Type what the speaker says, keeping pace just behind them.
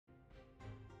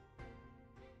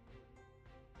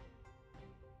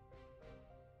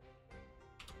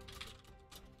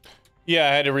Yeah,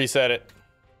 I had to reset it.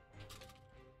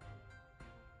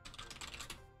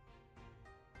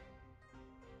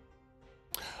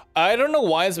 I don't know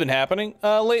why it's been happening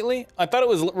lately. I thought it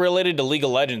was related to League of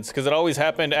Legends because it always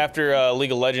happened after a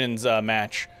League of Legends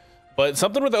match. But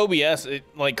something with OBS, it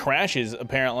like crashes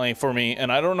apparently for me,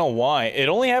 and I don't know why. It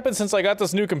only happened since I got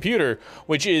this new computer,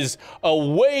 which is a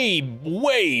way,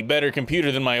 way better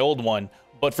computer than my old one.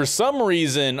 But for some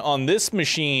reason on this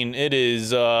machine, it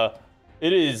is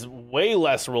way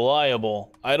less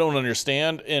reliable. I don't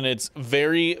understand, and it's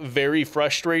very, very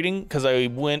frustrating because I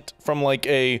went from like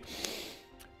a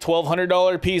 $1,200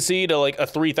 PC to like a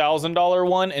 $3,000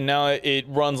 one, and now it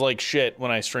runs like shit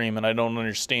when I stream, and I don't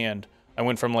understand. I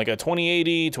went from like a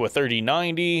 2080 to a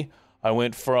 3090. I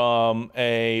went from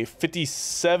a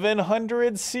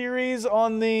 5700 series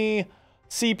on the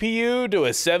CPU to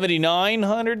a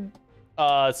 7900.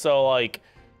 So like,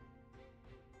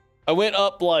 I went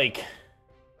up like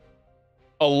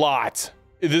a lot.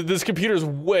 This computer is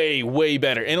way, way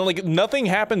better. And like nothing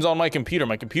happens on my computer.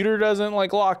 My computer doesn't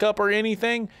like lock up or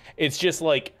anything. It's just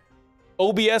like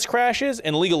OBS crashes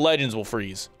and League of Legends will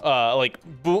freeze. Like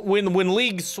when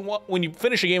you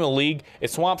finish a game of League, it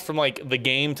swaps from like the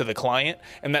game to the client,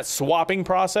 and that swapping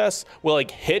process will like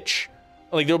hitch.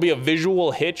 Like there'll be a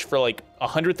visual hitch for like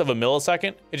 1/100 of a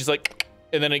millisecond. It's just like,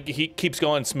 and then he keeps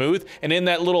going smooth. And in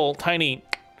that little tiny,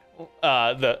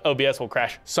 the OBS will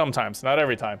crash sometimes, not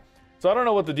every time. So I don't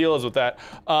know what the deal is with that.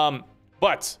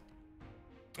 But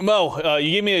Mo, you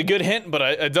gave me a good hint, but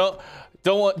I don't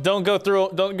go through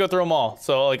them all.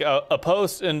 So like a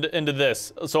post into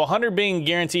this. So 100 being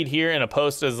guaranteed here, and a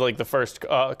post is like the first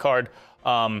card.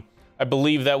 I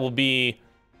believe that will be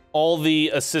all the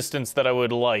assistance that I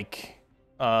would like.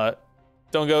 Don't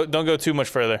go too much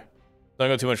further. Don't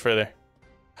go too much further.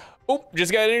 Oh,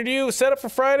 just got an interview set up for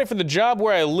Friday for the job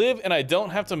where I live, and I don't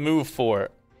have to move for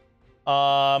it.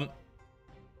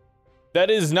 That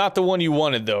is not the one you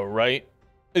wanted though, right?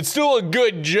 It's still a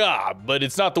good job, but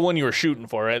it's not the one you were shooting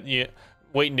for, right? You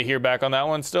waiting to hear back on that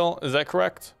one still? Is that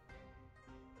correct?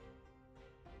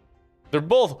 They're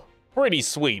both pretty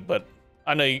sweet, but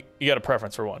I know you got a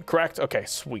preference for one, correct? Okay,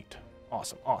 sweet.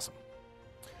 Awesome, awesome.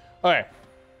 All right.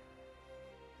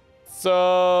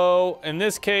 So, in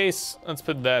this case, let's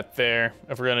put that there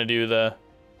if we're gonna do the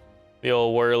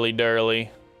old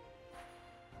whirly-durly.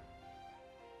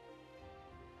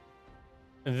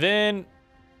 Then,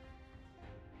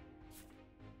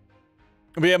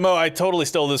 but yeah, Mo, I totally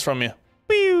stole this from you.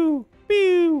 Pew,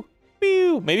 pew,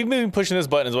 pew. Maybe pushing this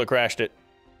button is what crashed it.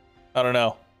 I don't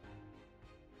know.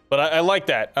 But I like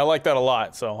that. I like that a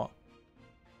lot, so.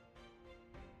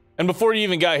 And before you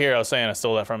even got here, I was saying I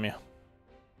stole that from you.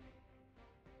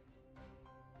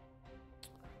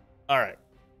 All right.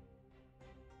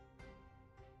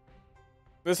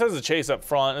 This has a chase up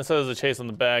front. This has a chase on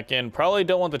the back end. Probably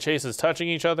don't want the chases touching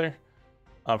each other.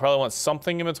 Probably want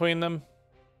something in between them.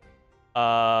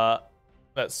 That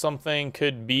something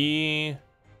could be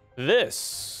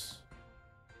this.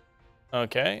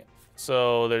 Okay,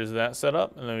 so there's that set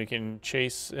up, and then we can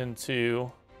chase into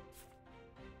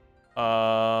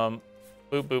boop,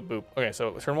 boop, boop. Okay,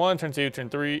 so turn 1, turn 2, turn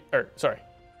 3, or sorry.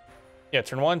 Yeah,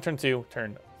 turn 1, turn 2,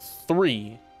 turn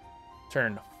 3,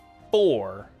 turn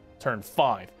 4, turn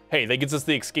 5. Hey, that gets us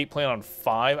the escape plan on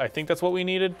 5. I think that's what we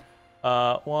needed.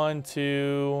 1,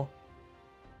 2,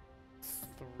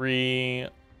 3,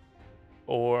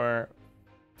 4,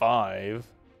 5,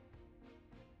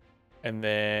 and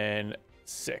then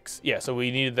 6. Yeah, so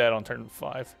we needed that on turn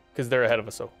 5 because they're ahead of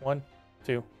us. So 1,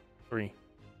 2, 3,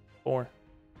 4,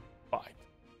 5.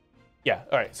 Yeah,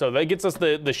 all right. So that gets us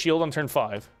the shield on turn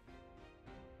 5.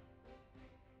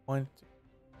 1, 2.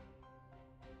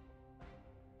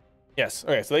 Yes.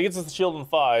 Okay, so that gets us the shield on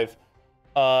 5,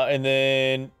 and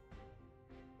then.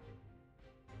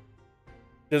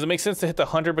 Does it make sense to hit the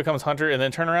hunter becomes hunter and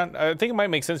then turn around? I think it might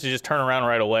make sense to just turn around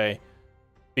right away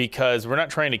because we're not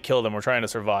trying to kill them. We're trying to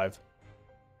survive.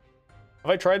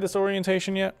 Have I tried this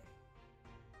orientation yet?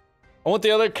 I want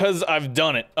the other because I've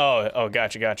done it. Oh,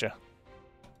 gotcha, gotcha.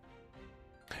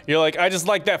 You're like, I just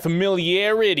like that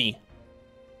familiarity.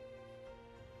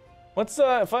 What's,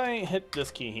 if I hit this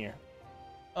key here?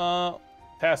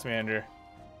 Task manager.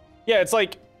 Yeah, it's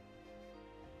like,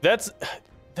 that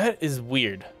is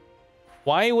weird.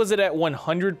 Why was it at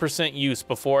 100% use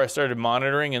before I started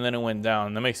monitoring and then it went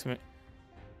down? That makes me...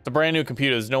 It's a brand new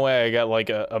computer. There's no way I got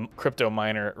like a crypto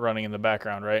miner running in the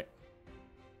background, right?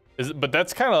 But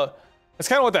that's kind of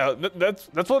what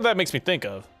that's what that makes me think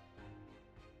of.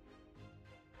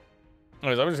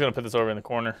 Anyways, I'm just gonna put this over in the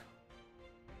corner.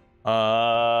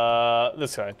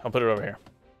 This side. I'll put it over here.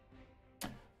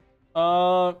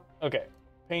 Okay.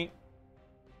 Paint.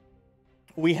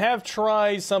 We have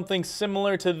tried something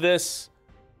similar to this,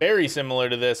 very similar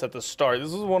to this at the start.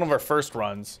 This was one of our first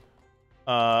runs.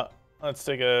 Let's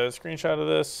take a screenshot of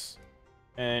this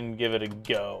and give it a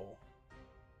go.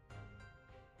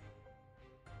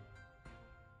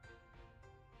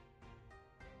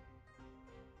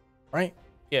 Right?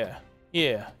 Yeah.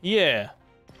 Yeah. Yeah.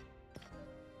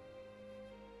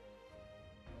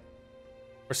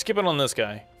 We're skipping on this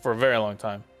guy for a very long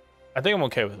time. I think I'm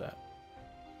okay with that.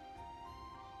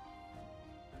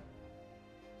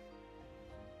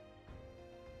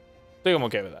 I think I'm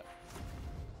okay with that.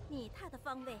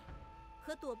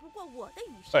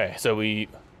 Okay, so they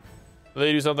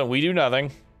do something, we do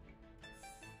nothing.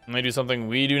 And they do something,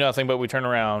 we do nothing, but we turn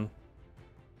around.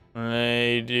 And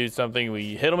they do something,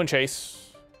 we hit them and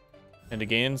chase. And to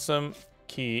gain some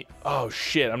key. Oh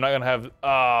shit, I'm not gonna have,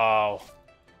 oh.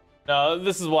 No,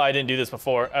 this is why I didn't do this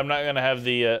before. I'm not gonna have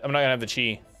the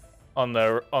chi on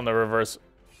the reverse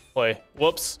play.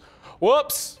 Whoops.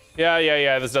 Whoops!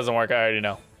 Yeah, this doesn't work, I already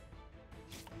know.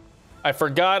 I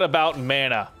forgot about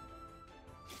mana.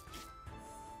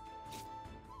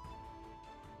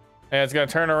 And it's gonna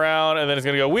turn around and then it's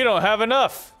gonna go, we don't have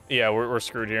enough. Yeah, we're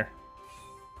screwed here.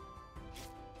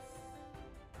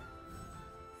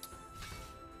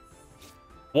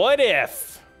 What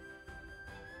if?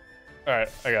 All right,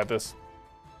 I got this.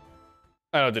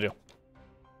 I know what to do.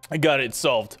 I got it, it's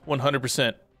solved,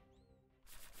 100%.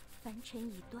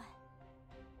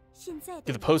 Get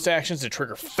the post actions to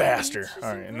trigger faster.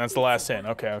 All right, and that's the last hit.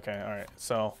 Okay, all right.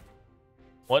 So,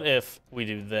 what if we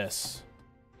do this?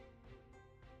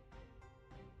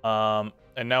 And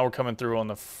now we're coming through on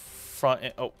the front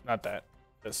end. Oh, not that.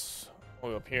 This.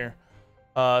 We'll go up here.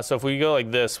 So if we go like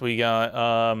this, we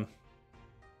got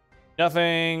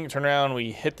nothing. Turn around.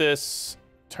 We hit this.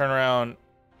 Turn around.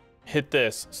 Hit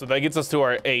this. So that gets us to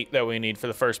our 8 that we need for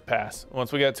the first pass.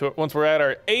 Once we're at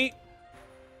our 8,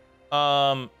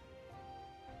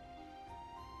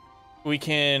 we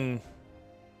can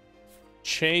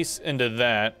chase into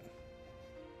that.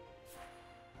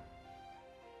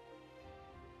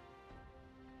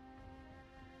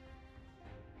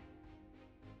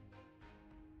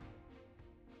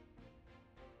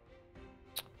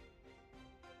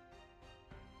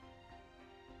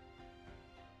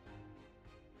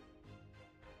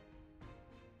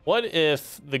 What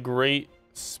if the Great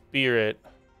Spirit...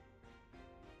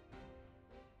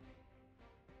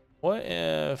 What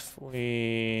if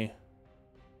we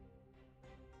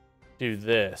do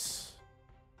this?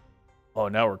 Oh,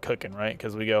 now we're cooking, right?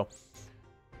 Because we go,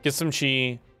 get some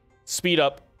chi, speed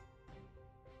up.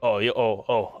 Oh, yeah,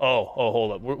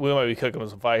 hold up. We might be cooking with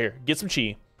some fire here. Get some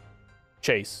chi,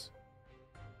 chase.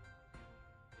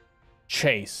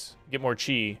 Chase, get more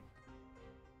chi.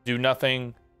 Do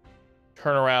nothing,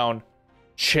 turn around,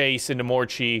 chase into more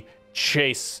chi,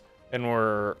 chase, and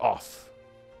we're off.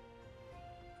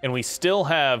 And we still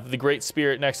have the Great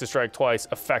Spirit next to strike twice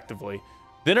effectively.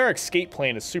 Then our escape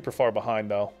plan is super far behind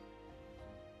though.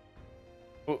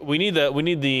 We need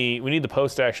the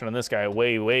post action on this guy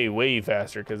way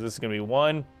faster because this is gonna be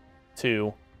 1,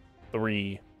 2,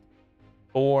 3,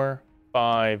 4,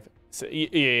 5, 6.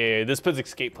 Yeah. This puts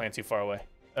escape plan too far away.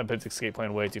 That puts escape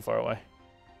plan way too far away.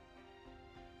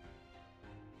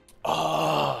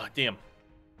 Oh, damn.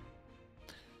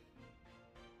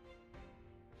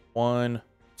 1,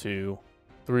 2,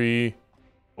 3,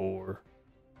 4,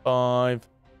 5.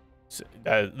 6.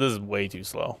 This is way too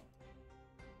slow.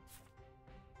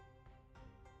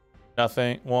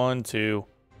 Nothing. 1, 2,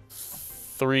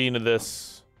 3 into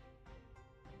this.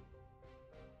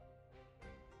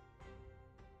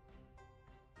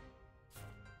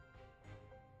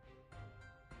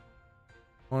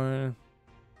 One.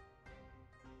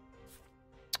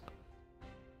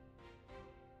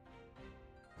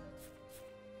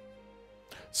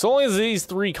 So long as these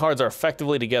 3 cards are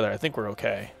effectively together, I think we're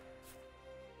okay.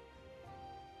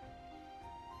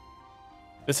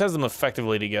 This has them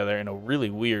effectively together in a really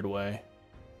weird way.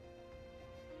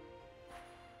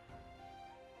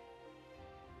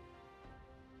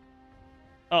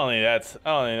 I don't think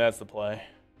that's the play.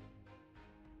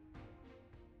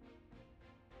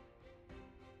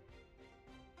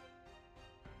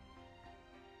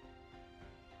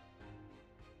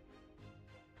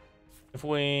 If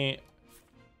we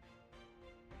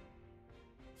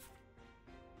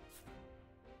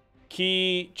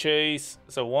key chase,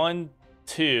 so 1,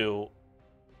 2,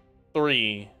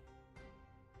 3.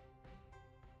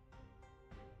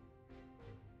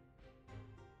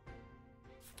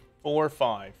 Four,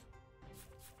 5.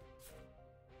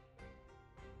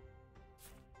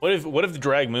 What if the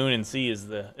Drag Moon and Sea is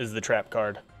the trap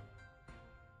card?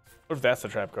 What if that's the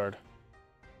trap card?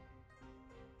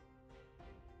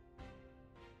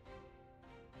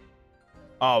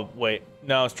 Oh, wait.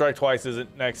 No, strike twice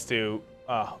isn't next to...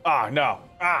 no.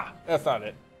 That's not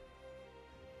it.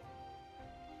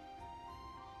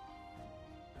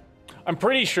 I'm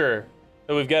pretty sure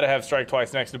that we've got to have strike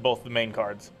twice next to both the main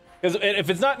cards. Because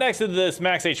if it's not next to this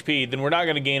max HP, then we're not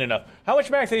going to gain enough. How much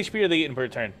max HP are they getting per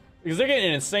turn? Because they're getting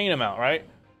an insane amount, right?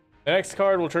 The next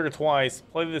card will trigger twice.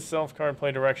 Play this self card,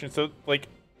 play direction. So, like,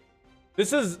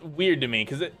 this is weird to me.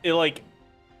 Because it like,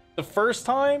 the first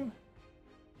time,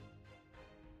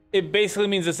 it basically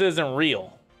means this isn't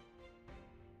real.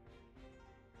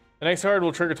 The next card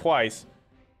will trigger twice.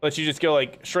 Let you just go,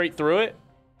 like, straight through it.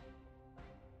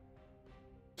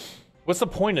 What's the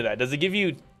point of that? Does it give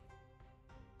you,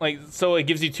 like, so it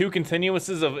gives you 2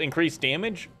 continuouses of increased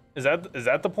damage? Is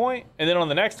that the point? And then on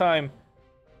the next time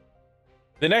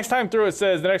through it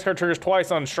says the next card triggers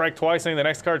twice on strike twice, saying the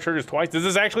next card triggers twice. Does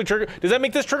this actually trigger? Does that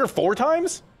make this trigger 4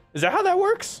 times? Is that how that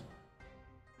works?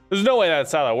 There's no way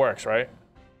that's how that works, right?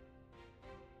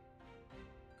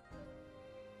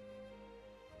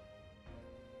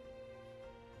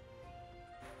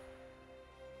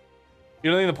 You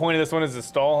don't think the point of this one is to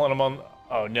stall and I'm on...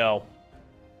 Oh, no.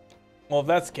 Well, if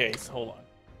that's the case, hold on.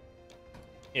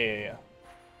 Yeah.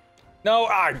 No,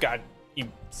 God,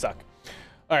 you suck.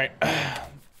 All right.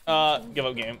 Give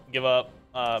up game. Give up.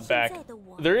 Back.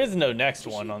 There is no next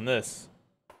one on this.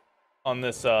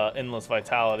 Endless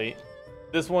Vitality.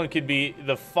 This one could be...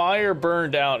 The Fire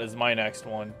Burned Out is my next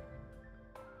one.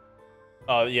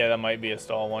 Oh, yeah, that might be a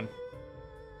stall one.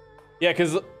 Yeah,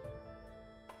 because... All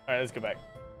right, let's go back.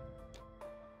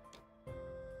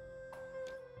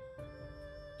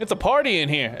 It's a party in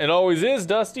here. It always is,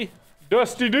 Dusty.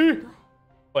 Dusty D.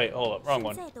 Wait, hold up. Wrong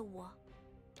one.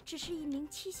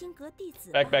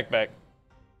 Back.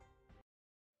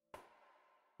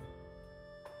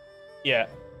 Yeah.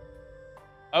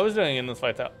 I was doing in this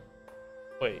fight out.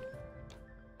 Wait,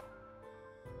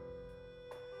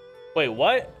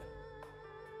 what?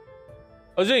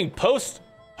 I was doing post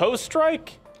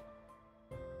strike?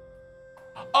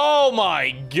 Oh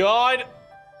my god.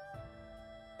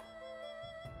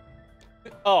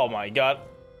 Oh my god.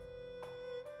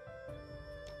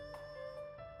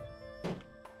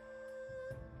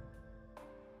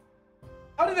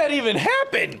 How did that even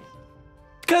happen?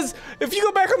 Because if you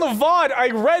go back on the VOD,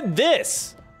 I read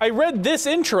this. I read this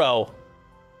intro.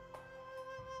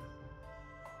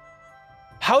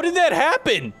 How did that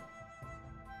happen?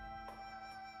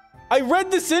 I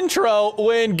read this intro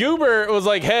when Goober was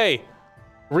like, hey,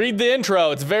 read the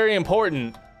intro. It's very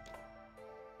important.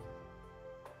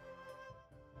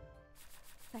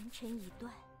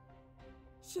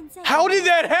 How did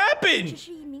that happen?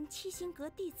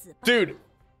 Dude,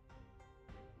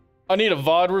 I need a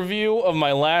VOD review of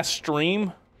my last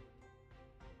stream.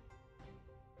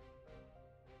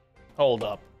 Hold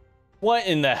up. What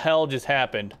in the hell just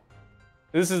happened?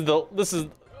 It's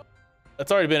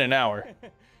already been an hour.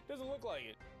 Doesn't look like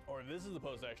it. Or this is the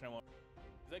post action I want.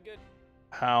 Is that good?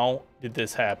 How did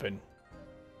this happen?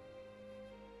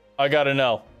 I gotta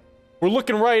know. We're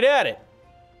looking right at it.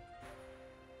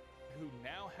 Who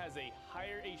now has a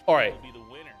higher HP will be the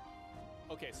winner.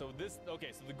 Okay, so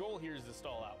the goal here is to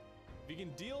stall out. If you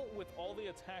can deal with all the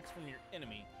attacks from your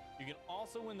enemy, you can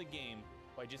also win the game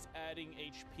by just adding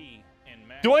HP and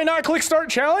max. Do I not click start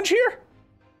challenge here?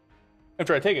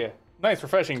 After I take a nice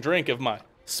refreshing drink of my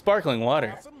sparkling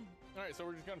water. Awesome. All right, so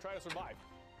we're just gonna try to survive.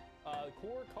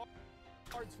 Core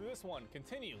cards for this one.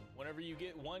 Continue. Whenever you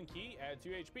get 1 key, add 2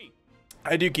 HP.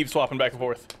 I do keep swapping back and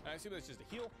forth. I assume that's just a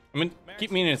heal. I mean,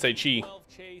 keep meaning to say chi,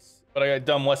 but I got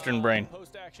dumb Western brain.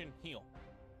 Post-action heal.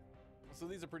 So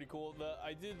these are pretty cool.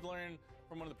 I did learn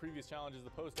from one of the previous challenges,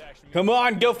 the post-action. Come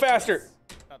on, go faster!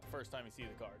 Not the first time you see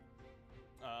the card.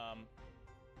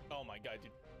 Oh my god,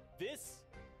 dude. This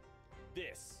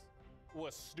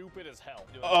was stupid as hell.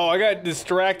 Oh, I got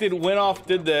distracted, went off,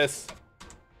 did this.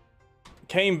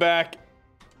 Came back.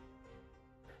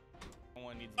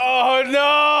 Oh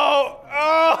no!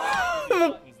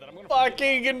 Oh, the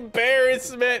fucking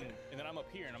embarrassment!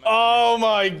 Oh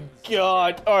my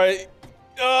god! All right.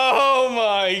 Oh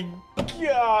my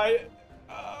god!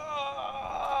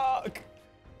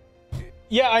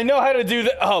 Yeah, I know how to do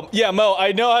that. Oh yeah, Mo,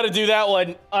 I know how to do that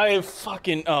one. I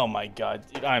fucking. Oh my god,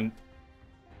 dude,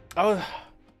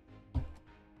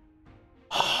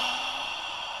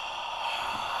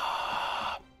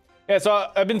 Yeah, so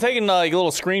I've been taking like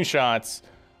little screenshots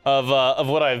of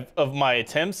my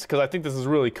attempts because I think this is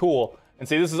really cool. And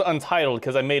see, this is untitled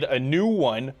because I made a new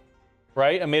one,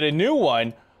 right? I made a new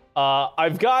one.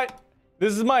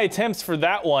 This is my attempts for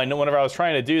that one whenever I was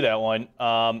trying to do that one.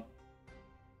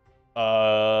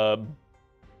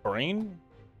 Brain?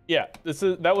 Yeah,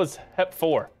 that was HEP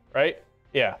 4, right?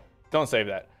 Yeah, don't save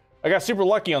that. I got super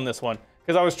lucky on this one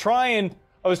because I was trying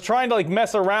to like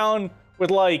mess around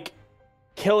with like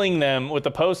killing them with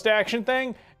the post action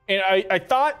thing, and I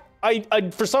thought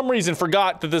I for some reason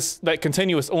forgot that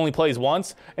continuous only plays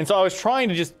once, and so I was trying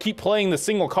to just keep playing the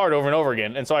single card over and over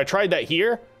again, and so I tried that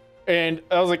here, and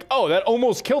I was like, oh, that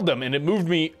almost killed them, and it moved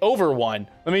me over one.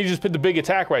 Let me just put the big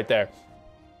attack right there.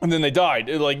 And then they died.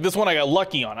 Like, this one I got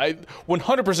lucky on. I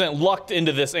 100% lucked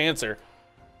into this answer.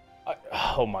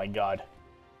 Oh my god.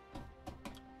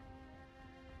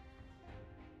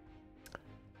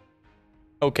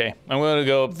 Okay, I'm gonna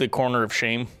go up the corner of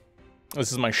shame.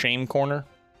 This is my shame corner.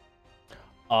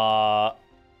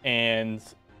 And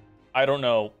I don't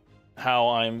know how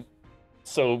I'm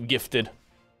so gifted.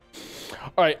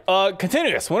 All right,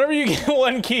 continuous. Whenever you get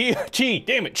one key, chi,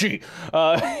 damn it, chi,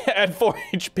 add 4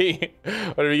 HP.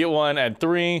 Whenever you get one, add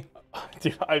 3.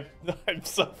 Dude, I'm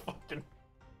so fucking.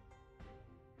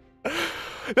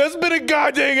 That's been a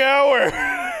goddamn hour.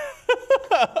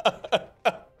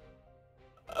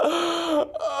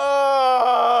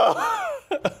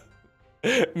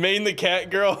 Main the cat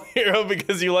girl hero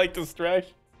because you like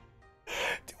distraction.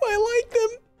 Do I like them?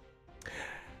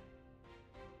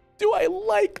 Do I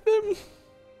like them?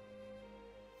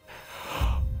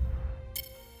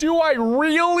 Do I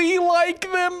really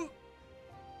like them?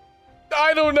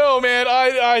 I don't know, man.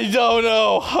 I don't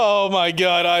know. Oh my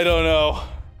god, I don't know.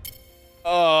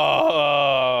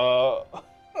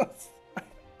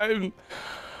 I'm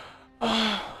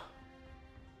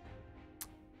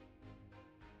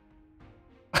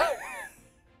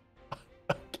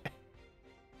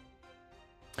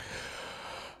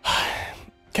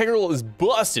Keggerl is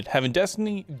busted, having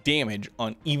destiny damage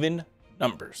on even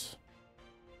numbers.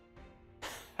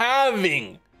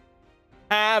 Having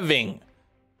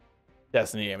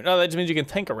destiny damage. Oh, that just means you can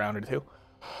tank a round or two.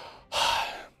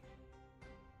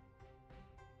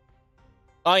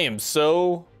 I am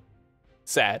so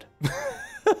sad.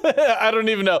 I don't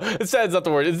even know. Sad's not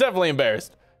the word. It's definitely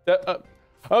embarrassed.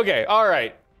 Okay, all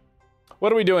right.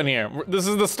 What are we doing here? This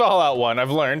is the stall out one,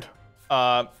 I've learned.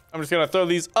 I'm just gonna throw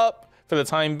these up. For the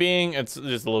time being, it's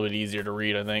just a little bit easier to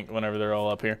read, I think, whenever they're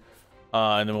all up here.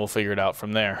 And then we'll figure it out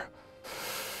from there.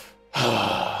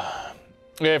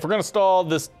 Okay, if we're gonna stall,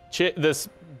 this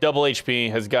double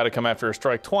HP has got to come after a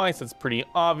strike twice. That's pretty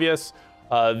obvious.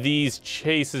 These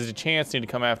chases a chance need to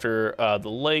come after the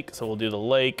lake, so we'll do the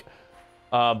lake.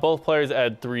 Both players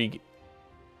add 3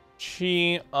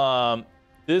 chi.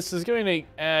 This is going to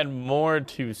add more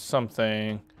to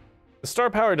something. The star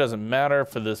power doesn't matter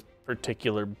for this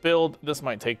particular build. This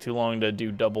might take too long to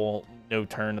do double no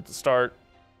turn at the start.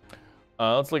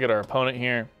 Let's look at our opponent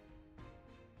here.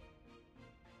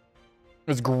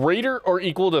 It's greater or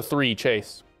equal to 3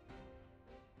 chase.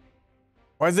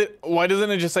 Why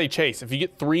doesn't it just say chase? If you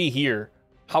get 3 here,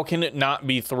 how can it not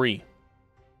be 3?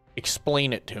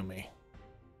 Explain it to me.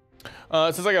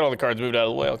 Since I got all the cards moved out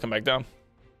of the way, I'll come back down.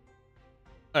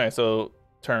 All right, so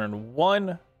turn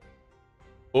 1.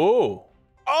 Oh,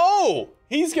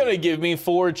 he's gonna give me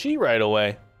 4 chi right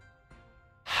away.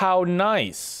 How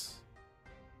nice.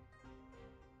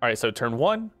 All right, so turn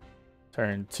 1,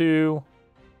 turn 2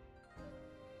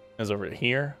 is over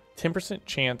here. 10%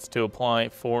 chance to apply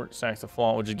 4 stacks of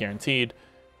flaw, which is guaranteed.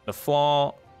 The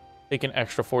flaw, take an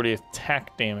extra 40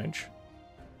 attack damage.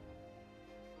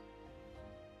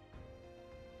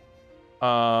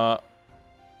 All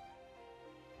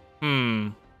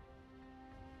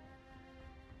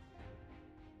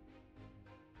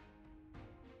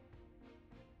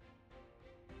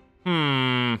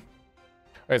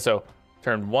right, so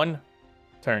turn 1,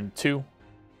 turn 2,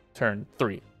 turn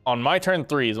 3. On my turn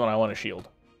 3 is when I want to shield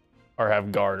or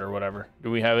have guard or whatever. Do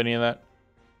we have any of that?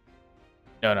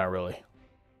 No, not really.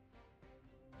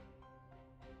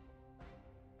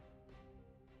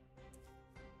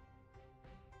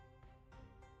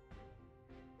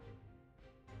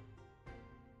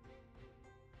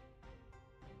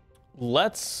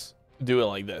 Let's do it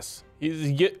like this.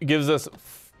 He gives us,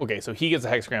 okay, so he gets a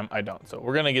hexagram, I don't. So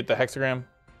we're gonna get the hexagram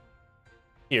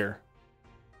here.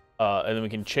 And then we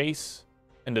can chase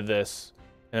into this,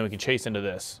 and then we can chase into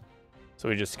this. So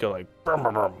we just go like, brum,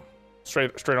 brum, brum,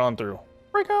 straight on through.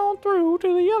 Break on through to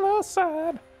the other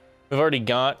side. We've already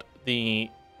got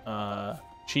the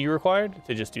chi required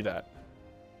to just do that.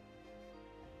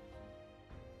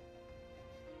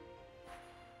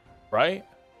 Right?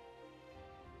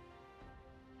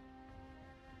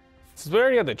 Since we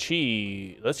already got the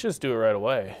chi, let's just do it right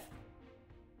away.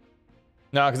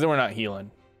 No, because then we're not healing.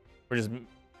 We're just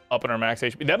upping our max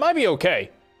HP. That might be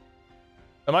okay.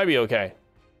 That might be okay.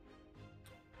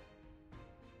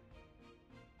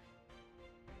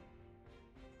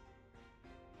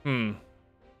 Hmm.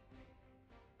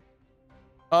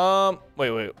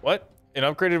 Wait, what? An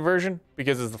upgraded version?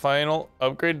 Because it's the final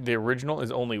upgrade, the original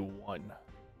is only 1.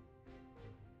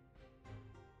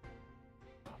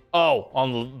 Oh,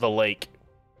 on the lake.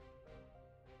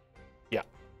 Yeah.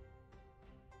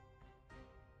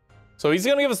 So he's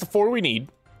gonna give us the 4 we need,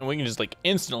 and we can just like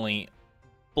instantly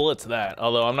blitz that.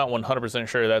 Although I'm not 100%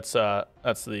 sure that's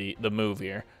the move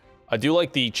here. I do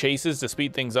like the chases to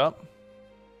speed things up.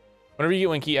 Whenever you get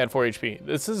 1 key, add 4 HP.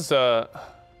 This is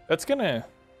that's gonna.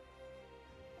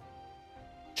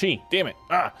 Chi, damn it.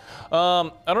 I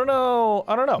don't know.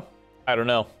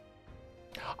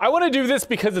 I want to do this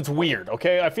because it's weird,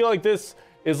 okay? I feel like this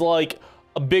is like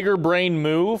a bigger brain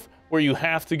move where you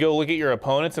have to go look at your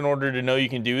opponents in order to know you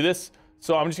can do this.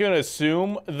 So I'm just gonna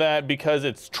assume that because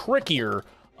it's trickier,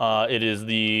 it is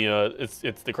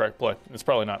it's the correct play. It's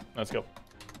probably not. Let's go.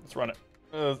 Let's run it.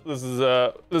 This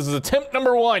is attempt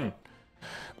number 1.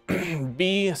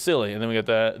 Be silly, and then we got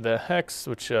the hex,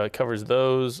 which covers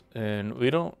those, and we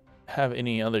don't have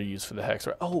any other use for the hex,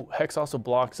 right? Oh, hex also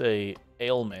blocks a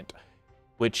ailment,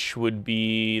 which would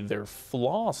be their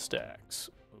flaw stacks.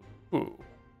 Ooh.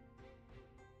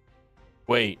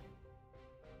 Wait.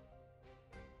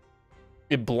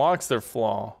 It blocks their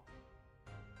flaw,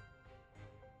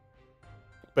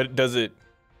 but does it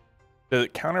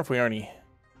counter if we already?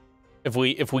 If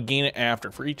we gain it after,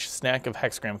 for each stack of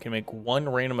hexagram can make 1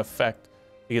 random effect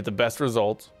to get the best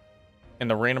results, and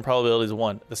the random probability is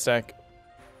 1. The stack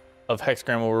of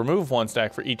hexagram will remove 1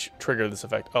 stack for each trigger of this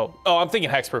effect. Oh, I'm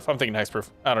thinking hexproof.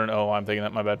 I don't know why I'm thinking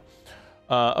that, my bad.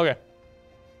 Okay.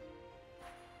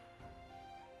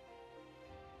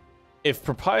 If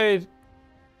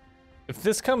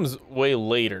this comes way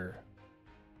later.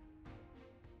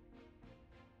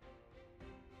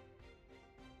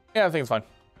 Yeah, I think it's fine.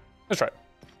 Let's try it.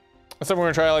 I said we're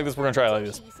gonna try it like this, we're gonna try it like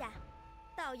this.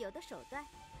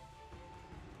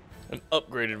 An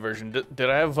upgraded version. Did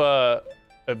I have a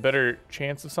better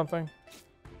chance of something?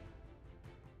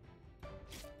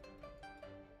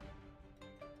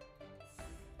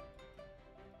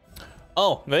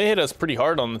 Oh, they hit us pretty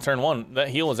hard on the turn 1. That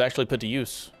heal was actually put to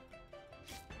use.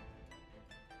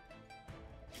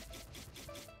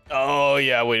 Oh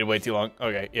yeah, I waited way too long.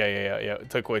 Okay, yeah. It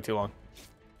took way too long.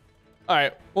 All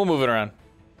right, we'll move it around.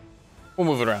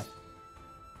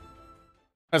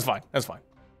 That's fine.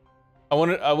 I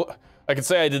could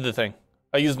say I did the thing.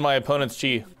 I used my opponent's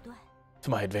chi to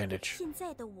my advantage.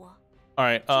 All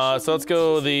right, so let's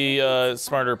go the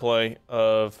smarter play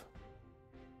of.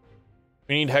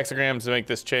 We need hexagrams to make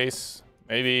this chase.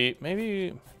 Maybe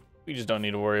we just don't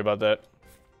need to worry about that.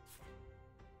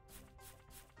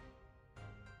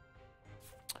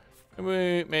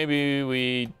 Maybe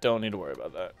we don't need to worry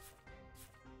about that.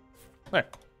 There.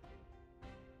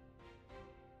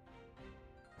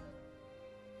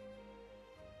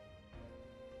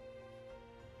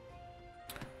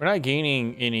 We're not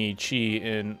gaining any chi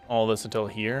in all this until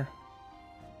here.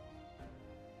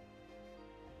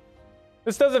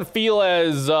 This doesn't feel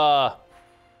as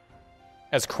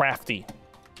crafty.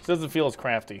 This doesn't feel as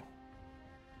crafty.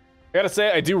 I gotta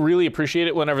say, I do really appreciate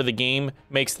it whenever the game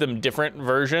makes them different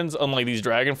versions, unlike these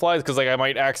dragonflies, because like I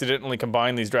might accidentally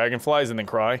combine these dragonflies and then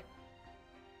cry.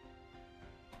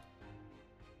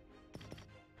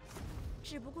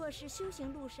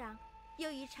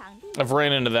 I've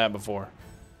ran into that before.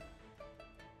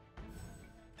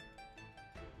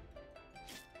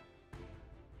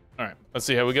 All right, let's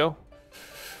see how we go.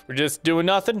 We're just doing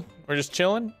nothing. We're just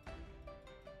chilling.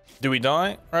 Do we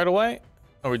die right away?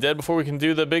 Are we dead before we can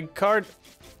do the big card?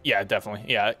 Yeah, definitely.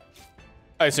 Yeah,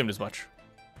 I assumed as much.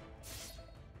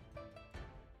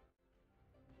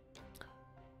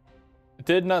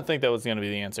 Did not think that was going to be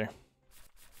the answer.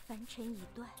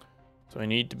 So I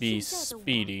need to be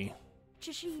speedy.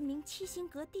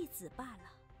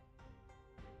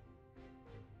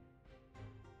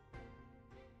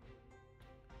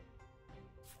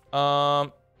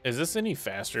 Is this any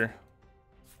faster?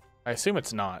 I assume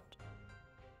it's not.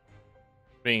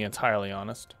 Being entirely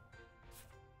honest.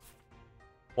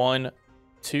 1,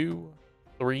 2,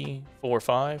 3, 4,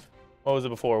 5. What was it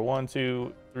before? 1,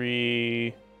 2,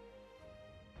 3.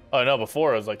 Oh no,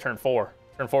 before it was like turn 4.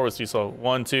 Turn 4 was too slow.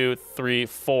 1, 2, 3,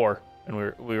 4, and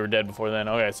we were dead before then.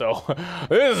 Okay, so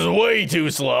this is way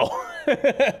too slow.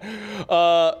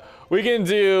 We can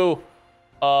do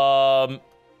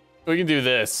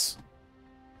this.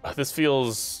 This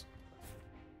feels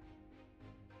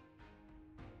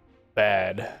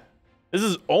bad. This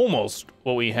is almost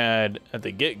what we had at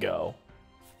the get-go.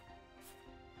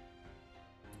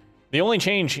 The only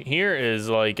change here is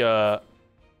like what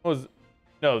was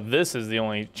No, this is the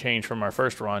only change from our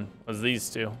first run, was these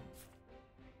two.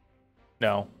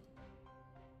 No.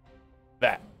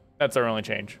 That's our only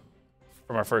change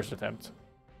from our first attempt.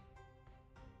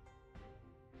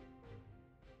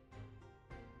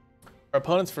 Our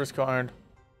opponent's first card.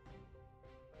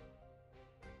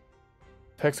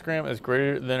 Hexagram is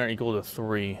greater than or equal to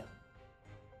 3.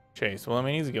 Chase. Well, I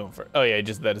mean, he's going for. Oh, yeah,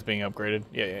 just that is being upgraded.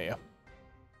 Yeah.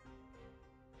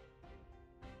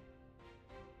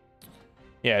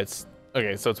 Yeah, it's.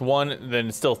 Okay, so it's 1, then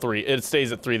it's still 3. It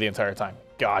stays at 3 the entire time.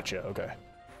 Gotcha, okay.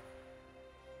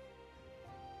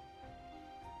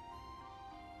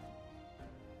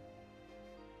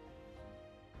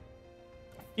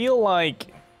 I feel like.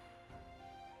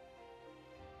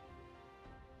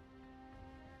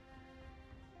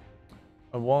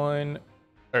 One,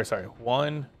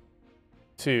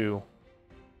 2,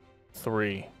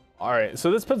 3. All right,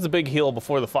 so this puts a big heal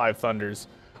before the 5 thunders,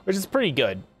 which is pretty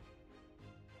good.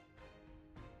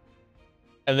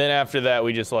 And then after that,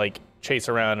 we just like chase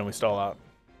around and we stall out.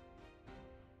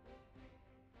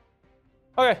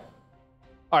 Okay.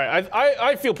 All right,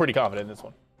 I feel pretty confident in this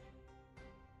one.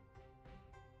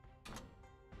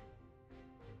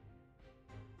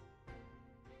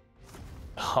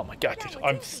 Oh my god, dude,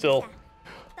 I'm still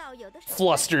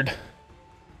flustered.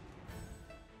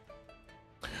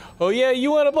 Oh yeah, you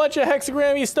want a bunch of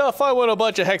hexagrammy stuff? I want a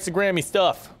bunch of hexagrammy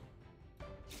stuff.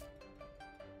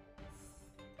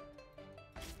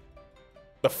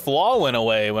 The flaw went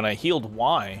away when I healed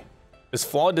Y. Does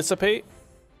flaw dissipate?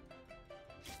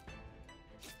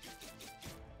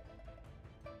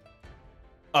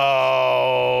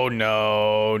 Oh,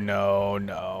 no.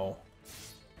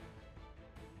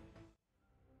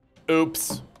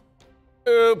 Oops.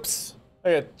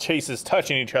 I got chases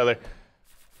touching each other.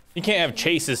 You can't have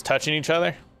chases touching each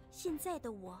other. It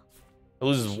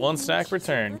loses 1 stack per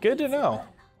turn. Good to know.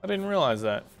 I didn't realize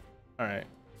that. All right.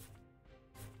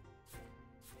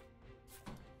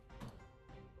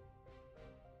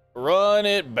 Run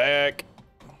it back.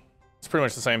 It's pretty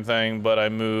much the same thing, but I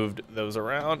moved those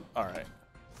around. All right.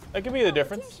 That could be the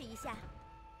difference.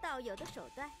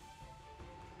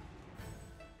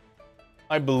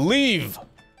 I believe.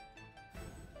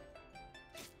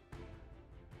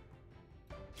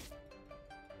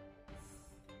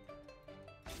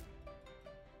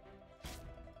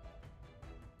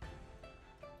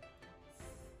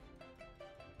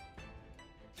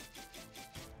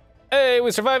 Hey,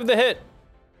 we survived the hit.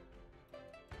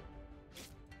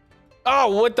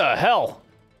 Oh, what the hell?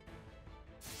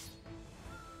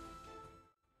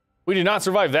 We did not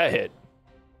survive that hit.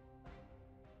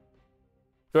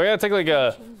 Do I gotta take like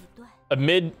a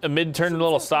mid-turn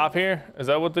little stop here? Is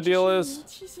that what the deal is?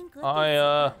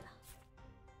 I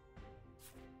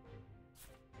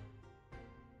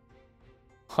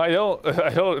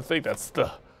don't think that's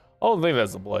the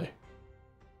play.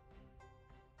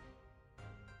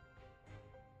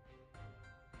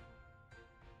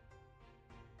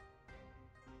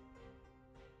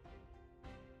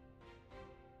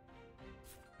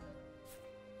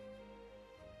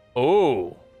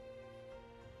 Oh.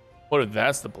 What if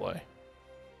that's the play?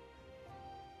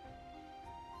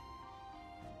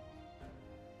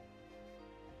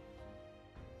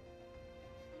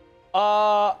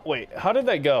 Wait, how did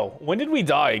that go? When did we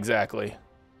die exactly?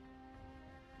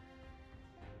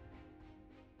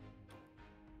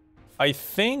 I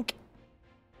think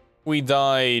we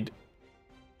died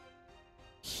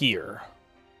here.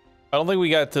 I don't think we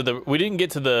got to we didn't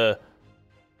get to the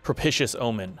propitious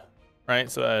omen, right?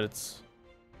 So that it's.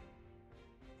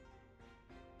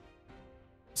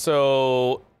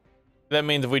 So that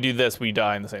means if we do this, we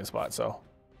die in the same spot. So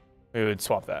we would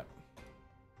swap that.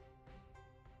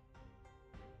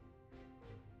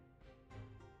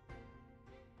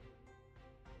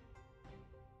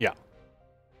 Yeah.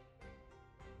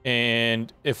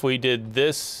 And if we did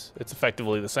this, it's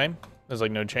effectively the same. There's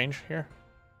like no change here.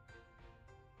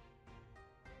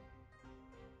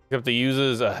 Except it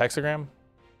uses a hexagram.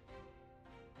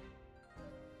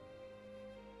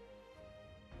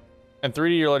 And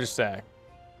 3 to your largest stack.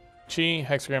 Chi,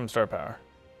 hexagram, star power.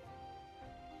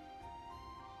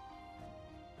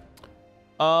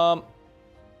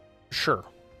 Sure.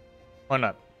 Why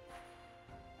not?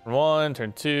 Turn 1,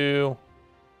 turn 2,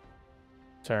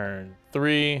 turn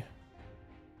 3.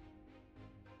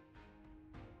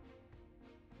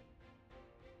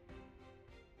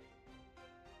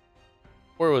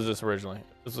 Where was this originally?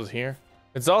 This was here.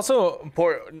 It's also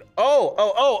important. We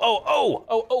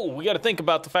got to think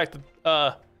about the fact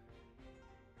that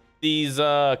these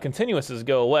continuouses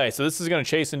go away. So this is going to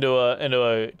chase into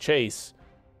a chase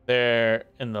there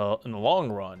in the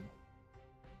long run,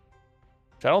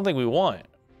 which I don't think we want.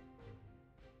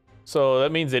 So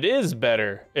that means it is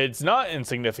better. It's not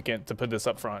insignificant to put this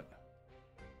up front.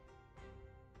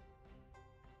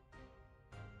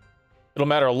 It'll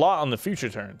matter a lot on the future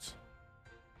turns.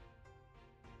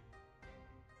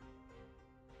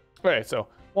 All right, so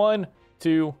 1,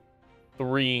 2,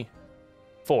 3,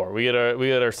 4. We get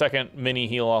our second mini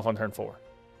heal off on turn 4.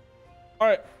 All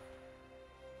right.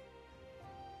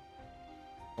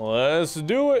 Let's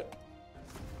do it.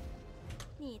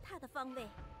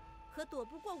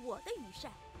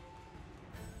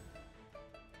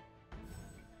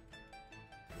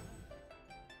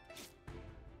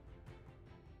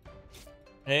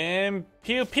 And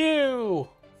pew pew.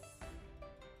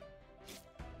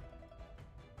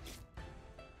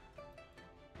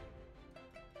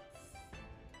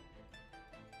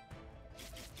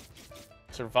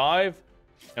 Survive,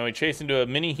 and we chase into a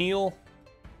mini heal.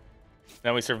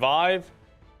 Then we survive,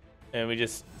 and we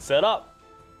just set up.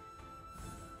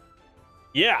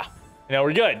 Yeah, now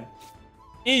we're good.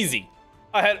 Easy.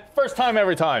 I had first time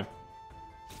every time.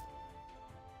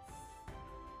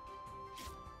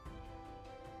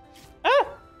 Ah!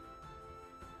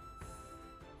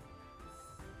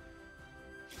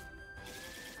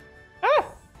 Ah!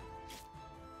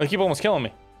 They keep almost killing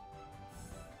me.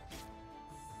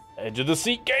 Edge of the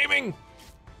seat gaming.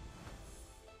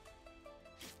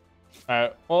 All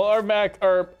right. Well, our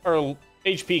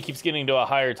HP keeps getting to a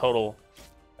higher total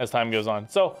as time goes on.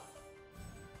 So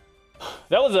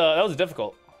that was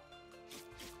difficult.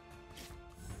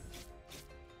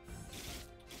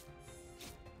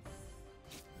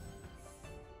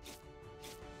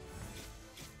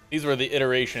 These were the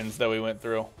iterations that we went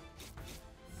through.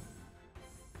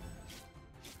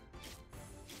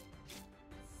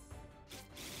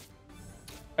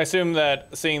 I assume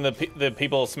that seeing the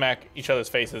people smack each other's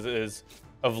faces is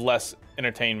of less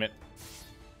entertainment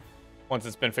once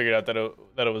it's been figured out that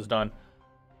it was done.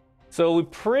 So we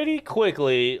pretty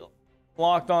quickly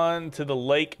locked on to the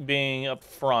lake being up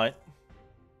front.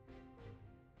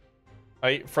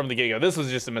 From the get-go. This was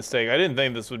just a mistake. I didn't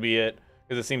think this would be it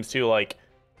because it seems too like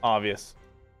obvious.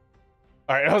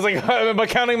 All right, I was like, am I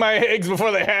counting my eggs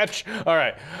before they hatch? All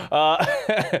right.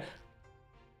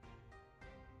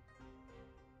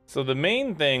 So the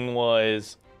main thing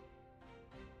was,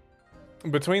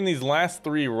 between these last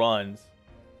 3 runs,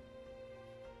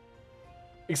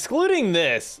 excluding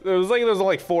this, there was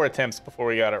like 4 attempts before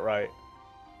we got it right.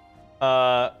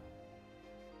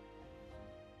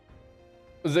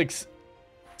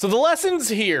 So the lessons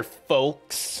here,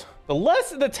 folks,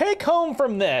 the take home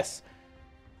from this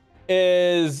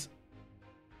is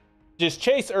just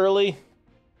chase early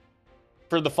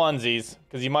for the funsies,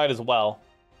 because you might as well.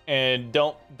 And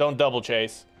don't double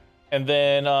chase. And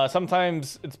then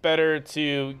sometimes it's better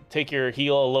to take your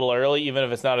heal a little early, even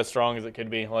if it's not as strong as it could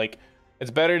be. Like,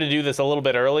 it's better to do this a little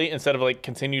bit early instead of like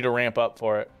continue to ramp up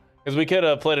for it. Because we could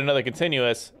have played another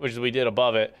continuous, which we did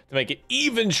above it, to make it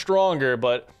even stronger,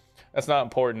 but that's not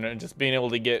important. And just being able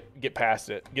to get past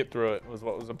it, get through it was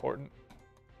what was important.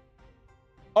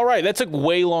 All right, that took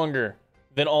way longer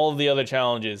than all of the other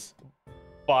challenges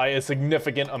by a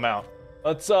significant amount.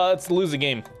 Let's lose a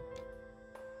game.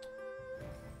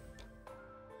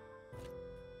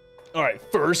 All right,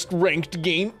 first ranked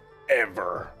game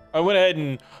ever. I went ahead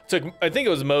and took, I think it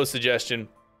was Mo's suggestion,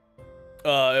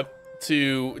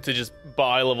 to just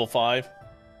buy level 5.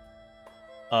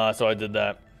 So I did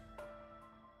that.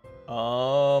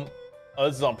 Oh,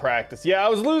 this is on practice. Yeah, I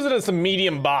was losing to some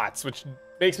medium bots, which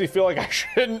makes me feel like I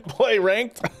shouldn't play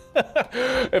ranked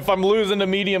if I'm losing to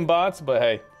medium bots. But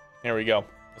hey, here we go.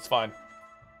 It's fine.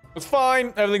 It's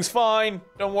fine. Everything's fine.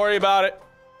 Don't worry about it.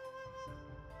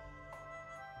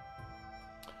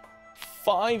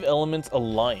 5 Elements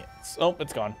Alliance. Oh,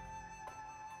 it's gone.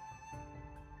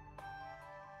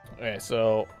 Okay,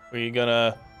 so we're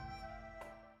gonna...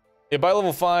 Yeah, buy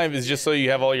level 5 is just so you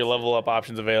have all your level up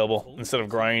options available instead of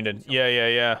grinding.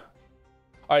 Yeah.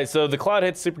 All right, so the cloud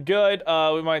hit's super good.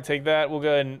 We might take that. We'll go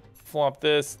ahead and flop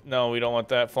this. No, we don't want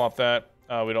that. Flop that.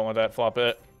 We don't want that. Flop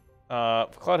it.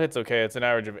 Cloud hit's okay. It's an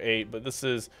average of 8, but this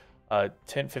is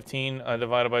 15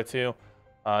 divided by 2.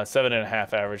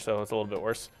 7.5 average, so it's a little bit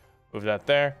worse. Move that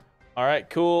there. All right,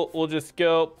 cool. We'll just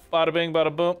go bada bing,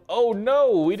 bada boom. Oh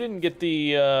no, we didn't get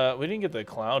the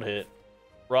cloud hit.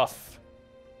 Rough.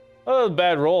 Oh, that was a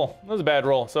bad roll. That was a bad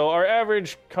roll. So our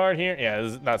average card here, yeah,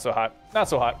 this is not so hot. Not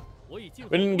so hot. We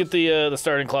didn't get the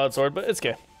starting cloud sword, but it's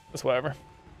okay. It's whatever.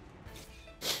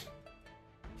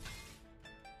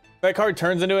 That card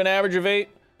turns into an average of 8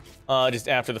 just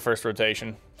after the first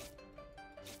rotation.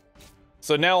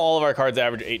 So now all of our cards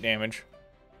average 8 damage.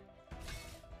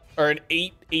 Or an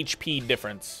 8 HP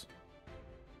difference.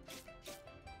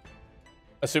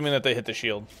 assuming that they hit the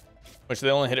shield, which they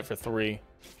only hit it for 3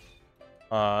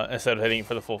 instead of hitting it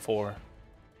for the full 4,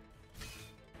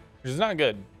 which is not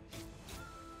good.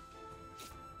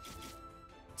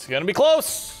 It's gonna be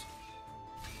close.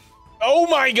 Oh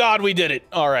my God, we did it.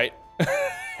 All right.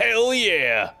 Hell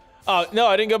yeah. No,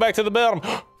 I didn't go back to the bottom.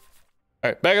 All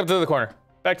right, back up to the corner.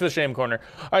 Back to the shame corner.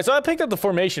 All right, so I picked up the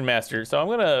Formation Master, so I'm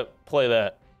gonna play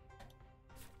that.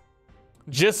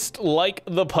 Just like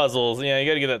the puzzles. Yeah, you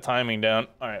gotta get that timing down.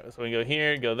 All right, so we go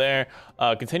here, go there.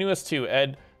 Continuous 2,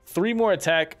 add 3 more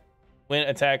attack, win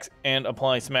attacks, and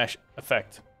apply smash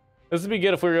effect. This would be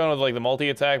good if we were going with like the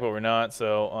multi-attack, but we're not,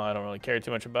 so I don't really care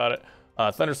too much about it.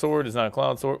 Thunder Sword is not a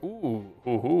Cloud Sword.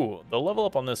 Ooh. The level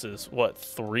up on this is, what,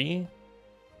 3?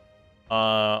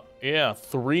 Yeah,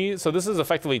 3. So this is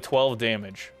effectively 12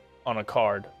 damage on a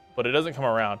card, but it doesn't come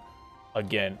around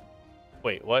again.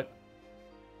 Wait, what?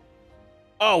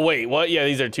 Oh, wait, what? Yeah,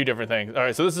 these are 2 different things. All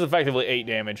right, so this is effectively 8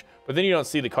 damage, but then you don't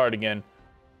see the card again.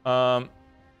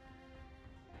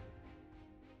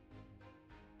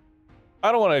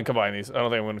 I don't want to combine these. I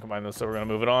don't think I'm going to combine this, so we're going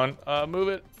to move it on. Move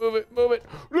it.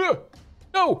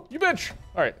 No, you bitch.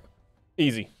 All right,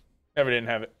 easy. Never didn't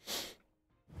have it.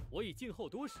 All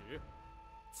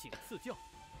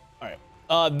right,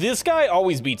 this guy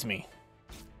always beats me.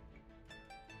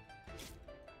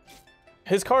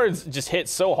 His cards just hit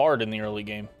so hard in the early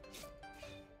game.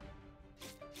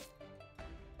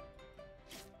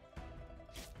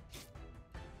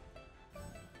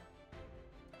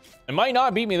 It might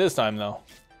not beat me this time, though.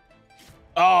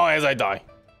 Oh, as I die.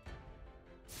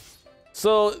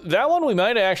 So that one we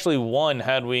might have actually won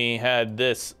had we had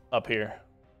this up here.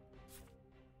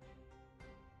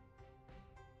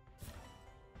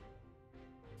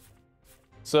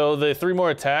 So the 3 more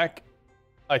attack,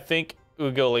 I think it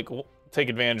would go like take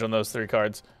advantage on those 3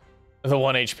 cards. The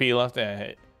 1 HP left.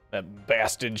 That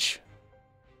bastard.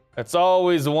 That's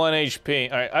always 1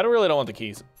 HP. All right, I really don't want the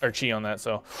keys or chi on that.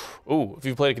 So, ooh, if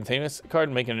you played a continuous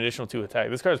card, make an additional 2 attack.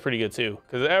 This card's pretty good too,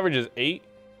 because it averages 8.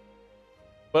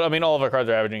 But I mean, all of our cards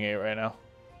are averaging 8 right now.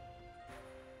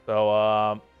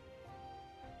 So,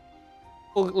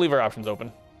 we'll leave our options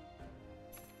open.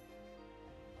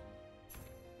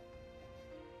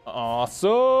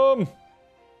 Awesome.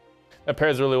 That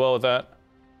pairs really well with that.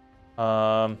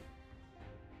 I'll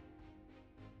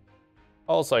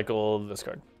cycle this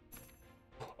card.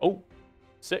 Oh,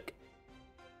 sick.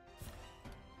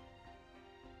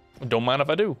 Don't mind if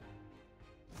I do.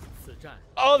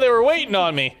 Oh, they were waiting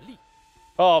on me.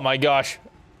 Oh my gosh.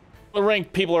 The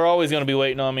ranked people are always going to be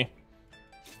waiting on me.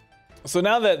 So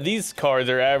now that these cards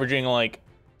are averaging like,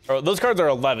 or those cards are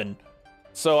 11.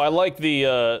 So I like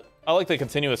the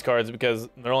continuous cards because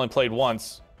they're only played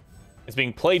once. It's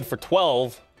being played for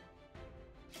 12.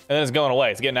 And then it's going away.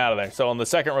 It's getting out of there. So on the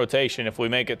second rotation, if we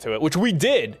make it to it, which we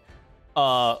did,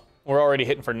 we're already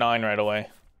hitting for 9 right away.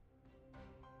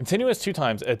 Continuous 2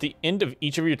 times. At the end of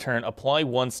each of your turn, apply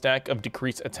 1 stack of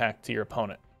decreased attack to your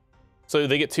opponent. So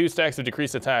they get 2 stacks of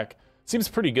decreased attack. Seems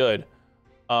pretty good.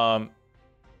 1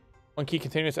 key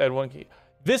continuous, add 1 key.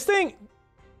 This thing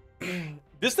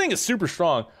is super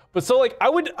strong. But so like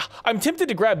I'm tempted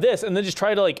to grab this and then just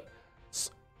try to like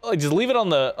just leave it on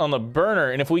the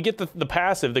burner, and if we get the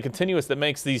passive, the continuous that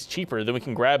makes these cheaper, then we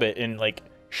can grab it and like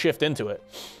shift into it.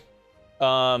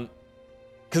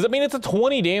 Because I mean it's a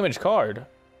 20 damage card.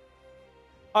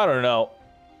 I don't know.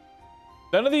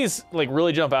 None of these like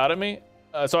really jump out at me,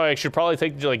 so I should probably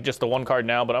take like just the 1 card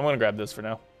now. But I'm gonna grab this for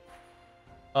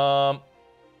now.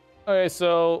 Okay,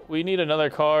 so we need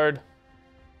another card.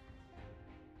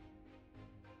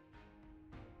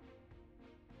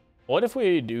 What if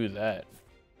we do that?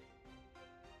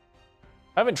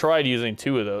 I haven't tried using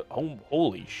 2 of those. Oh,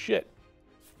 holy shit.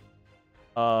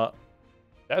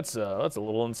 That's a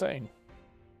little insane.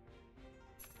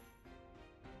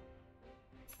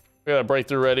 We got a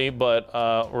breakthrough ready, but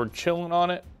we're chilling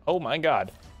on it. Oh my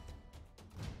god.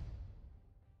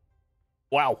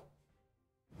 Wow.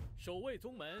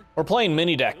 We're playing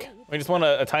mini deck. We just want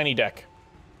a tiny deck.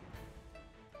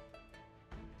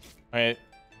 All right.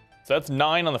 So that's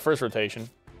 9 on the first rotation.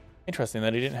 Interesting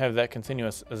that he didn't have that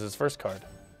continuous as his first card.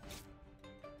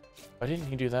 Why didn't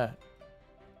he do that?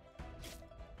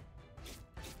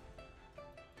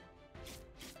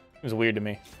 It was weird to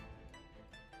me.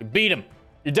 You beat him.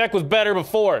 Your deck was better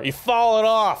before. You fallen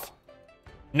off,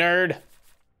 nerd.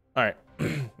 All right,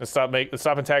 let's stop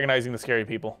antagonizing the scary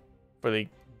people before they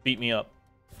beat me up.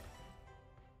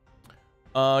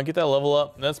 Get that level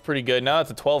up. That's pretty good. Now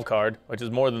it's a 12 card, which is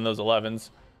more than those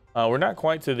 11s. We're not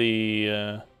quite to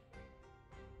the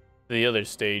other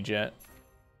stage yet.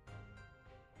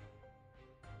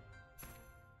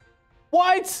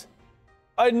 What?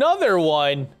 Another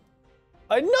one.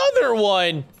 Another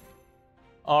one.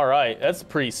 All right, that's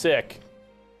pretty sick.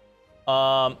 Who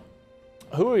are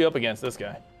we up against? This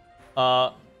guy.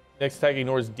 Next attack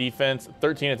ignores defense.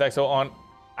 13 attacks. So on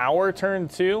our turn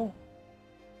 2.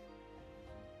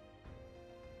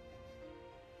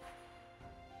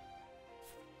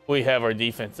 We have our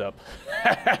defense up.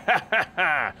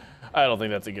 I don't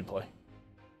think that's a good play.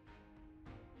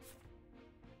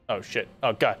 Oh shit.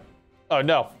 Oh god. Oh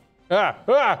no. Ah!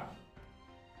 Ah!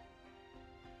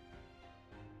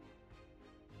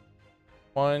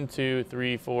 1, 2,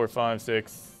 3, 4, 5,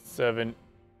 6, 7,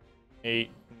 8,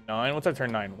 9. What's our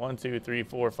turn 9? 1, 2, 3,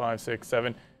 4, 5, 6,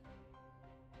 7.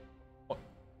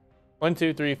 1,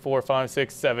 2, 3, 4, 5,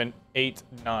 6, 7, 8,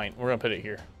 9. We're gonna put it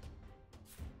here.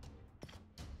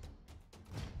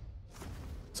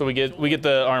 So we get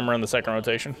the armor on the second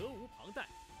rotation.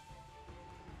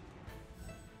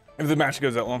 If the match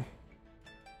goes that long.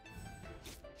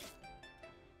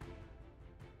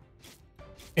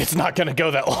 It's not gonna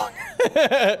go that long.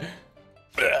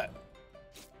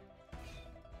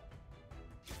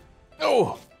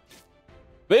 Oh,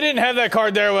 they didn't have that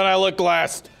card there when I looked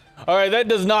last. All right, that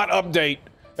does not update.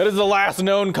 That is the last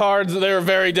known cards. They're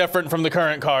very different from the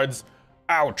current cards.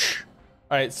 Ouch.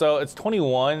 All right, so it's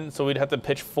 21, so we'd have to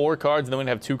pitch 4 cards, and then we'd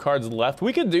have 2 cards left.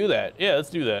 We could do that. Yeah, let's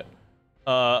do that.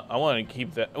 I want to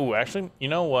keep that. Oh, actually, you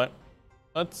know what?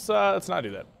 Let's not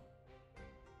do that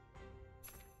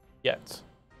yet.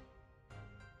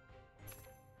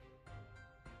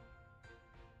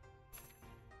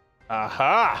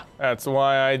 Aha! That's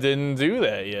why I didn't do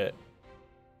that yet.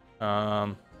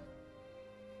 Yeah,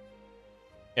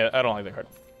 I don't like that card.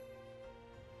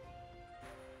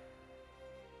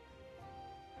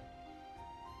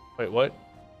 Wait, what?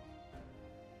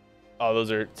 Oh, those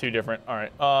are 2 different. All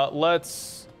right,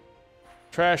 let's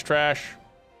trash,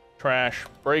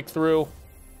 breakthrough,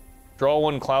 draw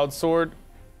 1 cloud sword.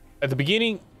 At the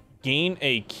beginning, gain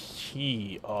a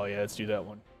key. Oh yeah, let's do that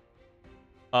one.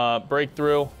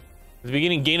 Breakthrough. At the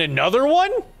beginning, gain another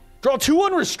one? Draw 2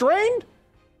 unrestrained?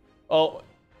 Oh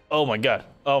my god.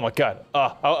 Oh my god.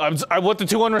 I want the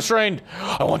 2 unrestrained.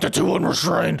 I want the 2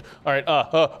 unrestrained. All right.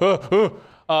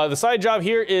 The side job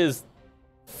here is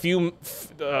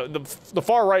the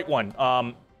far right one.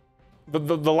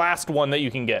 The last one that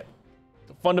you can get.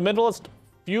 Fundamentalist,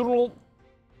 feudal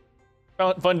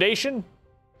foundation.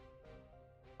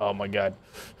 Oh my god.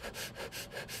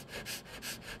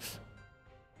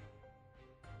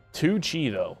 2 chi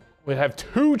though. We'd have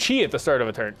 2 chi at the start of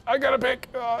a turn. I gotta pick.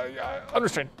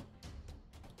 Unrestrained.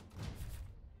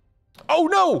 Oh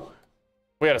no!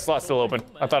 We had a slot still open.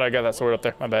 I thought I got that sword up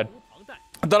there. My bad.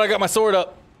 I thought I got my sword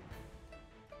up.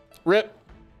 Rip.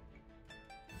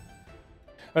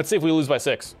 Let's see if we lose by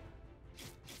 6.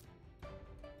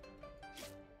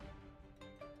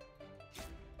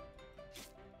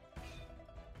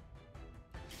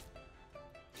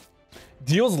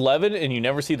 Deals 11 and you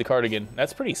never see the card again.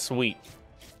 That's pretty sweet.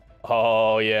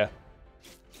 Oh, yeah.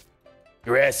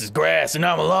 Grass is grass and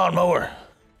I'm a lawnmower.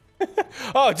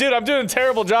 Oh, dude, I'm doing a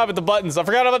terrible job at the buttons. I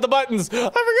forgot about the buttons.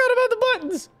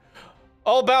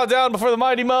 All bow down before the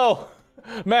mighty Mo.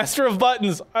 Master of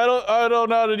buttons. I don't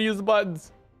know how to use the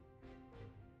buttons.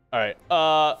 All right.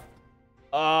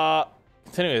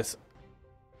 Continue this.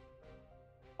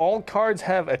 All cards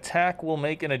have attack will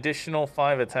make an additional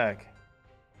 5 attack.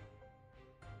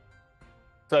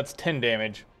 So that's 10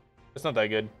 damage. It's not that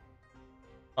good.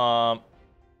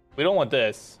 We don't want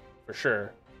this for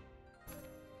sure.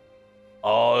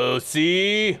 Oh,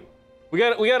 see, we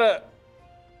gotta.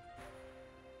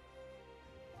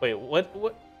 Wait,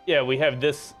 what? Yeah, we have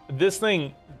this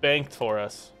thing banked for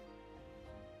us,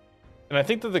 and I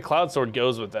think that the Cloud Sword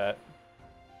goes with that.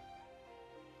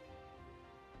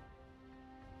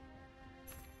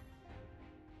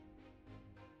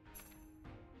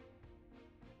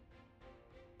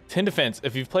 Ten defense.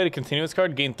 If you've played a continuous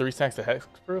card, gain 3 stacks of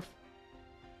hexproof.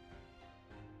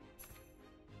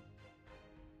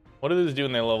 What do those do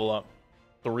when they level up?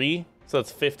 3? So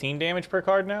that's 15 damage per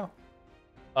card now?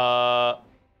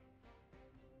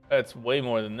 That's way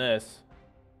more than this.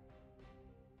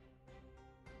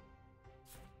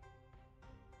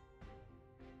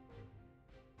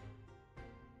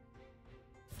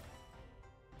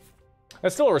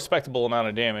 That's still a respectable amount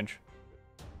of damage.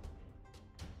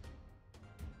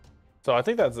 So I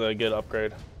think that's a good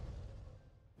upgrade.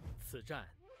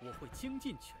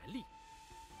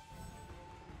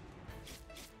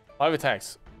 5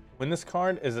 attacks. When this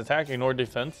card is attack, ignore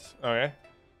defense. Okay.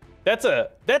 That's a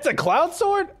Cloud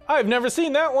Sword? I've never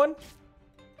seen that one.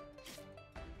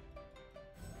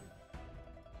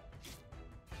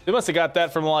 They must have got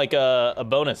that from like a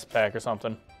bonus pack or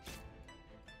something.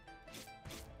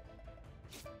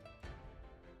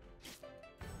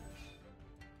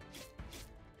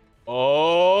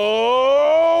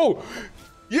 Oh,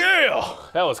 yeah,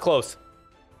 that was close.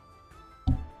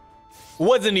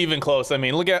 Wasn't even close. I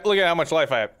mean, look at how much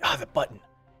life I have. Ah, that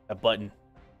button,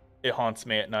 it haunts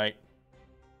me at night.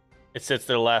 It sits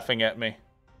there laughing at me.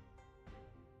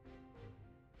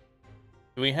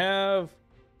 Do we have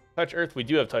touch earth? We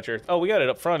do have touch earth. Oh, we got it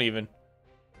up front even.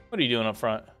 What are you doing up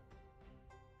front?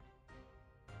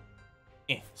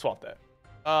 Swap that.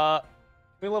 Can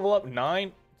we level up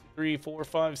 9? 3, 4,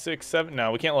 5, 6, 7.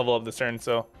 No, we can't level up this turn,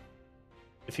 so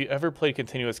if you ever play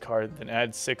continuous card, then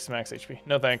add 6 max HP.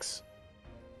 No thanks.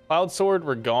 Cloud Sword,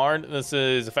 Regard. This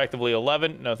is effectively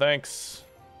 11. No thanks.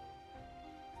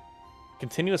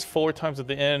 Continuous 4 times at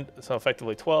the end, so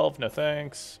effectively 12. No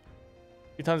thanks.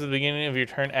 2 times at the beginning of your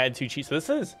turn, add 2 chi.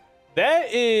 So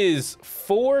that is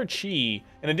 4 chi.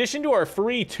 In addition to our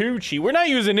free 2 chi, we're not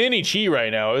using any chi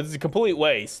right now. It's a complete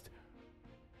waste.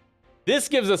 This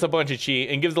gives us a bunch of chi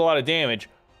and gives a lot of damage.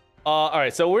 All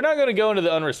right, so we're not going to go into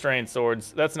the unrestrained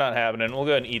swords. That's not happening. We'll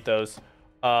go ahead and eat those.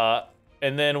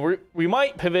 And then we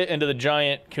might pivot into the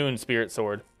giant Coon Spirit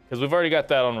Sword because we've already got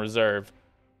that on reserve.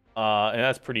 And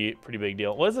that's pretty big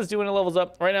deal. What does this do when it levels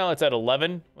up? Right now it's at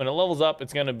 11. When it levels up,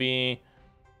 it's going to be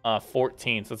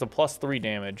 14. So it's a +3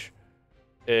 damage.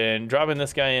 And dropping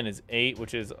this guy in is 8,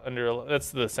 which is under. That's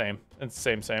the same. It's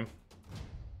the same.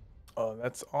 Oh,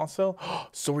 that's also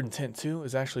Sword Intent 2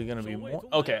 is actually going to be more.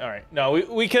 Okay, all right. No,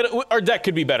 we could. Our deck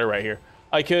could be better right here.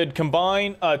 I could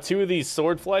combine 2 of these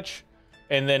Sword Fletch,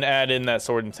 and then add in that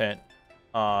Sword Intent.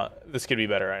 This could be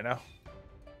better right now.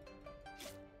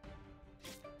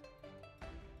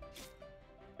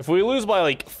 If we lose by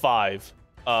like 5,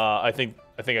 I think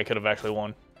I could have actually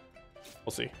won.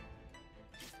 We'll see.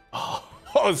 Oh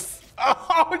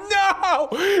no!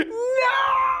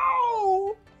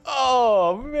 No!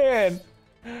 Oh man,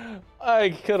 I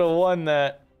could have won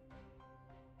that.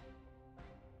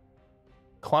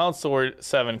 Cloud Sword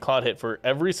 7, Cloud Hit. For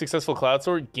every successful Cloud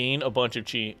Sword, gain a bunch of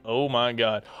chi. Oh my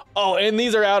god. Oh, and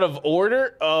these are out of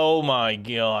order? Oh my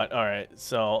god. All right,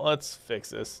 so let's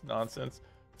fix this nonsense.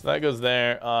 So that goes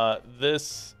there.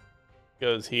 This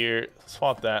goes here.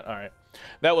 Swap that. All right.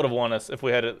 That would have won us if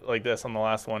we had it like this on the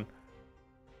last one.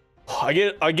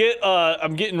 I'm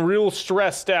getting real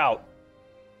stressed out.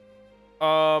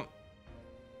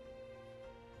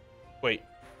 Wait.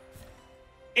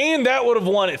 And that would have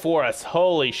won it for us.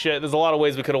 Holy shit. There's a lot of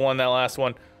ways we could have won that last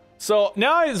one. So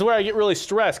now is where I get really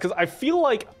stressed because I feel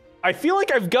like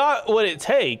I've got what it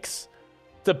takes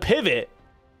to pivot,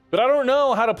 but I don't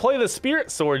know how to play the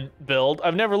Spirit Sword build.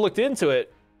 I've never looked into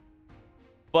it.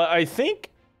 But I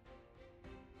think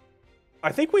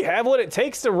we have what it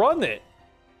takes to run it.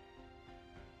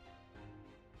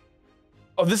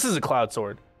 Oh, this is a Cloud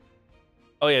Sword.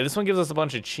 Oh yeah, this one gives us a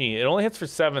bunch of chi. It only hits for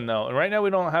 7 though, and right now we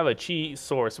don't have a chi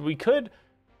source. We could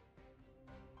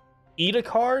eat a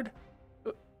card,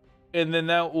 and then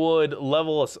that would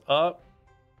level us up.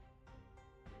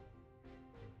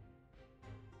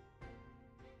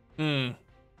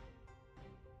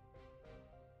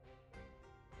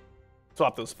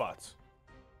 Swap those spots.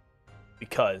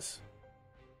 Because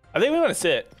I think we want to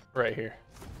sit right here.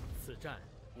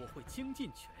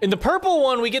 In the purple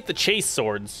one, we get the chase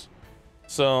swords.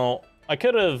 So I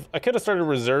could have started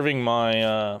reserving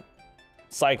my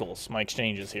cycles, my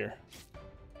exchanges here.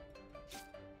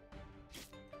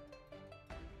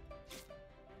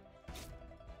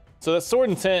 So that Sword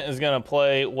Intent is gonna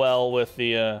play well with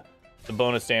the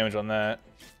bonus damage on that.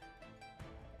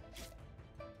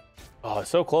 Oh, it's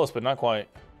so close, but not quite.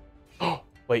 Oh,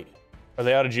 wait, are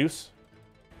they out of juice?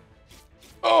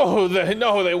 Oh,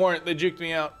 no, they weren't. They juked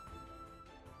me out.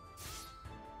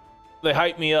 They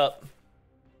hyped me up.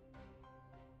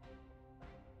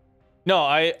 No,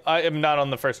 I am not on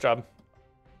the first job.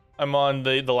 I'm on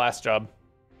the last job.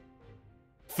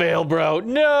 Fail, bro.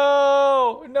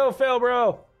 No, fail, bro.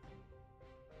 All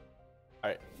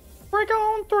right, break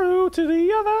on through to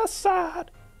the other side.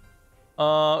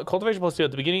 Cultivation +2 at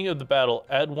the beginning of the battle.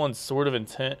 Add 1 Sword of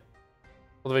Intent.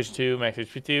 Cultivation 2, max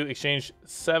HP 2. Exchange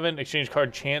 7. Exchange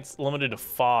card chance limited to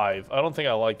 5. I don't think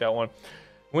I like that one.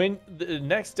 When the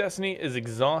next destiny is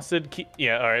exhausted,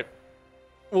 yeah, all right.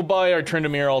 We'll buy our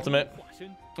Tryndamere ultimate.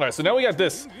 All right, so now we got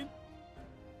this.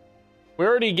 We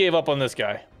already gave up on this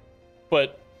guy,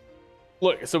 but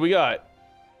look, so we got.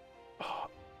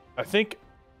 I think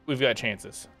we've got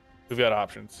chances. We've got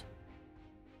options.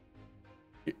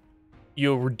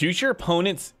 You'll reduce your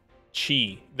opponent's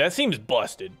chi. That seems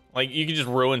busted. Like you could just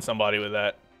ruin somebody with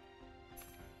that.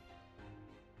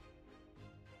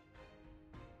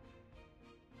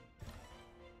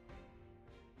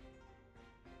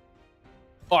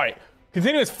 All right,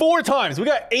 continuous 4 times. We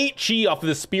got 8 chi off of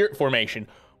the spirit formation.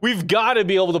 We've got to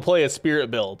be able to play a spirit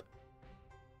build.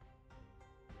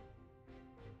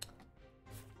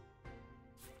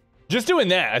 Just doing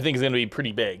that, I think, is going to be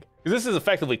pretty big. Because this is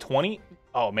effectively 20.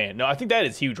 Oh, man. No, I think that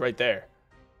is huge right there.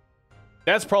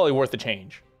 That's probably worth the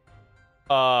change.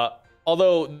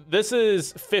 Although this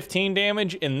is 15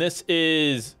 damage and this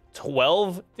is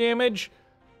 12 damage.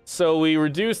 So we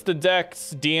reduce the deck's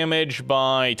damage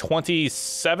by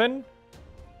 27.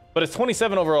 But it's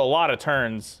 27 over a lot of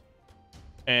turns.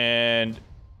 And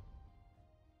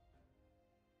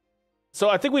so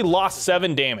I think we lost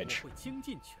 7 damage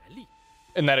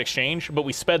in that exchange, but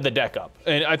we sped the deck up.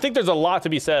 And I think there's a lot to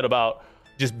be said about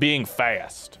just being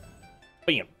fast.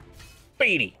 Bam.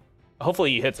 Beatty.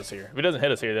 Hopefully he hits us here. If he doesn't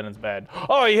hit us here, then it's bad.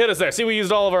 Oh, he hit us there. See, we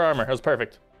used all of our armor. That was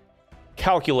perfect.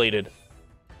 Calculated.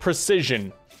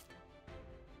 Precision.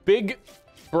 Big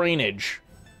brainage.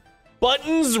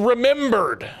 Buttons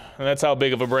remembered. And that's how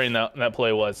big of a brain that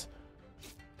play was.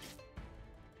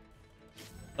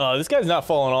 This guy's not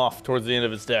falling off towards the end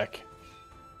of his deck.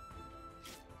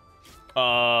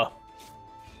 Oh?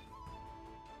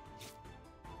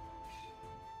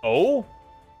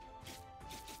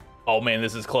 Oh man,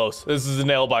 this is close. This is a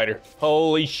nail biter.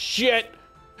 Holy shit!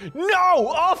 No!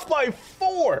 Off by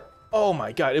 4! Oh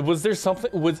my god, was there something?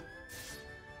 Was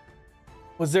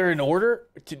there an order?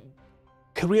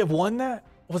 Could we have won that?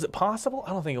 Was it possible?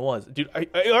 I don't think it was. Dude, I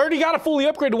already got a fully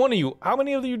upgraded one of you. How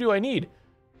many of you do I need?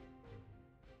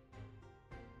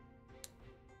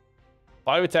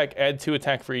 5 attack, add 2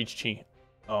 attack for each chi.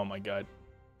 Oh my god.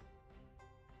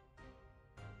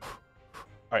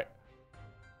 Alright.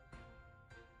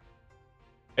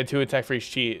 Add 2 attack for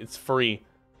each chi. It's free.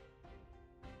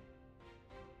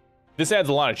 This adds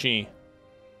a lot of chi.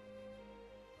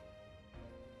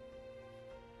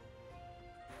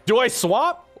 Do I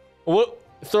swap? What?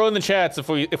 Throw in the chats if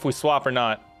we swap or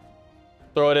not.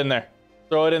 Throw it in there.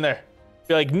 Throw it in there.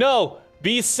 Be like, no,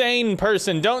 be sane,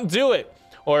 person. Don't do it.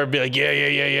 Or be like,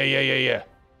 yeah.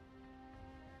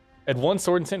 Add 1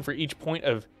 sword instant for each point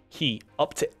of ki,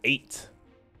 up to 8.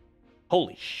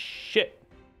 Holy shit.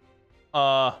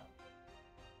 I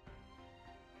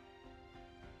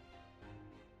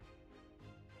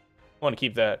want to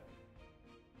keep that.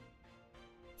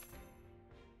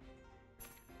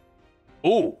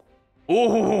 Ooh.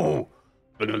 Ooh.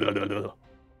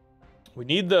 We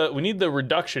need the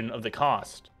reduction of the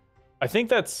cost. I think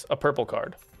that's a purple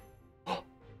card.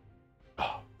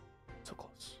 Oh, so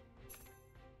close.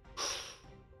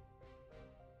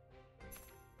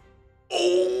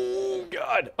 Oh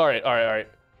god. All right.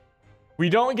 We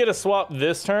don't get a swap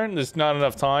this turn. There's not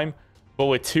enough time. But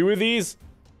with 2 of these,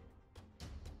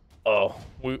 oh,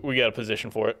 we got a position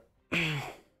for it.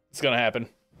 It's gonna happen.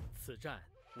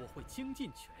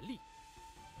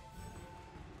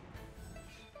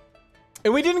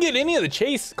 And we didn't get any of the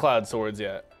chase cloud swords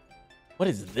yet. What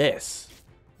is this?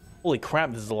 Holy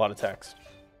crap, this is a lot of text.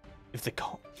 If the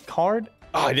card...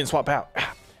 Oh, I didn't swap out.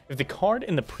 If the card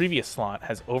in the previous slot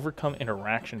has overcome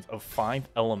interactions of 5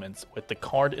 elements with the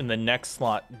card in the next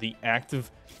slot, then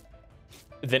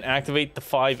activate the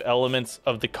 5 elements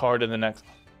of the card in the next...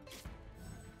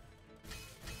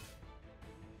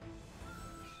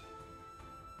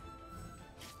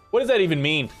 What does that even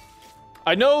mean?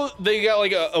 I know they got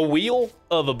like a wheel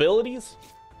of abilities.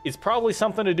 It's probably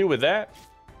something to do with that.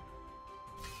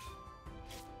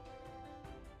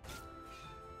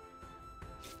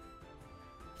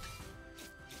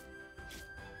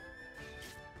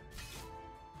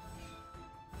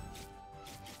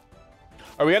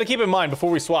 All right, we got to keep in mind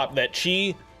before we swap that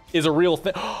chi is a real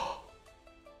thing.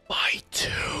 By 2.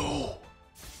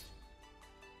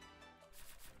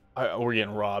 We're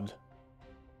getting robbed.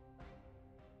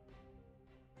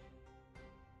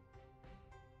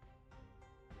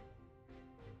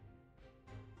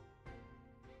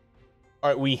 All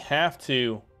right, we have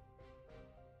to.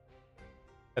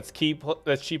 That's chi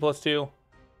plus 2. Is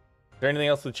there anything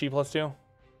else with chi plus 2?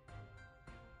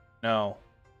 No.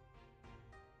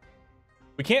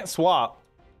 We can't swap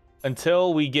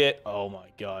until we get. Oh my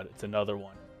god, it's another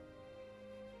one.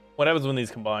 What happens when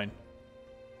these combine?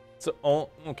 So,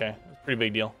 oh, okay, that's a pretty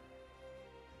big deal.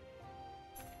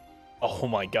 Oh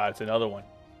my god, it's another one.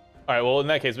 All right, well in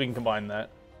that case, we can combine that.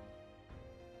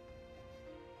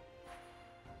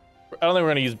 I don't think we're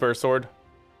gonna use burst sword.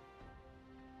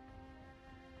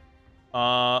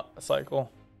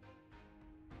 Cycle.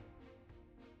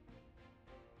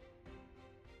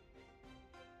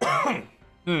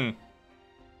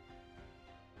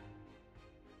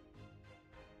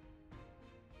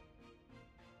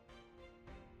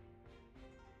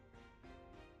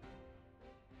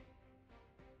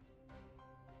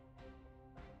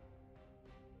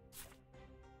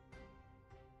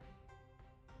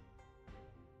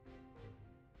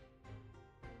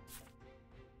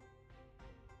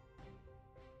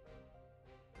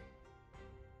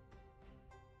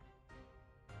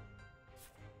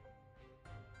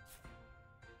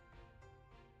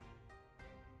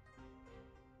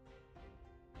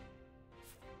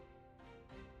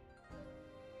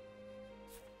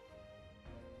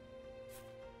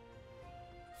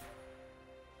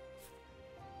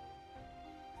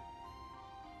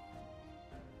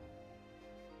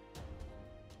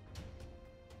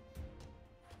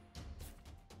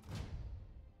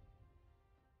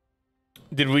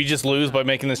 Did we just lose by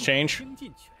making this change?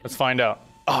 Let's find out.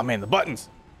 Oh man, the buttons.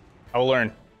 I will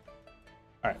learn.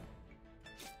 All right.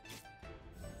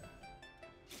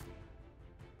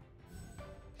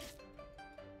 All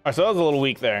right, so that was a little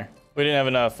weak there. We didn't have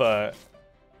enough. We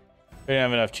didn't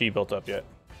have enough chi built up yet.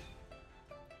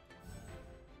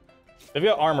 They've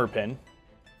got armor pin.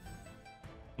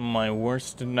 My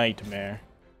worst nightmare.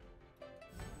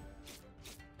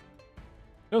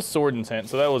 No sword intent,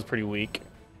 so that was pretty weak.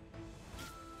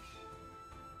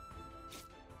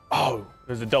 Oh,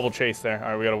 there's a double chase there.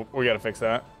 All right, we gotta fix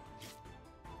that.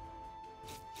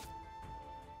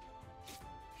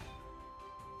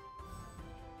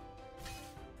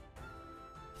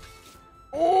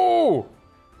 Oh,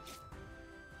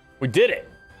 we did it.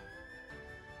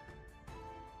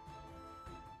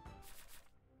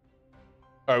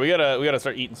 All right, we gotta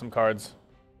start eating some cards.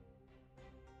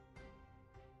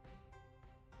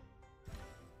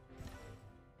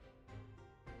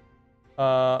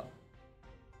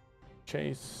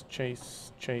 Chase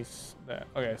that.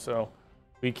 Okay, so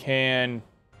we can.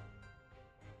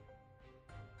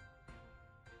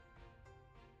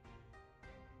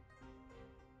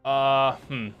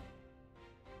 Let's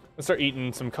start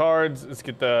eating some cards. Let's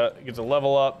get the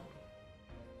level up.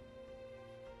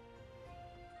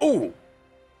 Ooh.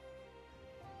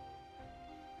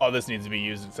 Oh, this needs to be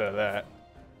used instead of that.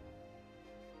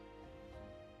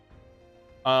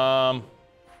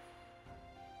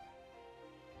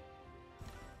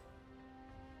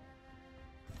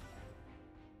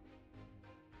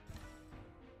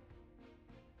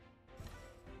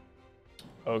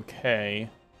 Okay.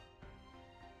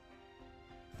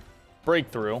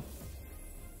 Breakthrough.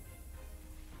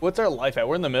 What's our life at?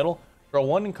 We're in the middle. Draw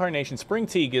one incarnation. Spring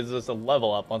Tea gives us a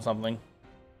level up on something.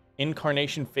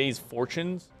 Incarnation phase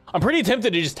fortunes. I'm pretty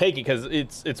tempted to just take it because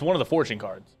it's one of the fortune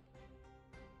cards.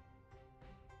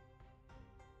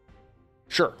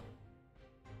 Sure.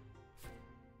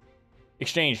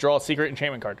 Exchange. Draw a secret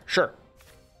enchantment card. Sure.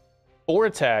 For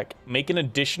attack, make an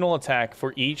additional attack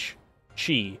for each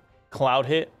chi. Cloud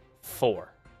hit 4.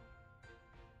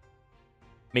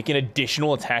 Make an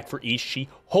additional attack for each chi.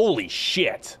 Holy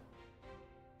shit.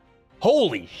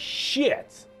 Holy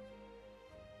shit.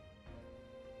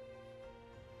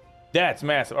 That's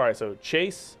massive. All right, so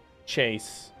chase.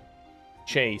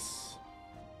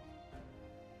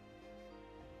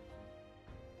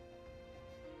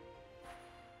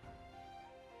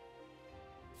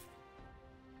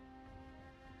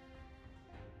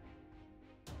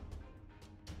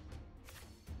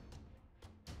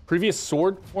 Previous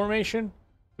sword formation?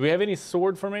 Do we have any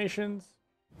sword formations?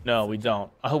 No, we don't.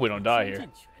 I hope we don't die here.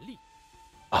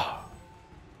 All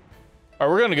right,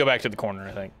 we're gonna go back to the corner,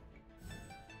 I think.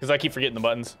 Because I keep forgetting the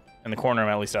buttons. In the corner, I'm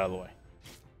at least out of the way.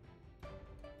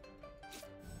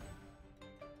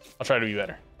 I'll try to be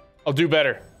better. I'll do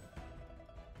better.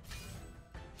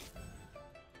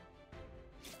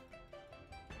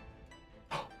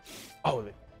 Oh,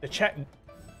 the chat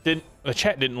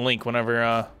didn't link whenever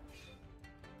I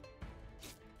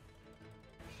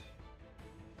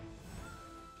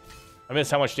missed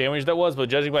how much damage that was, but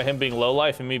judging by him being low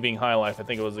life and me being high life, I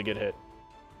think it was a good hit.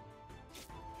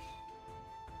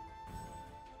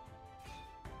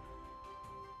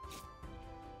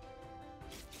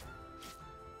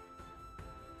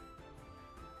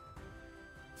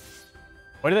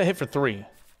 Why did that hit for 3?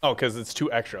 Oh, because it's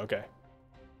 2 extra. Okay.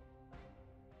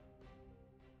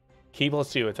 Key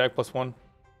 +2, attack +1.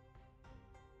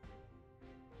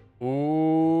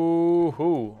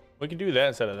 Ooh, we can do that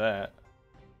instead of that.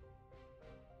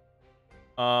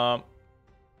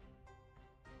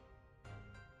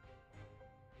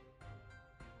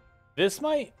 This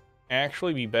might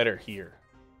actually be better here.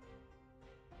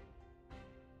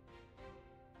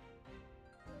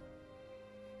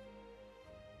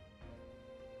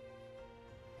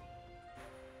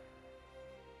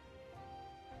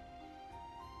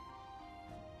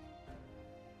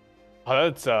 Oh,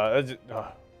 that's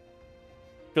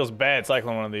feels bad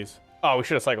cycling one of these. Oh, we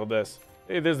should have cycled this.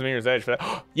 Hey, there's the Mirror's Edge for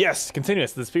that. Yes,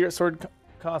 continuous. The Spirit Sword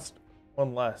cost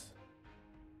 1 less.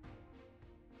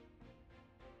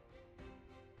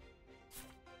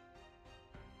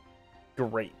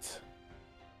 Great.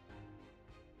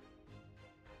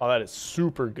 Oh, that is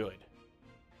super good.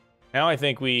 Now I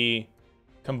think we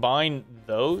combine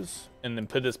those and then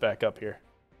put this back up here.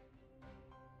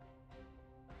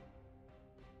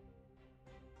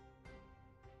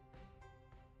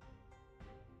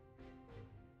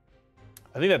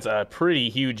 I think that's a pretty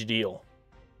huge deal.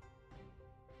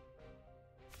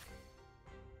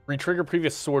 Retrigger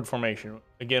previous sword formation.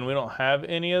 Again, we don't have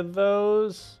any of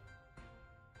those.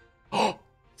 Oh,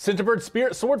 Centibird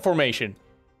Spirit Sword formation.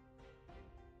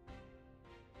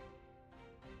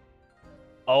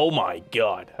 Oh my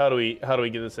god. How do we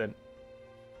get this in?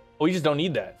 Oh, we just don't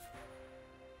need that.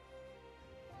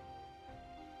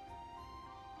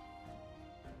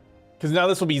 Because now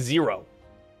this will be 0.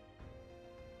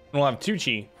 And we'll have 2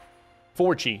 chi,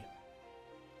 4 chi,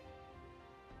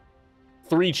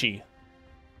 3 chi.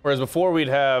 Whereas before we'd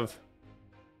have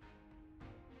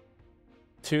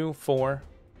 2, 4.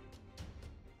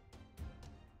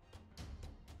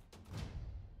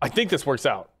 I think this works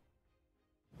out.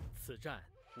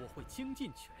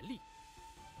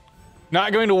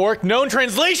 Not going to work. Known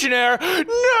translation error. No!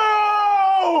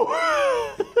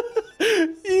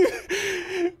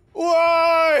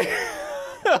 Why?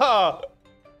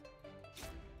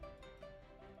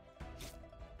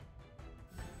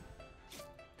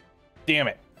 Damn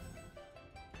it.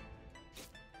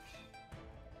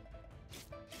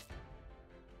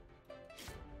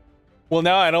 Well,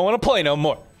 now I don't want to play no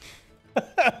more.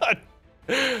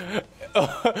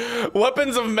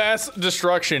 Weapons of mass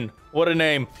destruction. What a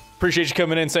name. Appreciate you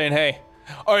coming in saying, hey.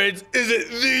 All right, is it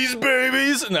these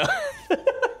babies? No.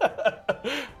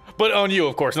 But on you,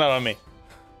 of course, not on me.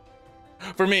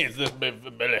 For me, it's this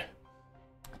baby.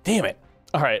 Damn it.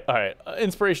 All right.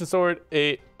 Inspiration sword,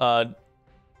 8.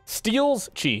 Steals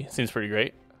chi. Seems pretty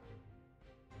great.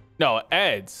 No,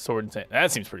 adds sword and sand.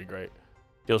 That seems pretty great.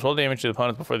 Deals roll damage to the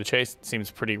opponents before the chase. Seems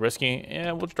pretty risky.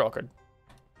 Yeah, we'll draw a card.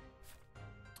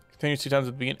 Continues 2 times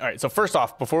at the beginning. All right, so first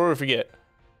off, before we forget,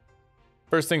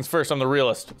 first things first, I'm the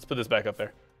realist. Let's put this back up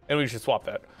there. And we should swap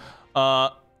that.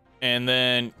 And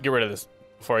then get rid of this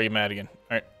before I get mad again.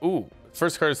 All right, ooh.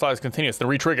 First card slides continuous, then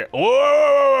re-trigger.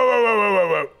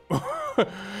 Whoa.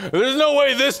 There's no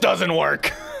way this doesn't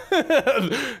work.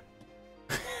 There's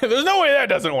no way that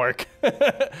doesn't work.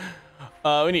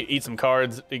 We need to eat some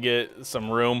cards to get some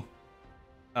room.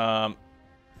 Oh,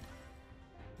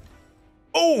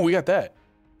 we got that.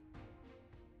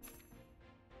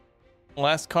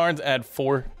 Last cards add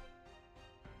 4.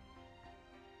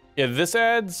 Yeah, this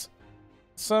adds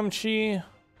some chi.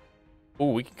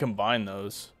 Oh, we can combine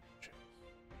those.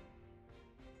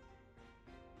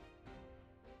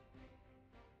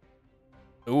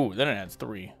 Ooh, then it adds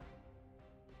 3.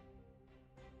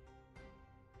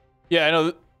 Yeah, I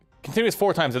know. Continuous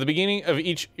 4 times at the beginning of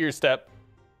each your step.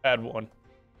 Add 1,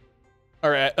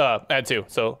 or add 2.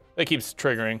 So that keeps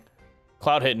triggering.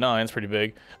 Cloud hit 9 is pretty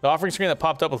big. The offering screen that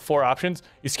popped up with 4 options.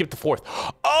 You skip the 4th.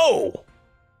 Oh.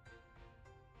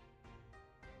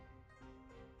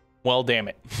 Well, damn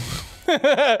it.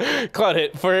 Cloud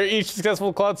hit for each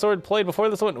successful cloud sword played before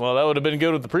this one. Well, that would have been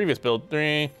good with the previous build.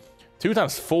 3, 2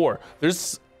 times 4.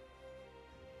 There's.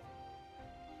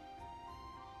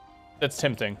 That's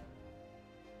tempting.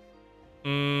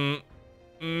 I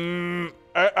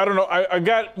don't know. I've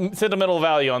got sentimental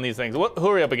value on these things. Who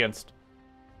are we up against?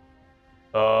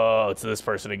 Oh, it's this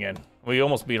person again. We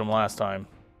almost beat him last time.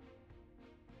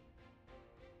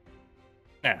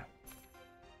 Yeah.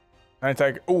 9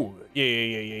 attack. Oh,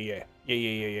 yeah.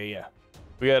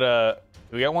 We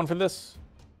got one for this?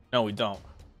 No, we don't,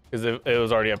 because it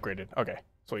was already upgraded. Okay,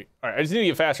 sweet. All right, I just need to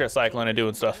get faster at cycling and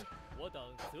doing stuff.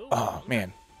 Oh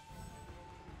man.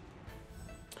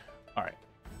 All right.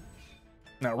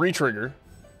 Now re-trigger.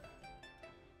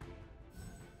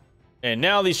 And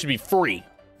now these should be free.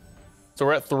 So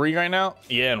we're at 3 right now?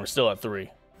 Yeah, and we're still at 3.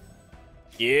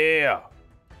 Yeah.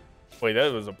 Wait,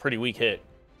 that was a pretty weak hit.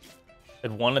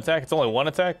 At 1 attack? It's only 1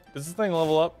 attack? Does this thing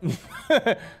level up?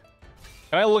 Can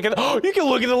I look at oh, you can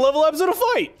look at the level ups in a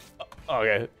fight!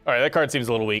 Okay. Alright, that card seems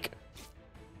a little weak.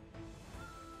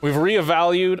 We've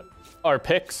reevaluated our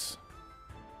picks.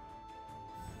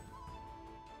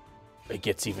 It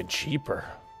gets even cheaper.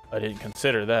 I didn't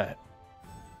consider that.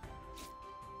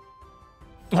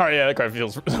 Oh yeah, that card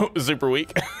feels super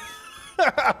weak.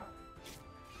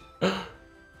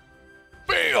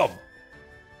 Bam!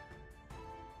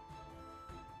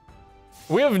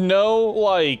 We have no,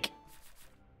 like...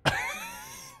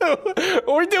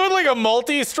 We're doing like a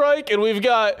multi-strike and we've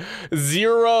got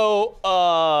 0,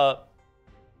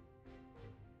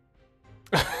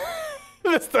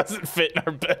 This doesn't fit in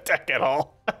our deck at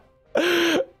all.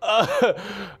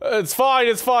 It's fine,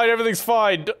 everything's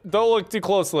fine. Don't look too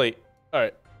closely.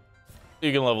 Alright.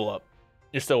 You can level up.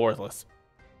 You're still worthless.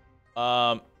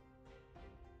 Alright,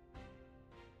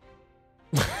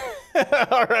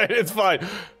 it's fine.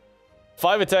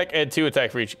 5 attack and 2 attack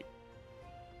for each.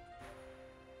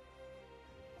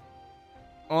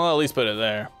 Well, at least put it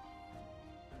there.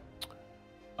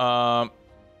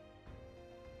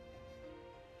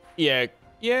 Yeah,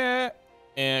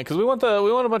 and because we want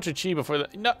a bunch of chi before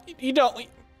that. No, you don't.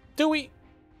 Do we?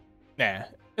 Nah,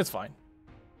 it's fine.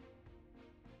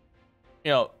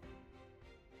 You know,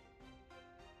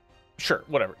 Sure,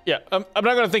 whatever. Yeah, I'm not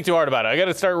gonna think too hard about it. I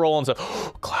gotta start rolling stuff.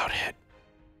 Cloud hit.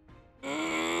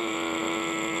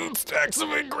 Stack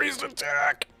some increased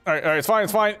attack. All right, it's fine,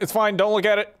 it's fine, it's fine. Don't look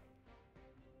at it.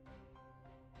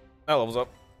 That levels up.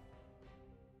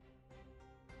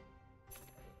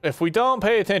 If we don't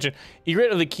pay attention,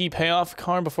 Egret of the key payoff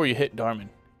card before you hit Darman.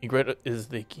 Egret is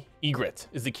the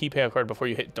key payoff card before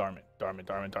you hit Darman. Darman.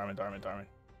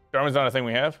 Darman's not a thing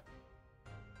we have,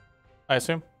 I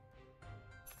assume.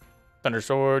 Thunder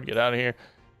Sword, get out of here.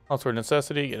 Cloud Sword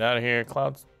Necessity, get out of here.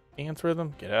 Cloud Dance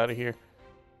Rhythm, get out of here.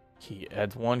 Key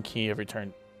adds 1 key every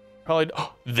turn. Probably.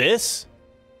 Oh, this?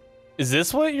 Is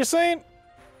this what you're saying?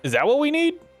 Is that what we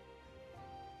need?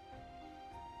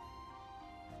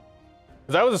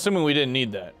 Because I was assuming we didn't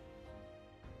need that.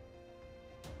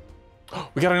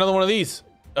 We got another one of these.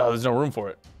 Oh, there's no room for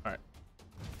it. All right.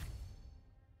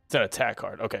 It's an attack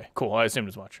card. Okay, cool. I assumed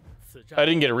as much. I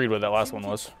didn't get to read what that last one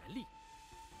was.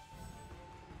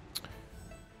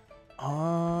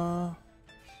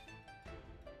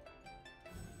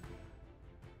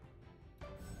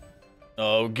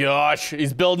 Oh gosh,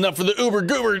 he's building up for the Uber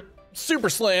Goober Super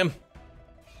Slam.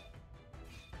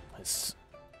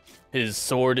 His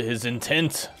sword, his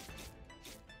intent.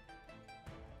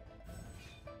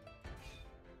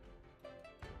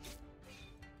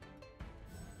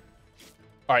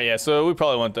 All right, yeah, so we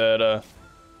probably want that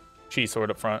chi sword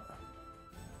up front.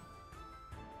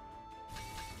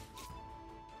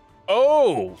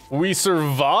 Oh, we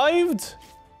survived?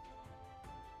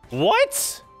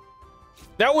 What?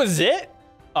 That was it?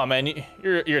 Oh man,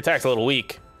 your attack's a little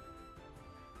weak.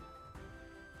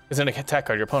 Isn't an attack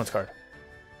card your opponent's card?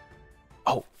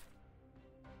 Oh.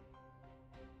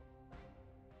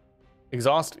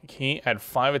 Exhaust key, add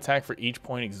 5 attack for each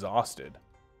point exhausted.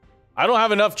 I don't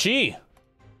have enough chi.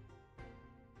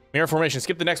 Mirror formation,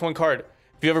 skip the next one card.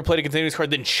 If you ever played a continuous card,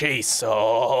 then chase.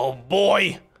 Oh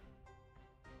boy.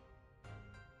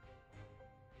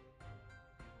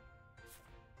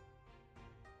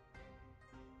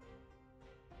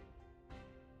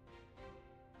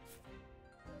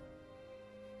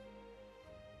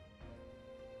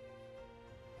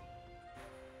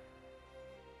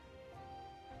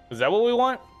 Is that what we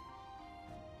want?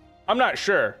 I'm not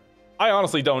sure. I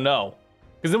honestly don't know.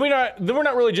 Because then we're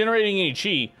not really generating any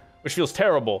chi, which feels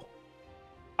terrible.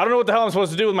 I don't know what the hell I'm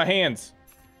supposed to do with my hands.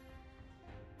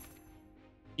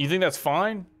 You think that's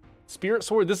fine? Spirit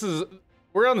Sword,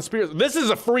 we're on the Spirit, this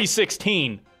is a free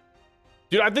 16.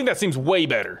 Dude, I think that seems way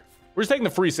better. We're just taking the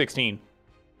free 16.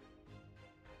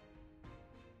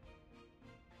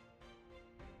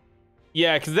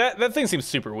 Yeah, because that thing seems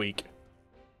super weak.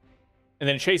 And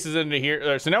then it chases into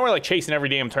here. So now we're like chasing every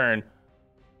damn turn.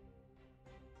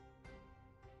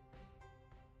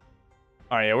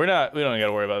 All right, yeah, we don't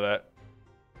gotta worry about that.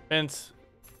 Fence,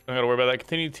 don't gotta worry about that.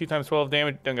 Continue 2 times 12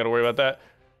 damage, don't gotta worry about that.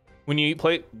 When you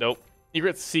play, nope.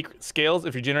 Secret scales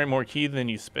if you generate more ki than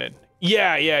you spend.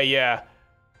 Yeah.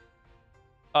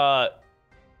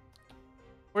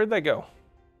 Where'd that go?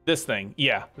 This thing,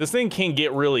 yeah. This thing can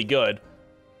get really good.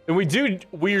 And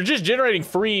we're just generating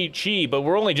free chi, but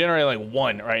we're only generating like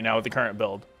 1 right now with the current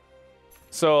build.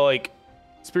 So like,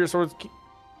 Spirit Swords,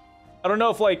 I don't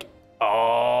know if like,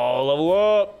 oh, level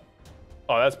up.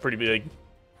 Oh, that's pretty big.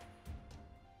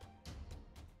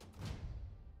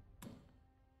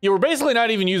 Yeah, we're basically not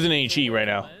even using any chi right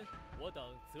now.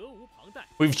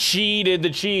 We've cheated the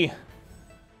chi.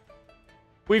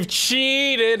 We've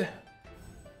cheated.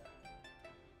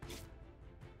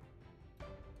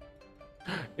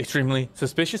 Extremely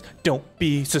suspicious. Don't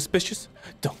be suspicious.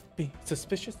 Don't be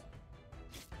suspicious.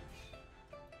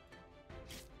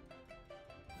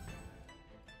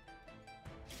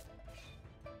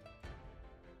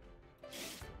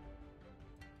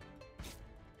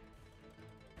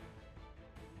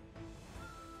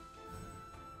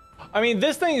 I mean,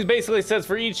 this thing basically says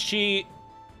for each chi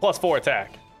plus 4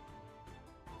 attack.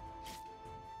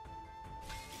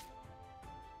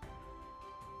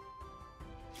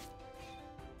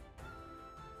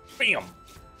 Bam.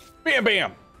 Bam,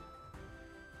 bam.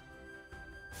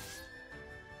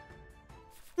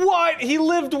 What? He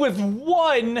lived with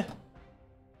 1?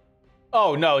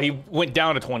 Oh, no, he went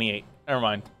down to 28. Never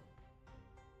mind.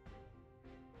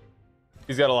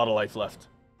 He's got a lot of life left.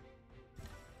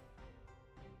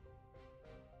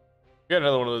 We got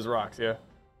another one of those rocks, yeah?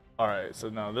 Alright, so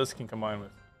now this can combine with...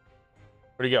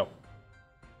 Where'd he go?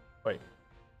 Wait.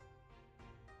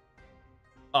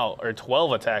 Oh, or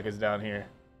 12 attack is down here.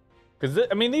 Because,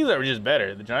 I mean, these are just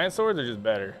better. The giant swords are just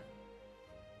better.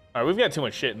 Alright, we've got too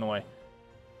much shit in the way.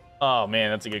 Oh,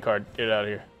 man, that's a good card. Get it out of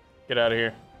here. Get out of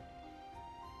here.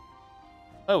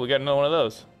 Oh, we got another one of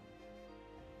those.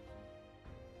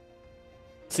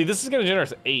 See, this is gonna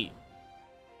generate us 8.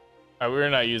 All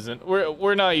right,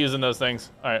 we're not using those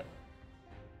things. All right.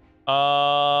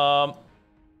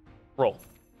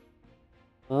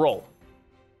 Roll.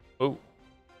 Ooh.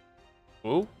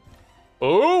 Ooh.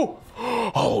 Ooh.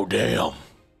 Oh, damn.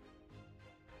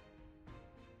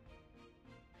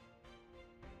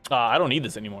 I don't need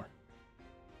this anymore.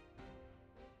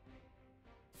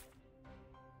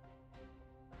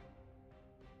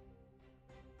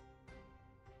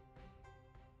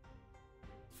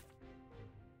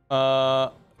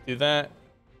 Do that.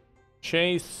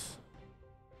 Chase.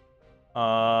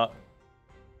 Yeah.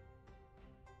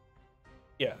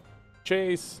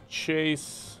 Chase. Yeah.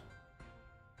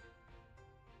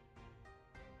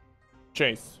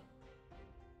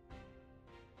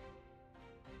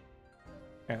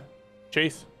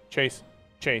 Chase.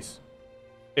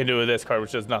 Into this card,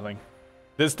 which does nothing.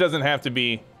 This doesn't have to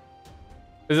be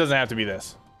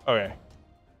this. Okay.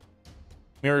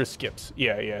 Mirror skips.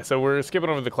 Yeah. So we're skipping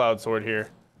over the Cloud Sword here.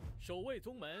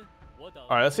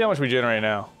 Alright, let's see how much we generate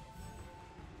now.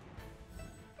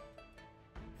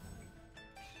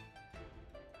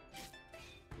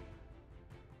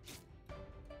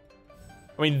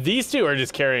 I mean, these two are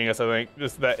just carrying us, I think.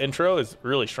 That intro is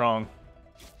really strong.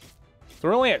 So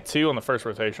we're only at 2 on the first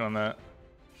rotation on that.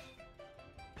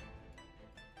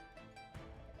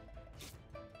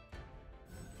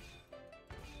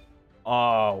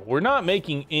 We're not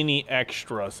making any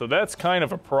extra, so that's kind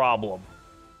of a problem.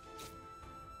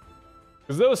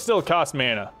 Because those still cost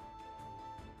mana.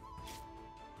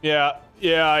 Yeah.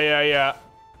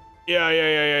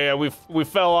 We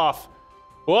fell off.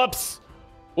 Whoops.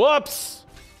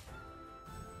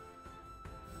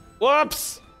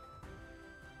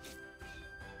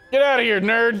 Get out of here,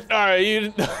 nerd. All right,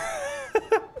 you.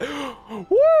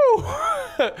 Woo!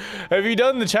 Have you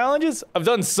done the challenges? I've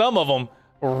done some of them.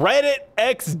 Reddit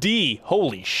XD.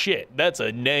 Holy shit, that's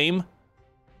a name.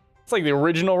 It's like the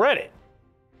original Reddit.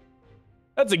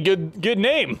 That's a good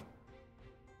name.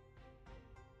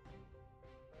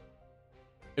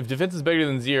 If defense is bigger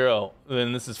than 0,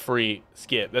 then this is free.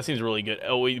 Skip. That seems really good.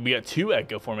 Oh, we got 2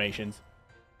 Echo formations.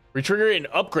 Retrigger it and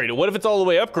upgrade it. What if it's all the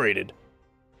way upgraded?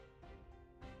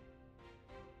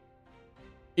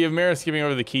 You have Mara skipping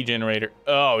over the key generator.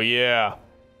 Oh, yeah.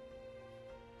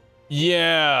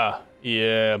 Yeah,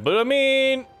 but I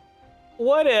mean,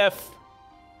 what if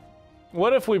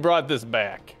we brought this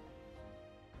back?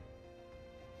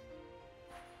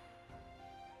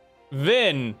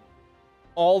 Then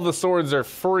all the swords are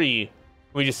free.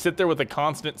 We just sit there with a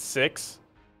constant 6.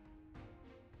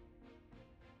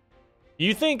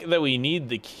 You think that we need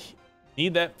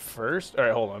that first? All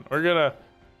right, hold on. We're gonna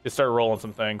just start rolling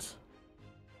some things.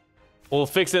 We'll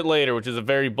fix it later, which is a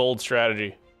very bold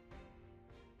strategy.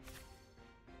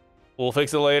 We'll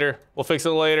fix it later. We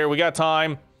got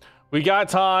time.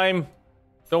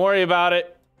 Don't worry about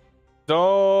it.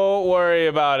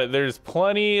 There's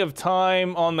plenty of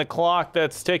time on the clock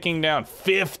that's ticking down.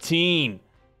 15.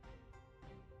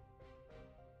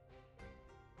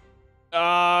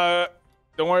 Don't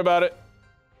worry about it.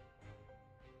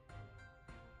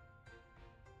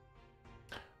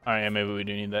 All right, maybe we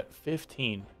do need that.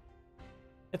 15.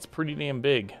 It's pretty damn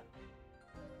big.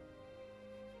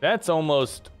 That's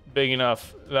almost big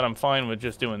enough that I'm fine with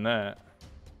just doing that.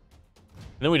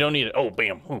 And then we don't need it. Oh,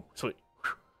 bam. Ooh, sweet.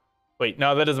 Wait,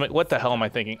 no, that doesn't make... What the hell am I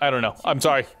thinking? I don't know. I'm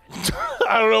sorry.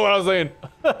 I don't know what I was saying.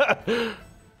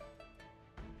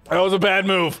 That was a bad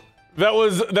move. That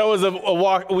was a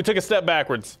walk. We took a step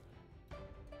backwards.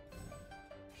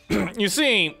 You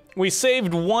see, we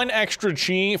saved 1 extra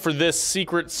chi for this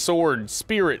secret sword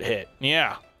spirit hit.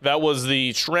 Yeah, that was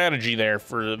the strategy there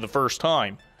for the first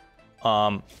time.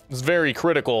 It's very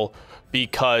critical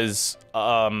because,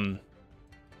 somebody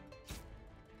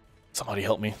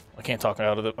help me. I can't talk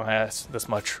out of my ass this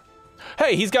much.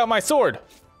 Hey, he's got my sword.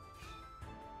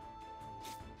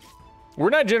 We're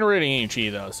not generating any chi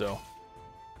though, so.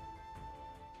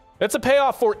 That's a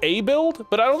payoff for a build,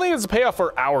 but I don't think it's a payoff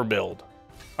for our build.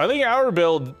 I think our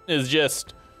build is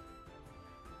just,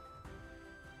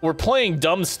 we're playing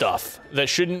dumb stuff that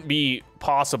shouldn't be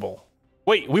possible.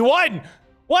 Wait, we won!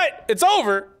 What? It's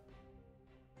over!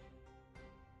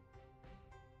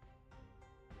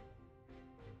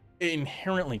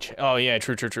 Inherently, oh yeah,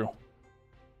 true.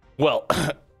 Well,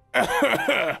 if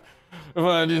I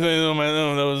do say on my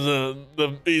own, that was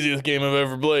the easiest game I've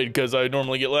ever played because I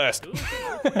normally get last.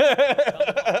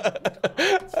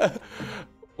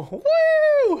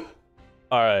 Woo!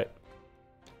 All right.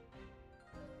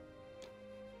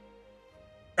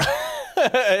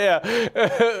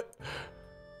 Yeah.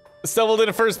 Stumbled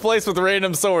into first place with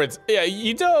random swords. Yeah,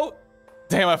 you don't.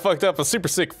 Damn, I fucked up a super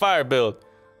sick fire build.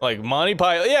 Like Monty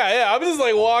Python. Yeah, I'm just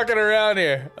like walking around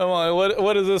here. I'm like,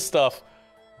 what is this stuff?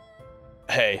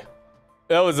 Hey,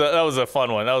 that was a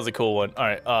fun one. That was a cool one. All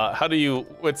right, how do you,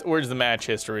 where's the match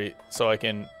history so I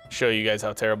can show you guys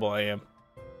how terrible I am?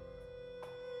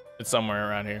 It's somewhere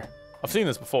around here. I've seen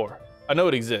this before. I know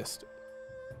it exists.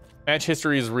 Match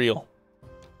history is real.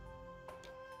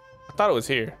 I thought it was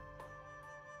here.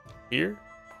 Here?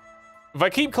 If I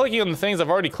keep clicking on the things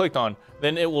I've already clicked on,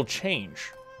 then it will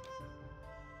change.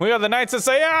 We got the Knights that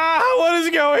say, what is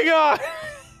going on?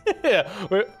 Yeah,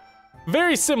 we're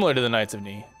very similar to the Knights of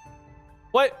Ni.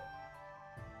 What?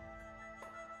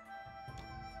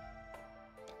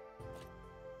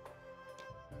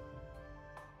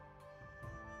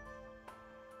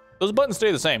 Those buttons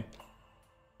stay the same.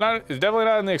 It's definitely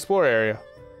not in the Explore area.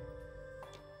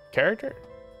 Character?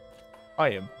 I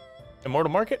am.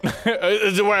 Immortal Market?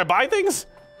 Is it where I buy things?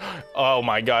 Oh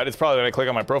my god, it's probably when I click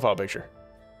on my profile picture.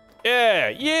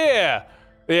 Yeah.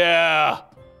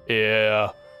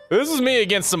 This is me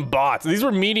against some bots. These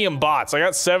were medium bots. I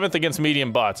got 7th against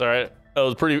medium bots, all right? That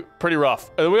was pretty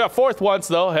rough. And we got 4th once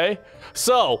though, hey?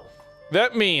 So,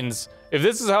 that means, if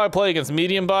this is how I play against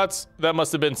medium bots, that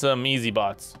must have been some easy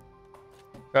bots.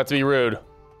 Not to be rude,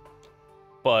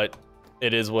 but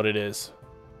it is what it is.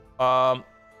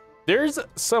 There's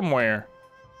somewhere,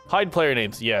 hide player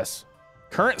names, yes.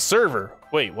 Current server,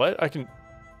 wait, what? I can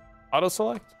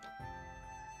auto-select?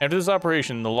 After this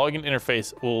operation, the login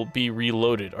interface will be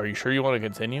reloaded. Are you sure you want to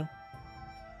continue?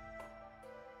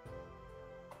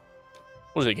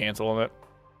 What does it cancel on that?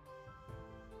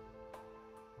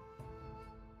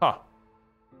 Huh.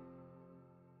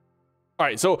 All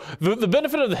right, so the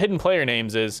benefit of the hidden player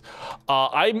names is,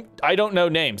 I don't know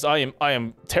names. I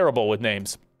am terrible with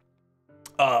names.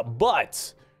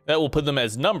 But that will put them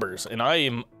as numbers, and I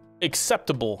am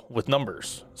acceptable with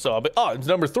numbers. So I'll be, it's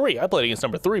number 3. I played against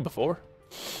number 3 before.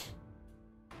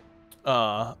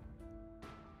 What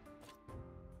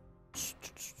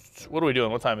are we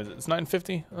doing? What time is it? It's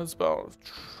 9:50. That's about.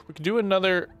 We could do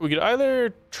another. We could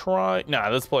either try. Nah,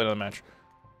 let's play another match.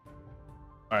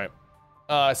 All right.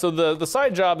 So the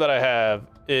side job that I have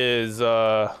is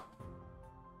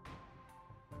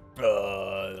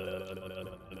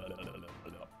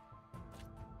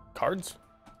cards.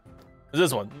 Is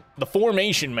this one? The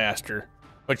Formation Master,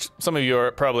 which some of you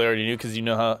are probably already knew because you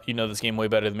know this game way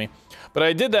better than me. But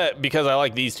I did that because I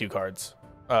like these 2 cards.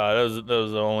 That was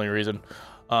the only reason.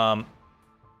 And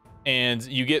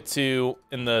you get to,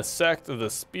 in the Sect of the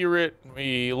Spirit,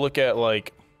 we look at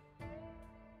like,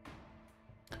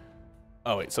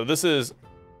 oh wait, so this is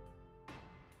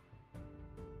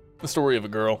the story of a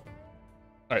girl.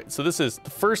 All right, so this is, the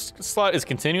first slot is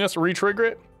continuous, re-trigger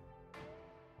it.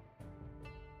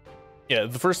 Yeah,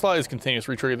 the first slot is continuous,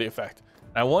 re-trigger the effect.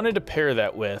 I wanted to pair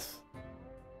that with,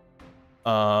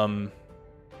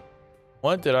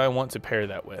 what did I want to pair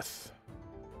that with?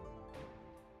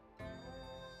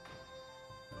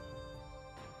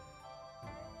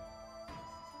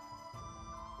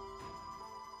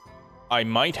 I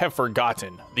might have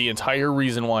forgotten the entire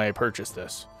reason why I purchased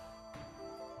this.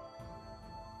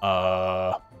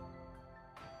 I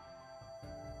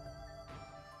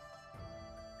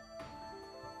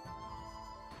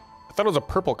thought it was a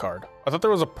purple card. I thought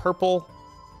there was a purple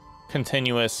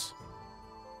continuous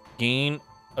gain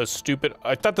a stupid.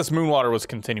 I thought this Moonwater was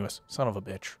continuous. Son of a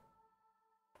bitch.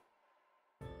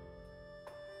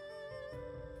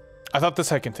 I thought this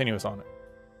had continuous on it.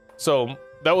 So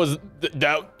that was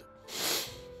that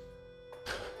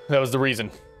was the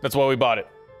reason. That's why we bought it.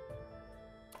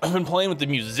 I've been playing with the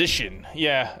Musician.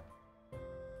 Yeah.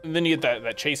 And then you get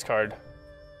that chase card.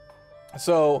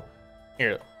 So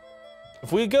here.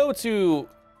 If we go to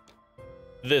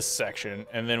this section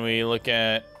and then we look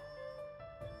at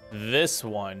this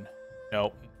one.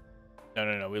 Nope.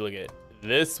 No. We look at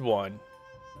this one.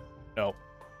 Nope.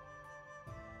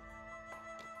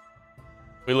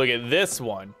 We look at this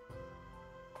one,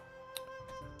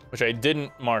 which I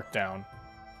didn't mark down.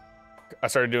 I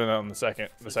started doing that on the second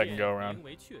go around.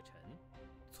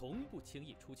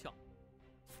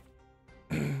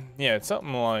 Yeah, it's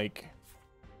something like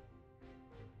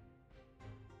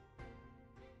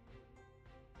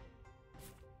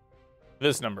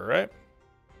this number, right?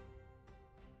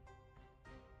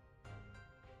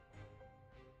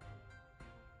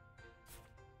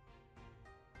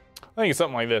 I think it's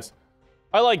something like this.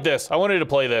 I like this. I wanted to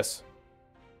play this.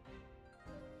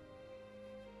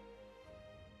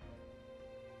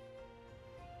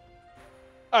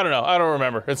 I don't know. I don't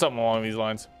remember. It's something along these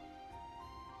lines.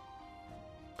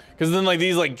 Because then like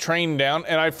these like train down,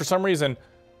 and I for some reason,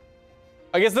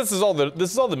 I guess this is all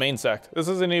the main sect. This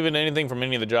isn't even anything from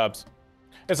any of the jobs.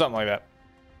 It's something like that.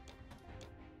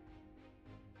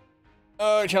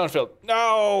 Challenge failed.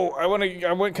 No, I want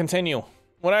to continue.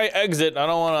 When I exit, I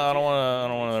don't want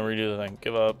to redo the thing.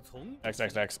 Give up. Next.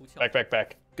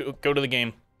 Back. Go to the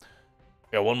game.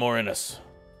 We got one more in us.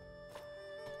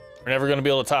 We're never gonna be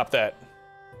able to top that.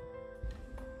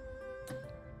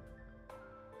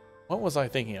 What was I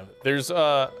thinking of? There's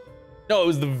no, it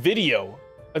was the video.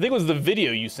 I think it was the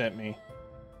video you sent me.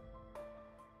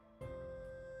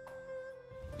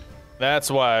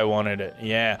 That's why I wanted it.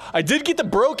 Yeah, I did get the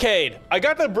brocade. I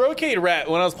got the brocade rat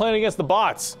when I was playing against the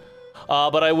bots,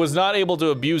 but I was not able to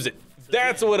abuse it.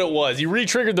 That's what it was. You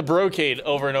re-triggered the brocade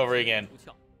over and over again.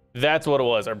 That's what it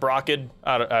was. Or brocade.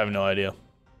 I have no idea.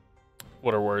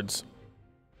 What are words?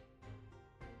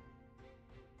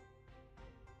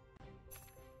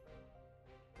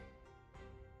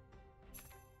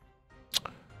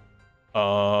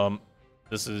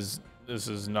 This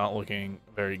is not looking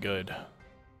very good.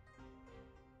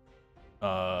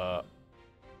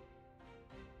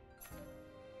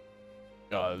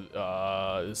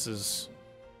 This is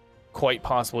quite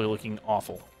possibly looking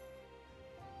awful.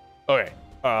 Okay.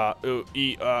 Oh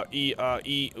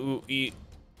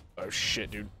shit,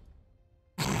 dude.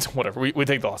 Whatever. We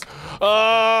take the loss.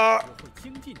 I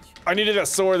needed that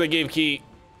sword that gave key.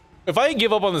 If I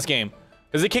give up on this game,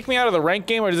 does it kick me out of the ranked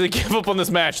game, or does it give up on this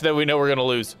match that we know we're gonna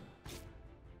lose?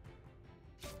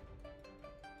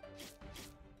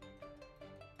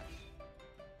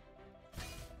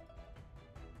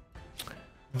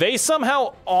 They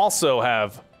somehow also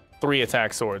have 3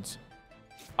 attack swords.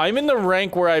 I'm in the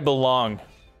rank where I belong,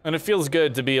 and it feels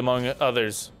good to be among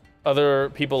others. Other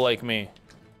people like me.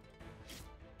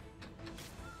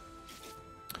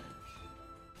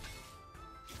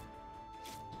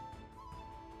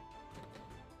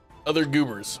 Other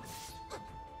goobers.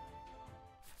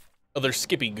 Other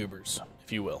Skippy goobers,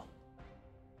 if you will.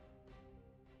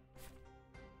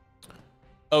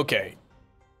 Okay,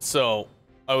 so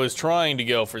I was trying to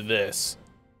go for this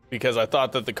because I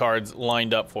thought that the cards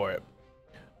lined up for it.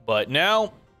 But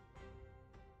now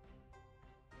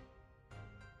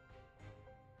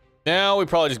we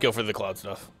probably just go for the cloud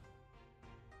stuff.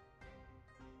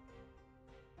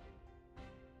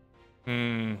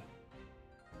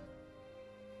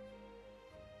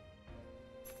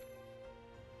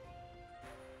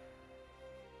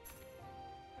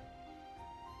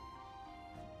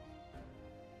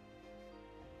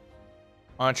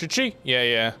 Anchichi?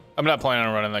 Yeah. I'm not planning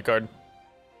on running that card.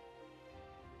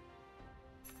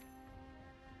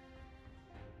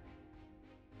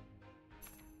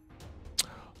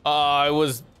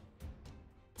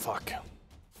 Fuck.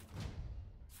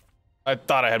 I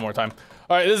thought I had more time.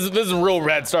 All right, this is a real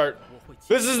rad start.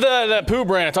 This is that poo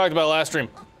brain I talked about last stream.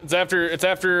 It's after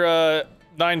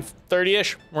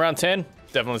 9:30ish, around 10.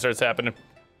 Definitely starts happening.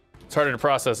 It's harder to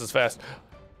process as fast.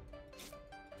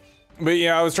 But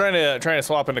yeah, I was trying to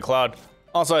swap into cloud.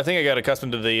 Also, I think I got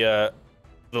accustomed to the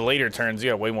later turns. You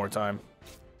got way more time,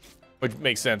 which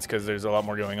makes sense because there's a lot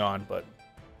more going on. But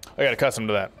I got accustomed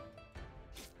to that.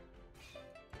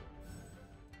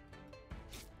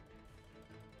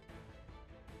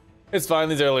 It's fine.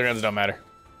 These early rounds don't matter.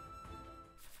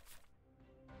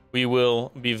 We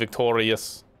will be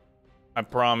victorious. I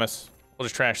promise. We'll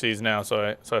just trash these now,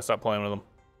 so I stop playing with them.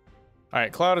 All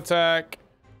right, cloud attack.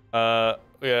 We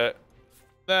got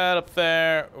that up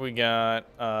there. We got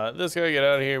this guy. Get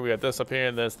out of here. We got this up here.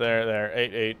 This there.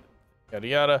 8, yada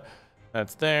yada.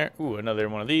 That's there. Ooh, another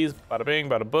one of these. Bada bing,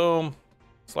 bada boom.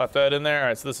 Slap that in there. All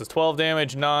right, so this is 12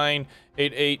 damage. 9,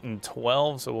 8, and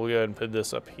 12. So we'll go ahead and put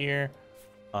this up here.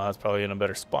 It's probably in a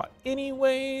better spot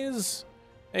anyways.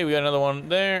 Hey, we got another one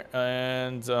there,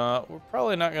 and we're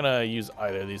probably not gonna use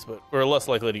either of these, but we're less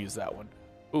likely to use that one.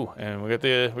 Ooh, and we got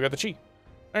the chi.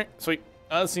 All right, sweet.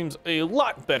 That seems a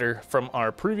lot better from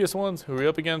our previous ones. Who are we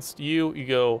up against? You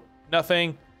go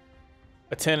nothing,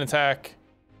 a 10 attack,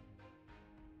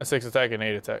 a 6 attack, and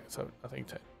 8 attack. So I think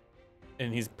 10,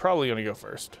 and he's probably gonna go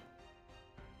first.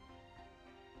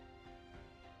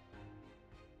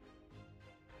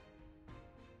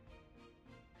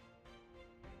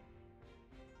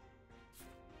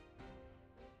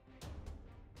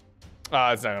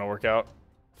 It's not gonna work out,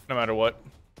 no matter what.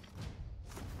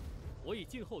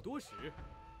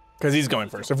 Because he's going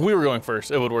first. If we were going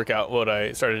first, it would work out what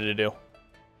I started to do.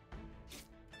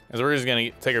 As we're just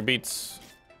gonna take our beats.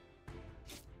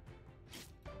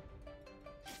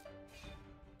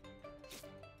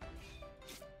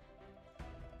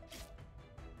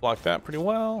 Block that pretty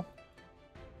well.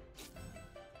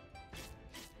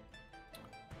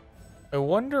 I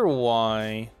wonder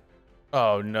why.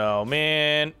 Oh no,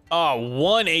 man. Oh,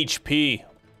 1 HP.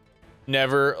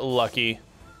 Never lucky.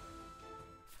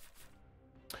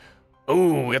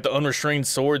 Ooh, we got the unrestrained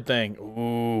sword thing.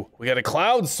 Ooh, we got a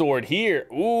cloud sword here.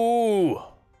 Ooh.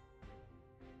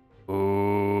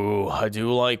 Ooh, I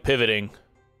do like pivoting.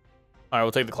 All right,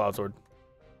 we'll take the cloud sword.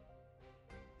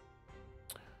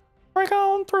 Break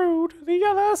on through to the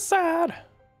other side.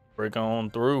 Break on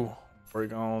through.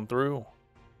 Break on through.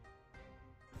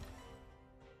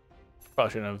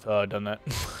 Probably shouldn't have done that.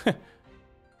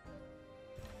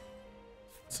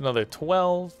 It's another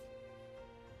 12.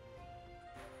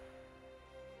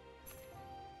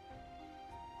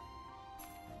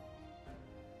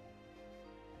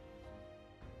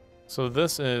 So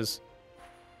this is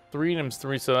 3 times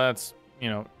 3, so that's, you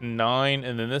know, 9,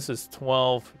 and then this is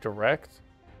 12 direct.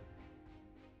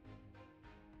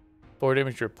 4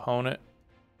 damage to your opponent.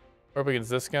 We're up against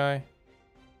this guy.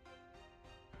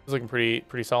 He's looking pretty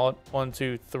solid. 1,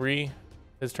 2, 3.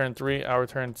 His turn 3, our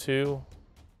turn 2.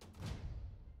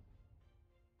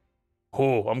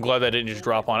 Oh, I'm glad that didn't just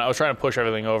drop on it. I was trying to push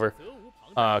everything over,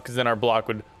 because then our block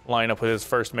would line up with his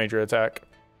first major attack.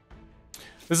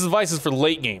 This advice is for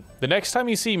late game. The next time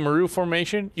you see Maru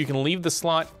formation, you can leave the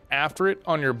slot after it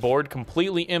on your board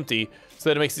completely empty so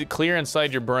that it makes it clear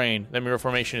inside your brain that Maru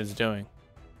formation is doing.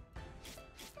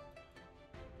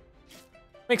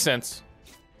 Makes sense.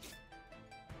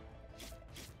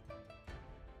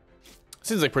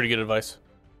 Seems like pretty good advice.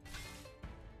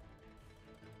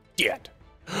 Yet.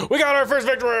 We got our first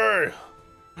victory!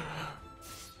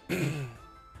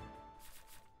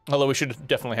 Although we should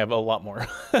definitely have a lot more.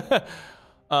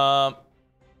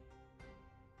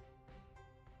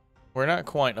 We're not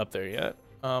quite up there yet.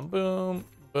 Boom,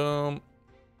 boom.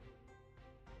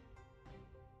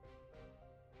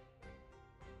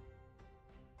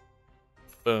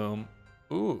 Boom.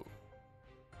 Ooh.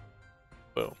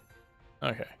 Boom.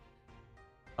 Okay.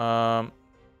 Oh,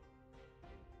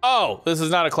 this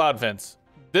is not a cloud fence.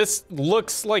 This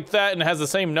looks like that and has the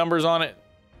same numbers on it.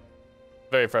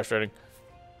 Very frustrating.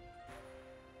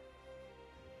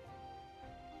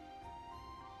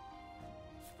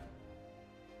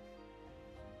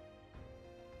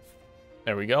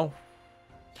 There we go.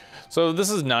 So this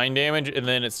is 9 damage, and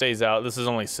then it stays out. This is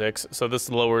only 6, so this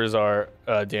lowers our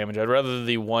damage. I'd rather do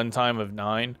the 1 time of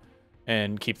 9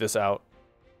 and keep this out.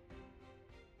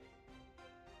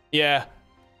 Yeah.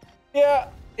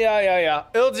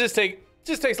 It'll just takes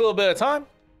a little bit of time.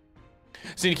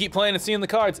 So you keep playing and seeing the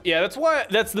cards. Yeah,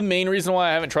 that's the main reason why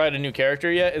I haven't tried a new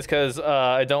character yet, is because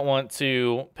I don't want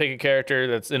to pick a character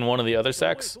that's in one of the other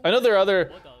sects. I know there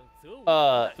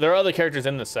are other characters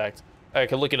in this sect. I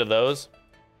could look into those.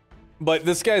 But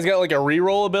this guy's got like a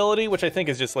reroll ability, which I think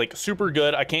is just like super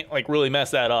good. I can't like really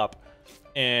mess that up.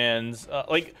 And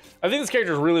like, I think this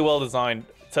character is really well designed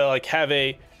to like have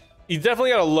he's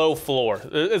definitely got a low floor.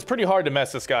 It's pretty hard to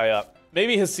mess this guy up.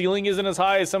 Maybe his ceiling isn't as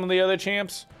high as some of the other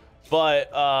champs,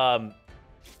 but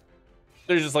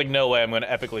there's just like no way I'm gonna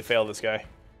epically fail this guy.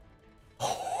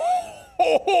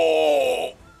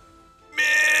 Oh,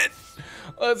 man,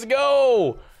 let's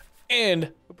go.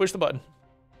 And we push the button.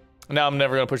 Now I'm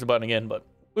never gonna push the button again, but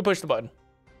we push the button.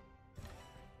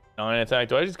 9 attack.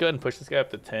 Do I just go ahead and push this guy up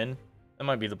to 10? That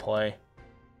might be the play.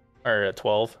 Or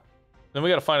 12. Then we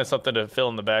gotta find something to fill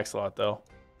in the back slot, though.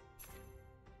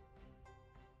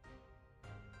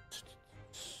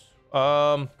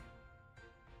 Ooh,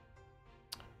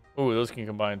 those can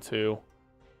combine too.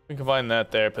 We can combine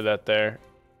that there, put that there.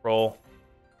 Roll.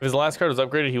 If his last card was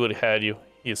upgraded, he would have had you.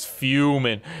 He is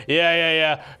fuming.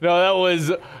 Yeah. No,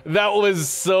 that was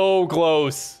so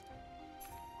close.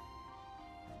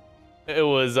 It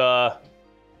was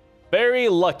very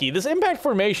lucky. This impact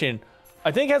formation,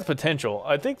 I think, has potential.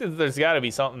 I think that there's got to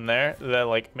be something there that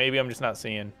like maybe I'm just not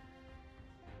seeing.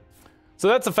 So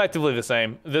that's effectively the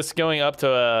same. This going up to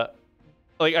a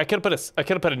like I could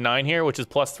have put a 9 here, which is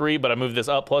 +3, but I moved this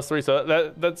up +3. So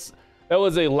that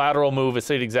was a lateral move. It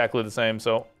stayed exactly the same.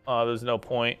 So there's no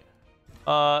point.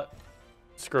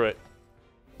 Screw it.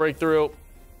 Breakthrough.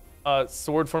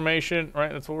 Sword formation,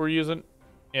 right? That's what we're using.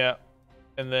 Yeah.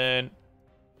 And then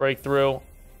breakthrough.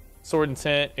 Sword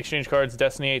intent. Exchange cards.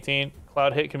 Destiny 18.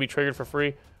 Cloud hit can be triggered for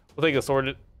free. We'll take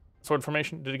the sword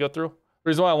formation. Did it go through? The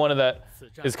reason why I wanted that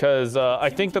is because I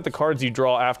think that the cards you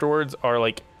draw afterwards are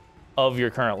like of your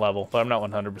current level, but I'm not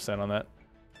 100% on that.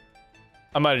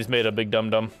 I might have just made a big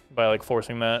dum-dum by like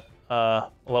forcing that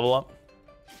level up.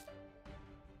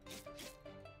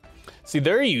 See,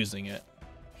 they're using it.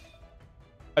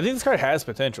 I think this card has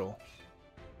potential.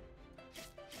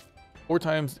 4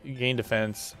 times you gain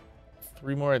defense,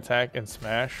 3 more attack and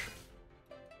smash.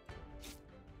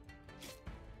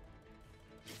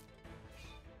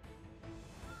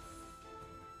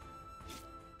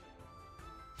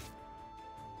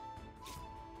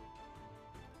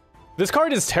 This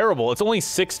card is terrible. It's only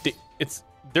 60. It's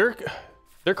their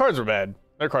cards are bad.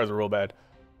 Their cards are real bad.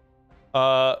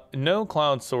 No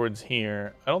cloud swords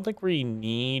here. I don't think we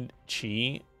need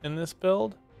chi in this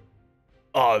build.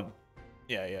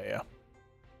 Yeah.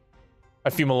 I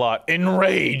fume a lot.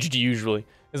 Enraged, usually.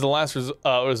 Is the last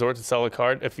resort to sell a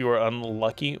card if you are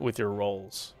unlucky with your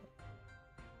rolls.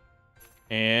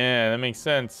 Yeah, that makes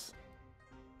sense.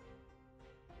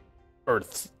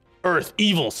 Earth,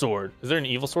 evil sword. Is there an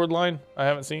evil sword line I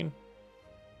haven't seen?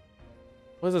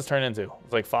 What does this turn into?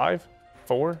 It's like 5?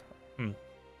 4?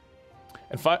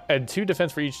 And 2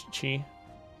 defense for each chi.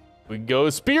 We go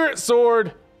spirit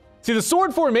sword. See, the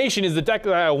sword formation is the deck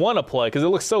that I want to play because it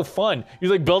looks so fun. You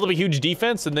like build up a huge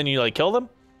defense and then you like kill them.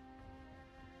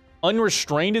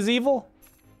 Unrestrained is evil.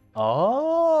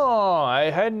 Oh,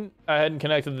 I hadn't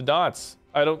connected the dots.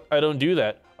 I don't do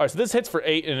that. All right, so this hits for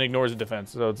 8 and ignores the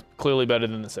defense, so it's clearly better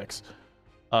than the 6.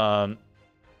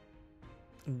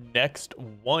 Next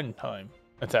one-time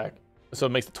attack, so it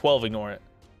makes the 12 ignore it.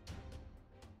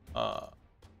 Oh,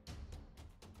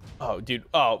 dude.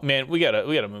 Oh man, we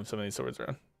gotta move some of these swords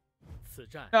around.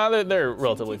 No, they're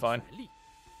relatively fine.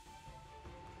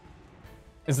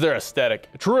 It's their aesthetic.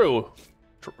 True.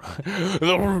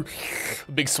 The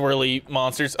big swirly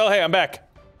monsters. Oh, hey, I'm back.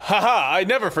 Haha, I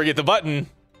never forget the button.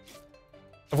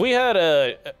 If we had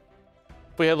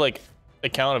like a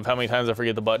count of how many times I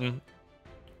forget the button,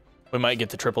 we might get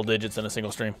to triple digits in a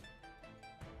single stream.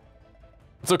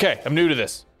 It's okay, I'm new to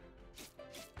this.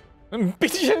 Be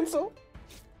gentle.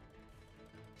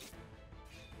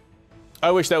 I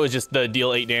wish that was just the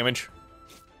deal 8 damage.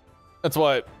 That's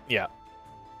why, yeah.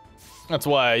 That's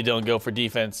why I don't go for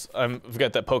defense. I've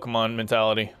got that Pokemon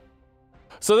mentality.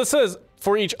 So this says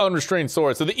for each unrestrained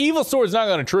sword. So the evil sword's not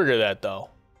gonna trigger that though.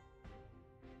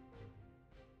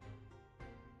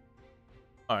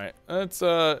 All right, let's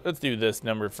do this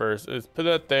number first. Let's put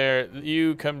that there.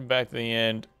 You come back to the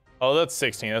end. Oh, that's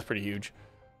 16, that's pretty huge.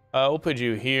 We'll put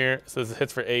you here. So this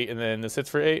hits for 8 and then this hits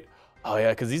for 8. Oh yeah,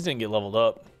 because these didn't get leveled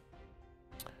up.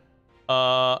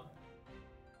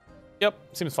 Yep,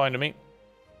 seems fine to me.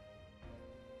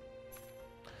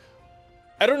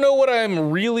 I don't know what I'm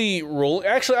really rolling.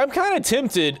 Actually, I'm kind of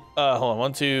tempted. Hold on,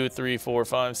 1, 2, 3, 4,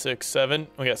 5, 6, 7.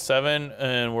 We got 7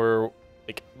 and we're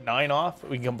like 9 off.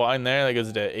 We can combine there, that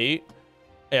goes to 8.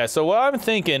 Yeah, so what I'm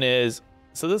thinking is,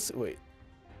 so this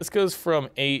goes from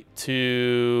 8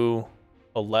 to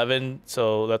 11,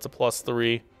 so that's a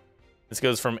 +3. This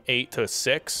goes from 8 to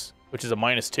 6, which is a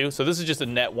 -2. So this is just a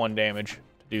net 1 damage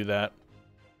to do that.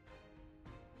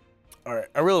 All right,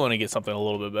 I really want to get something a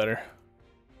little bit better.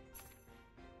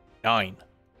 9.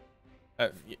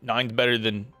 9's better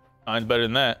than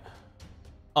that.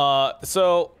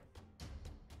 So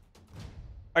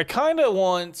I kind of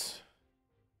want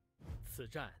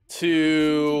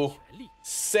to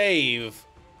save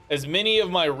as many of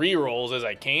my rerolls as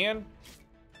I can,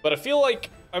 but I feel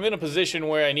like I'm in a position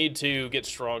where I need to get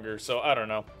stronger, so I don't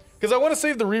know. Because I want to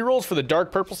save the rerolls for the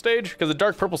dark purple stage, because the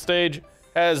dark purple stage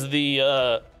has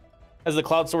the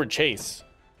cloud sword chase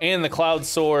and the cloud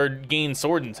sword gain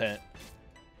sword intent.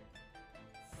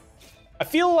 I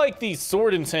feel like the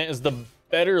sword intent is the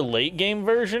better late game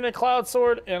version of cloud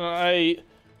sword, and I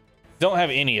don't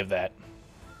have any of that.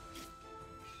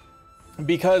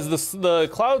 Because the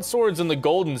cloud swords in the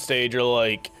golden stage are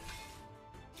like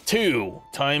 2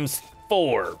 ×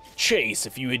 4 chase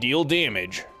if you deal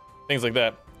damage, things like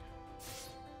that.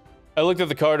 I looked at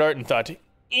the card art and thought,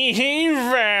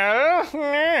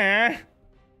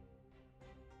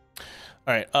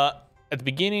 Alright, at the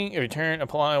beginning of your turn,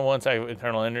 apply 1 type of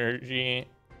internal energy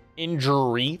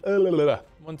injury.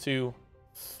 1, 2,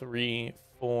 3,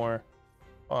 4,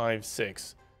 5,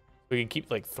 6. We can keep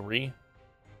like 3.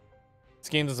 This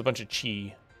game does a bunch of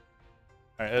chi.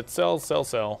 Alright, let's sell.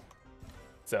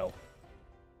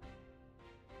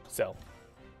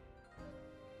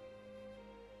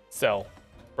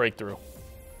 Breakthrough.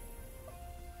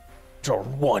 Draw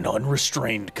 1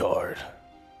 unrestrained card.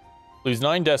 Lose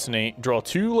 9 destiny, draw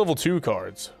 2 level 2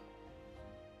 cards.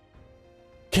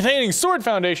 Containing sword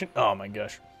foundation. Oh my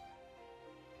gosh.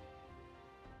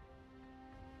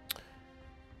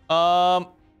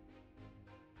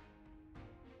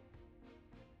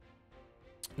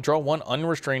 Draw 1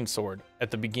 unrestrained sword. At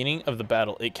the beginning of the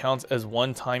battle, it counts as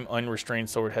 1 time unrestrained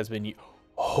sword has been used.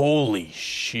 Holy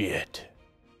shit.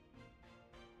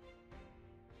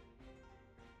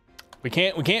 We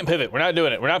can't pivot. We're not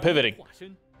doing it. We're not pivoting.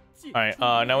 All right,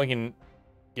 now we can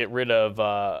get rid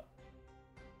of,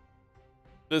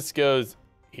 this goes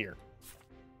here.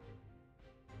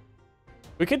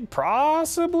 We could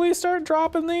possibly start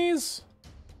dropping these.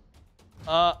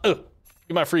 Get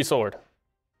my free sword.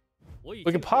 We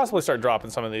could possibly start dropping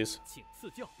some of these.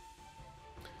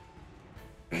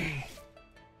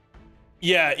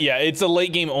 Yeah, it's a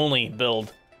late game only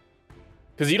build.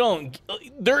 Because you don't...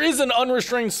 There is an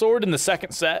unrestrained sword in the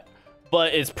second set,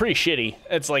 but it's pretty shitty.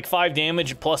 It's like 5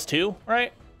 damage plus 2,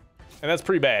 right? And that's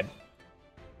pretty bad.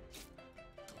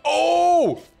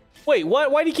 Oh! Wait,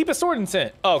 what? Why do you keep a sword in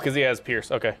Scent? Oh, because he has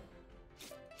Pierce. Okay.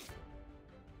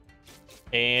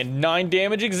 And 9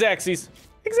 damage Exaxes.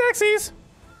 Exaxes!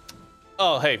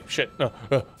 Oh, hey, shit.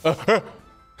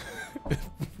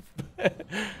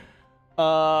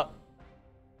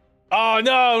 Oh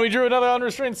no, we drew another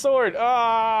unrestrained sword.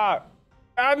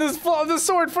 I'm this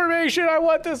sword formation. I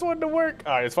want this one to work.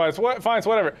 All right, it's fine. It's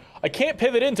whatever. I can't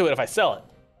pivot into it if I sell it.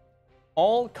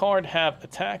 All card have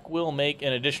attack will make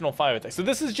an additional 5 attack. So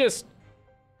this is just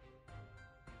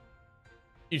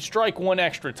you strike 1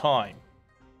 extra time.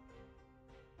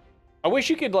 I wish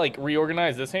you could like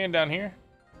reorganize this hand down here.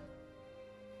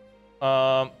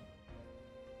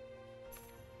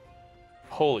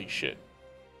 Holy shit.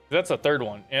 That's a third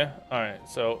one, yeah? All right,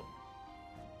 so.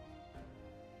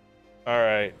 All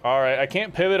right. I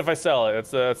can't pivot if I sell it.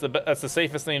 That's the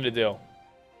safest thing to do.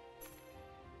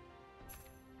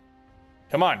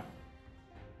 Come on.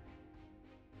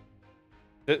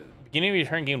 The beginning of your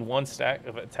turn, gain 1 stack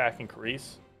of attack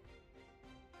increase.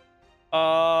 2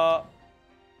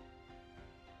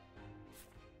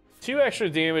 extra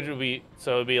damage would be,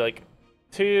 so it'd be like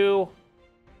 2,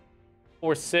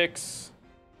 4, 6,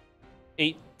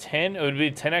 8, 10. It would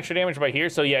be 10 extra damage by here.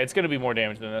 So yeah, it's gonna be more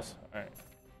damage than this. All right.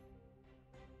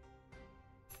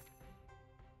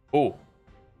 Ooh.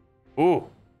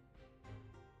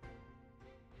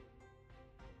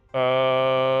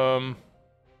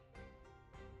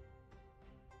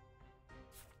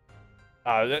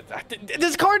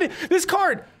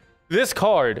 This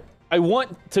card. I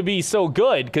want to be so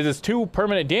good because it's 2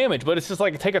 permanent damage, but it's just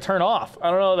like take a turn off. I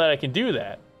don't know that I can do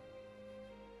that.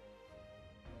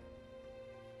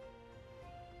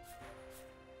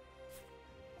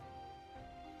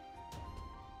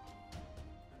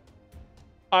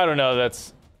 I don't know,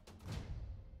 that's...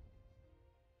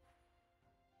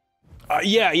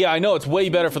 yeah, I know, it's way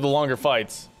better for the longer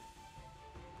fights.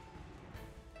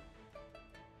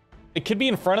 It could be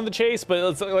in front of the chase, but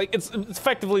it's like it's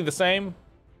effectively the same.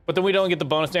 But then we don't get the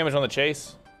bonus damage on the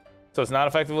chase. So it's not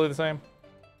effectively the same.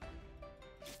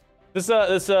 This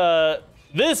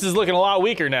is looking a lot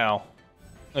weaker now.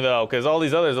 Though, because all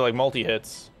these others are like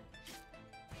multi-hits.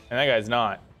 And that guy's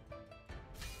not.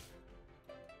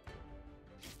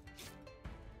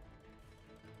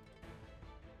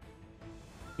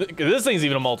 This thing's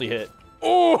even a multi-hit.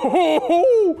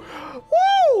 Oh!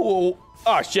 Woo!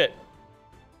 Oh, shit.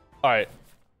 All right.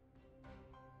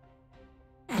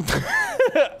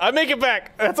 I make it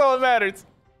back. That's all that matters.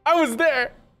 I was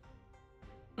there.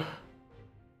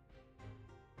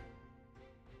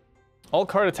 All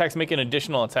card attacks make an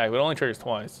additional attack, but it only triggers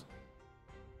twice.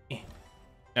 And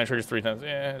it triggers 3 times.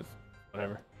 Yeah, it's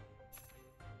whatever.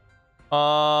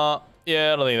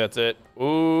 Yeah, I don't think that's it.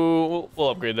 Ooh, we'll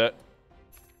upgrade that.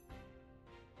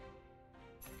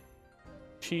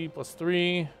 Chi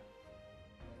 +3.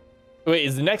 Wait,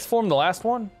 is the next form the last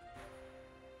one?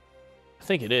 I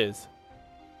think it is.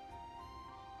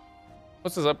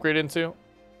 What's this upgrade into?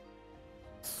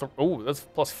 Oh, that's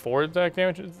 +4 attack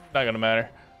damage. It's not gonna matter.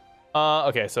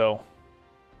 Okay, so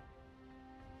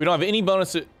we don't have any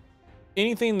bonus to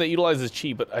anything that utilizes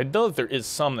chi, but I know that there is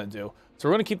some that do. So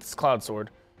we're gonna keep this cloud sword.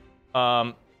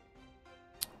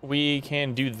 We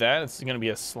can do that. It's gonna be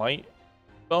a slight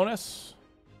bonus.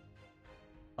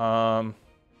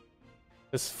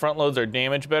 This front loads our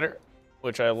damage better,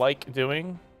 which I like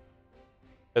doing.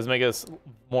 Does make us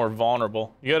more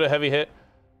vulnerable. You got a heavy hit?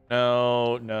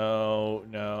 No.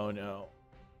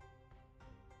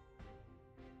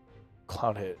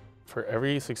 Cloud hit. For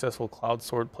every successful cloud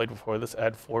sword played before this,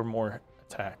 add 4 more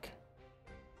attack.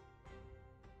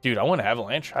 Dude, I want an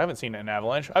avalanche. I haven't seen an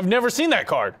avalanche. I've never seen that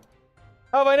card.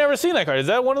 How have I never seen that card? Is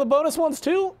that one of the bonus ones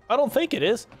too? I don't think it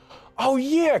is. Oh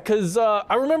yeah, because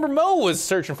I remember Mo was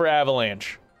searching for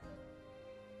avalanche.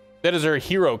 That is her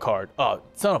hero card. Oh,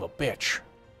 son of a bitch.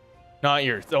 Not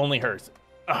yours, only hers.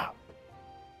 Ah.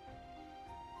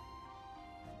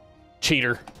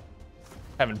 Cheater.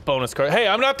 Having bonus card. Hey,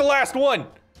 I'm not the last one.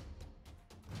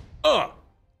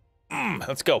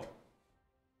 Let's go.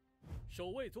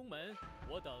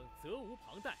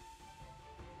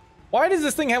 Why does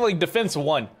this thing have like defense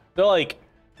 1? They're like,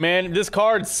 man, this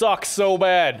card sucks so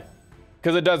bad.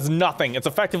 Because it does nothing. It's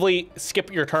effectively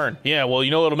skip your turn. Yeah, well,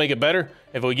 you know what'll make it better?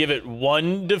 If we give it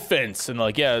 1 defense. And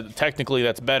like, yeah, technically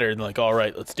that's better. And like, all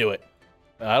right, let's do it.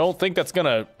 I don't think that's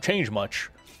gonna change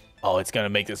much. Oh, it's gonna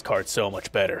make this card so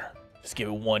much better. Just give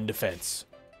it one defense.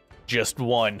 Just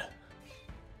one.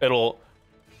 It'll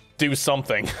do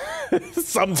something.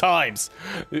 Sometimes.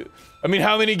 I mean,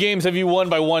 how many games have you won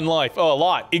by 1 life? Oh, a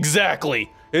lot.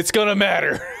 Exactly. It's gonna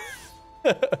matter.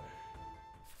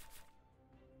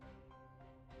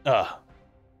 That's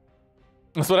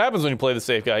what happens when you play the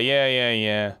safe guy.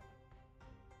 Yeah.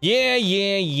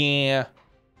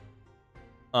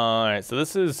 Alright, so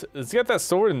it's got that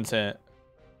sword intent.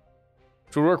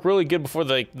 Which would work really good before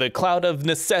the cloud of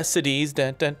necessities.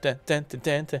 Dun, dun, dun, dun, dun,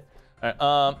 dun, dun.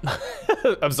 All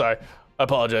right, I'm sorry. I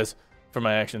apologize for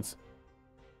my actions.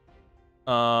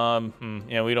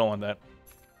 Yeah, we don't want that.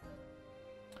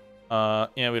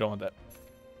 Yeah, we don't want that.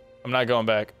 I'm not going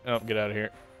back. Oh, get out of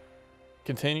here.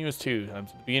 Continuous 2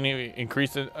 times beginning,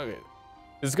 increase it. Okay.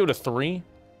 Does this go to 3?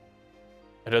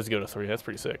 It does go to 3. That's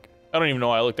pretty sick. I don't even know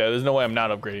why I looked at it. There's no way I'm not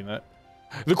upgrading that.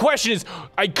 The question is,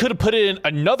 I could have put in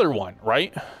another one,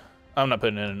 right? I'm not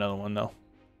putting in another one, though.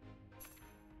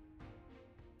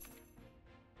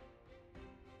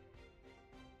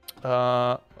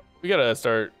 We gotta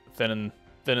start thinning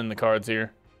the cards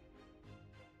here.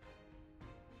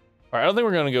 All right, I don't think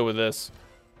we're gonna go with this.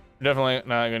 We're definitely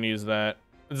not gonna use that.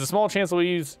 There's a small chance that we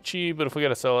use chi, but if we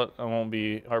gotta sell it, I won't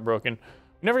be heartbroken.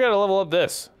 We never gotta level up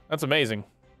this. That's amazing.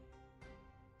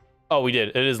 Oh, we did.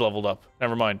 It is leveled up.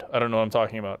 Never mind. I don't know what I'm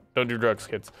talking about. Don't do drugs,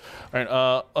 kids. All right.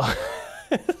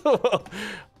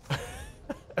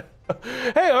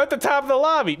 Hey, I'm at the top of the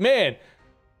lobby.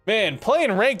 Man,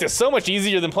 playing ranked is so much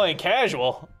easier than playing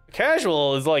casual.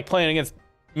 Casual is like playing against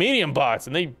medium bots,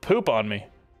 and they poop on me.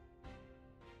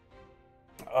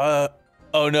 Oh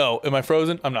no. Am I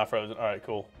frozen? I'm not frozen. All right,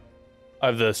 cool. I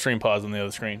have the stream pause on the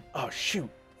other screen. Oh, shoot.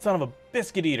 Son of a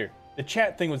biscuit eater. The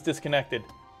chat thing was disconnected.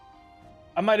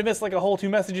 I might have missed like a whole 2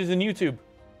 messages in YouTube.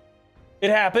 It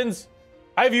happens.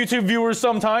 I have YouTube viewers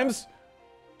sometimes.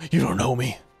 You don't know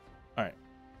me. All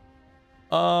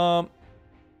right.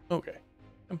 Okay.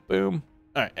 Boom.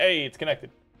 All right. Hey, it's connected.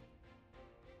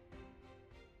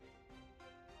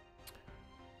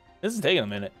 This is taking a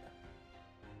minute.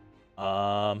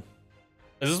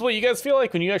 Is this what you guys feel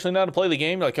like when you actually know how to play the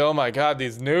game? You're like, oh my god,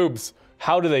 these noobs.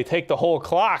 How do they take the whole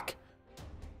clock?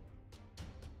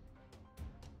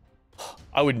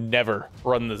 I would never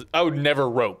run this. I would never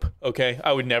rope, okay?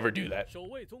 I would never do that.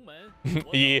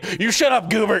 Yeah, you shut up,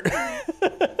 Goober.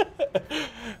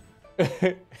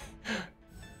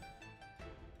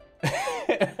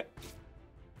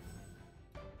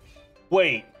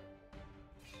 Wait.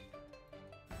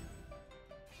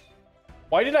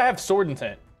 Why did I have sword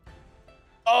intent?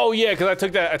 Oh yeah, because I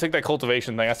took that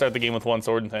cultivation thing. I started the game with 1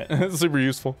 sword intent. It's super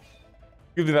useful.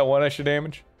 Give me that 1 extra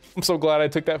damage. I'm so glad I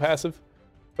took that passive.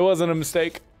 It wasn't a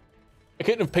mistake. I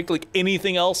couldn't have picked like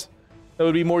anything else that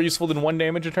would be more useful than 1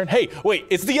 damage a turn. Hey, wait,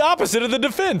 it's the opposite of the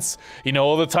defense. You know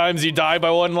all the times you die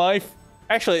by 1 life?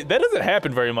 Actually, that doesn't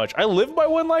happen very much. I live by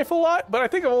 1 life a lot, but I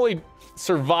think I've only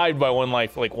survived by 1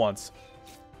 life like once.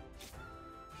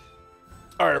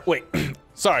 All right, wait,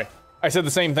 sorry. I said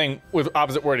the same thing with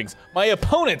opposite wordings. My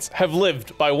opponents have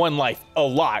lived by 1 life a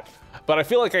lot, but I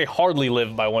feel like I hardly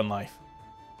live by 1 life.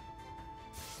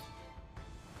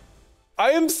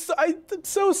 I'm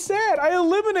so sad. I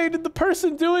eliminated the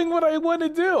person doing what I want to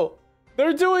do.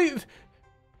 They're doing...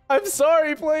 I'm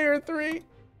sorry, player 3.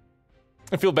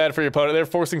 I feel bad for your opponent. They're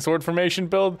forcing sword formation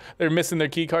build. They're missing their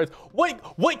key cards.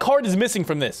 What card is missing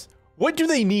from this? What do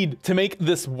they need to make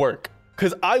this work?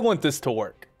 Because I want this to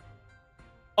work.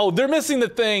 Oh, they're missing the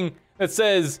thing that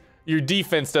says your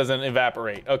defense doesn't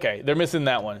evaporate. Okay, they're missing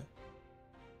that one.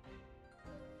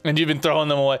 And you've been throwing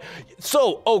them away.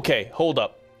 So, okay, hold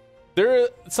up.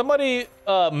 Somebody,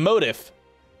 Motif,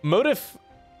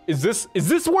 is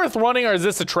this worth running or is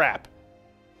this a trap?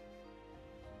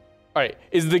 All right,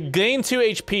 is the gain 2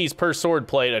 HPs per sword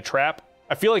played a trap?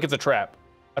 I feel like it's a trap.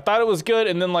 I thought it was good,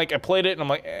 and then like I played it, and I'm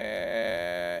like,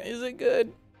 is it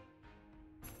good?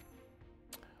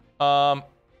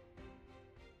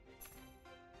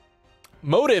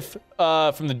 Motif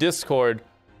from the Discord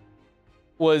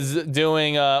was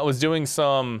doing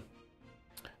some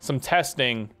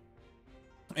testing,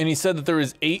 and he said that there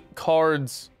is 8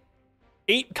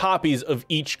 copies of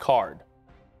each card.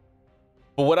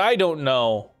 But what I don't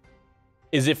know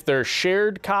is if they're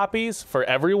shared copies for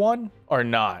everyone or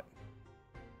not.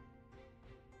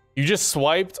 You just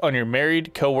swiped on your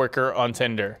married coworker on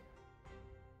Tinder.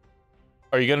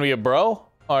 Are you gonna be a bro?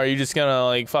 Or are you just gonna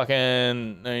like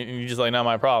fucking, you just like, not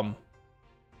my problem?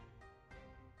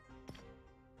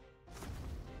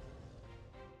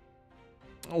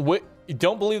 What? You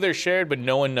don't believe they're shared, but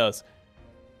no one knows.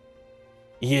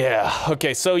 Yeah,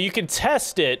 okay, so you can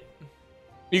test it.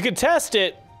 You can test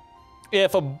it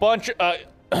if a bunch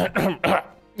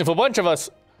if a bunch of us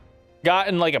got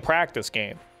in like a practice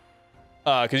game,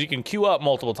 because you can queue up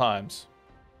multiple times.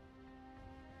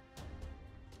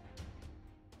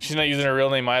 She's not using her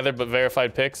real name either, but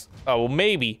verified pics. Oh, well,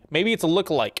 maybe it's a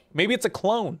lookalike. Maybe it's a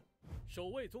clone.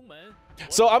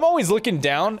 So I'm always looking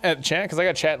down at chat because I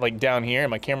got chat like down here and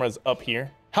my camera's up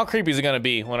here. How creepy is it gonna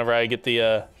be whenever I get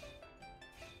the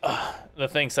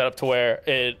thing set up to where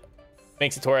it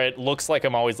makes it to where it looks like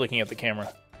I'm always looking at the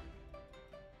camera?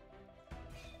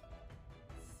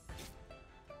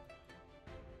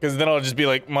 Because then I'll just be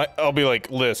like, I'll be like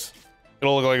this.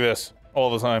 It'll look like this all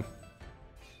the time.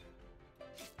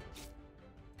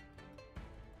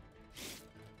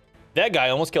 That guy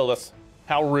almost killed us.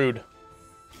 How rude.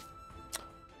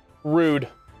 Rude.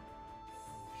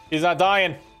 He's not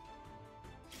dying.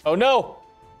 Oh no!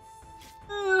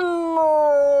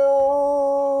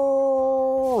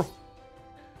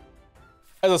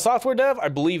 As a software dev, I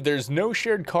believe there's no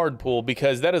shared card pool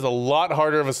because that is a lot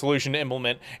harder of a solution to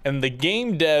implement, and the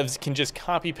game devs can just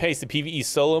copy-paste the PvE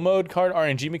solo mode card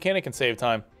RNG mechanic and save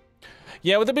time.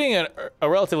 Yeah, with it being a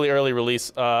relatively early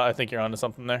release, I think you're onto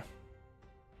something there.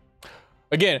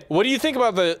 Again, what do you think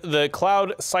about the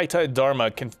Cloud Saita Dharma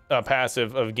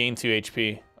passive of gain 2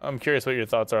 HP? I'm curious what your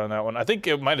thoughts are on that one. I think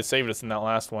it might have saved us in that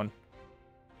last one.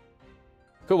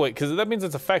 Cool, wait, because that means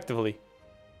it's effectively.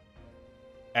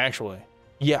 Actually.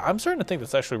 Yeah, I'm starting to think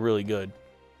that's actually really good.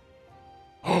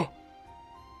 I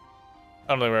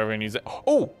don't think we're ever gonna use it.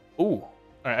 Oh! Ooh. All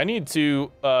right, I need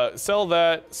to sell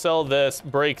that, sell this,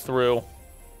 breakthrough.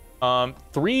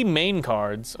 3 main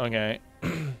cards, okay.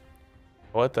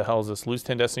 What the hell is this? Lose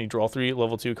 10 Destiny, draw 3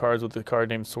 level 2 cards with the card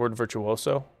named Sword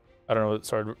Virtuoso. I don't know what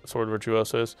Sword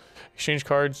Virtuoso is. Exchange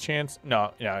cards chance?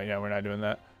 No, yeah, we're not doing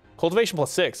that. Cultivation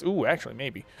 +6. Ooh, actually,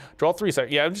 maybe. Draw 3.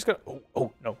 Yeah, I'm just gonna.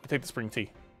 Oh, no. Take the spring tea.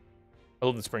 I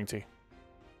love the spring tea.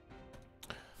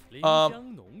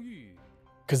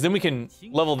 Because then we can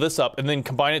level this up and then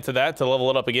combine it to that to level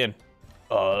it up again.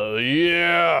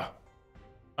 Yeah.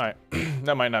 All right,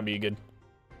 that might not be good.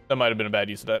 That might have been a bad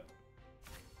use of that.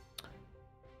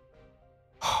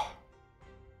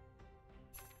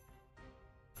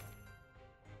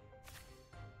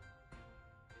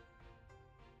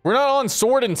 We're not on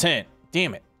sword intent.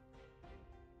 Damn it.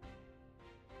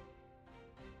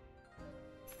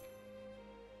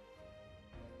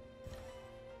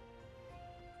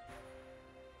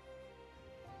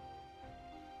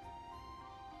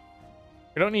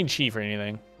 We don't need chi for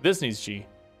anything. This needs chi.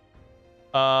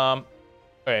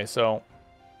 Okay, so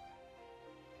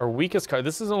our weakest card.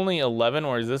 This is only 11,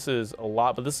 or this is a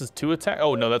lot, but this is 2 attack.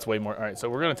 Oh no, that's way more. All right, so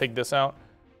we're gonna take this out,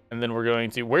 and then we're going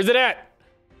to. Where's it at?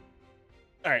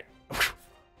 All right, I'm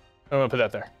gonna put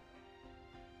that there.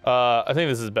 I think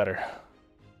this is better.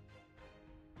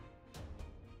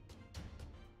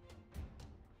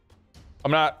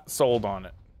 I'm not sold on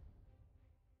it.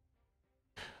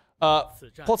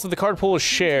 Plus, if the card pool is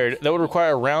shared, that would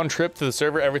require a round trip to the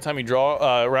server every time you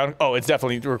draw round. Oh, it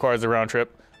definitely requires a round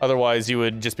trip. Otherwise, you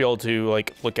would just be able to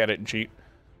like look at it and cheat.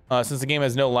 Since the game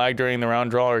has no lag during the round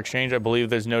draw or exchange, I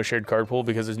believe there's no shared card pool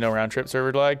because there's no round trip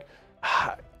server lag.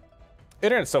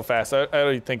 Internet's so fast, I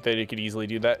don't think that it could easily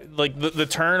do that. Like the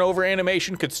turnover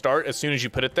animation could start as soon as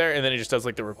you put it there, and then it just does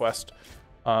like the request.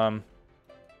 But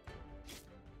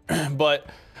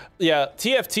yeah,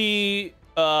 TFT,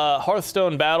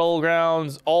 Hearthstone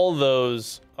Battlegrounds, all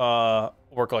those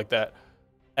work like that.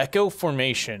 Echo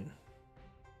Formation.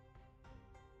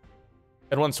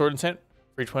 Add 1 sword intent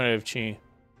for each point of chi.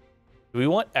 Do we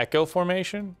want Echo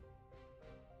Formation?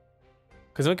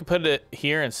 Because we could put it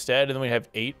here instead, and then we have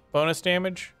 8 bonus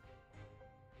damage.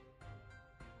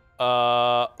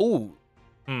 Ooh.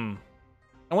 I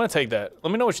want to take that.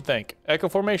 Let me know what you think. Echo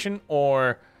Formation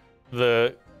or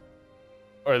the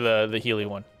Healy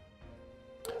one.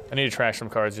 I need to trash some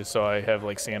cards just so I have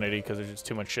like sanity because there's just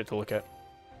too much shit to look at.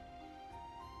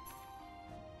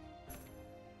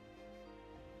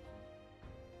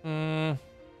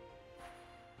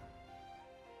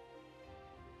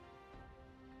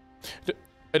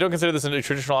 I don't consider this a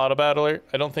traditional auto battler.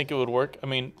 I don't think it would work. I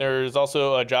mean, there's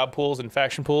also job pools and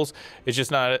faction pools. It's just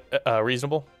not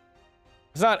reasonable.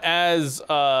 It's not as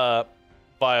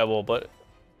viable, but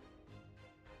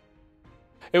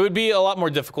it would be a lot more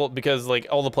difficult because like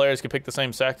all the players could pick the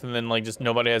same sect and then like just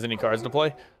nobody has any cards to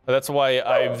play. But that's why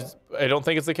I don't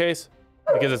think it's the case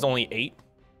because it's only 8.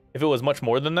 If it was much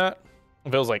more than that,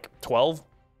 if it was like 12,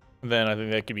 then I think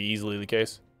that could be easily the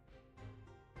case.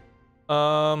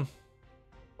 But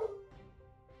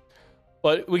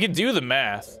we could do the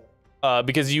math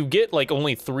because you get like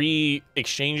only 3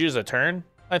 exchanges a turn,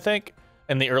 I think,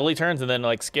 in the early turns and then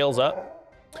like scales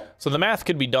up. So the math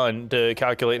could be done to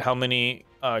calculate how many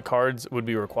cards would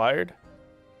be required.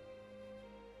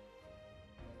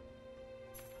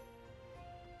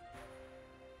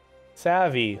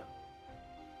 Savvy.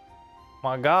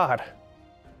 My God.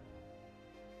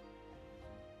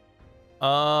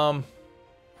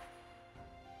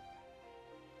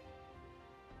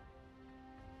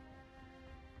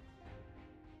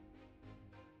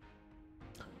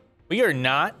 We are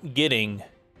not getting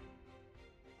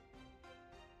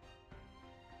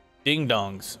ding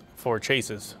dongs for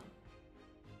chases.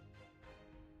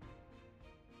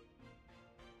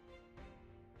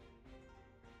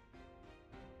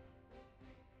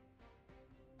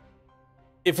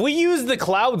 If we use the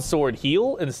Cloud Sword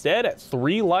heal instead at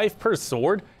 3 life per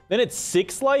sword, then it's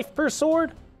 6 life per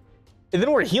sword, and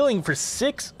then we're healing for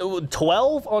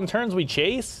 12 on turns we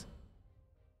chase.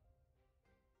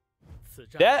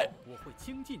 That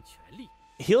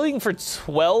healing for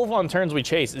 12 on turns we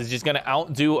chase is just gonna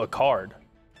outdo a card.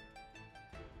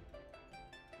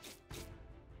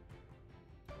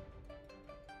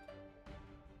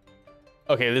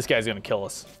 Okay, this guy's gonna kill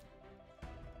us.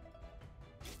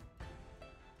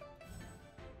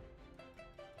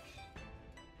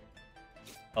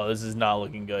 Oh, this is not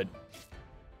looking good.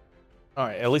 All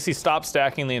right, at least he stopped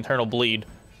stacking the internal bleed.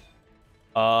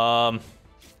 Oh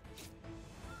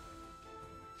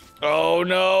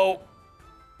no.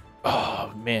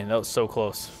 Oh man, that was so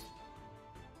close.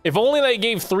 If only they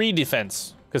gave 3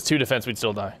 defense, because 2 defense we'd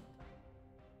still die.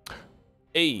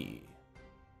 Hey.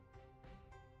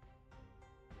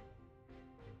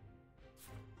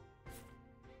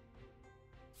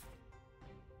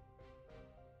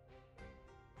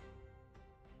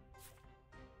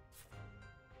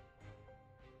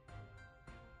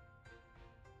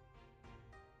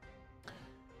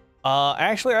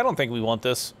 Actually, I don't think we want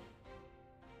this.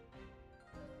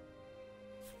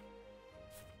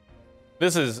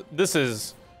 This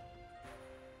is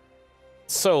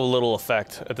so little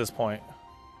effect at this point.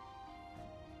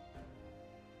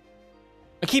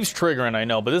 It keeps triggering, I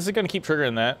know, but this is gonna keep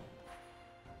triggering that.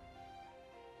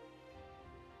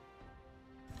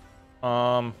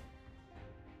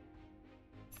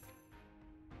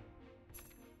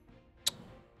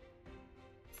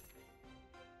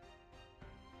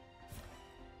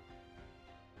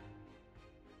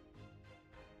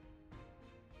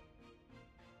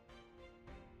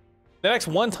 The next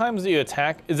 1 times you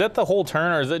attack, is that the whole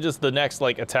turn or is that just the next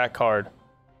like attack card?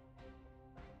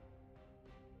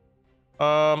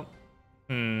 I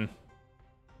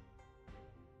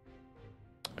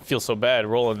feel so bad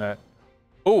rolling that.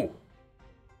 Oh.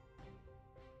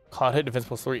 Cloud hit, defense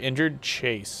 +3, injured,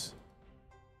 chase.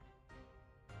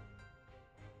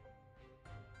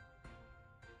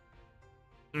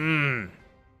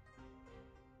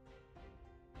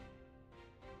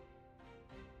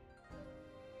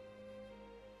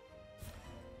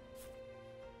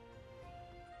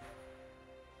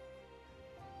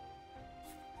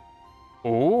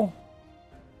 Ooh.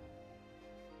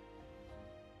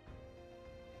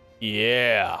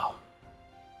 Yeah.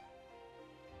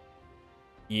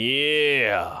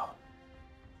 Yeah.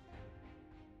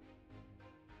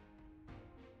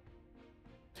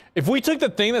 If we took the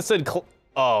thing that said,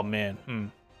 oh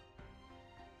man.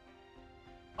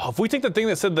 Oh, if we take the thing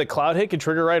that said the cloud hit could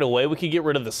trigger right away, we could get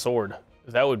rid of the sword.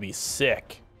 That would be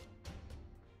sick.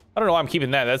 I don't know why I'm keeping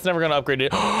that. That's never gonna upgrade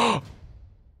it.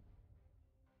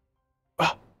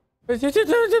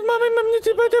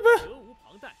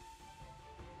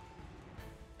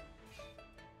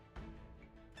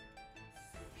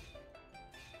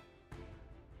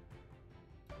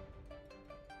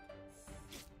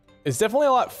 It's definitely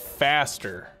a lot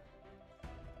faster.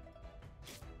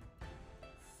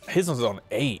 His one's on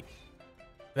 8.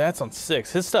 That's on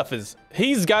 6. His stuff is,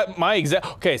 he's got my exact,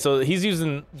 okay, so he's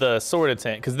using the sword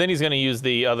intent, because then he's gonna use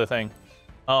the other thing.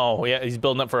 Oh, yeah, he's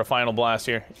building up for a final blast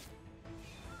here.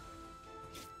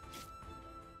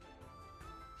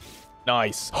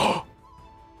 Nice.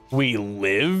 We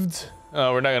lived?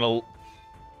 We're not gonna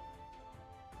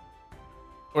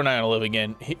live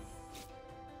again.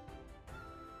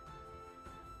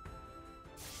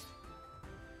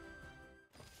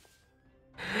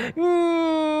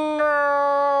 No.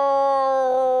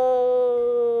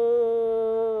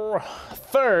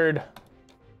 Third.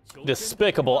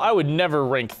 Despicable. I would never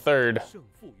rank 3rd.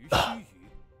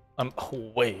 I'm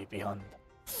way beyond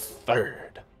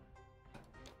 3rd.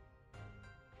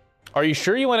 Are you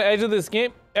sure you want to exit this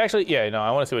game? Actually, yeah, no,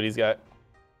 I want to see what he's got.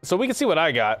 So we can see what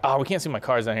I got. Oh, we can't see my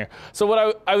cards down here. So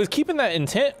what I was keeping that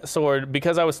intent sword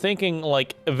because I was thinking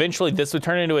like eventually this would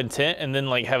turn into intent and then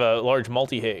like have a large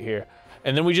multi-hit here.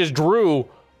 And then we just drew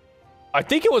I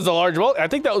think it was the large bulk. I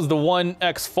think that was the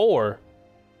 1x4.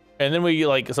 And then we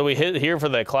like, so we hit here for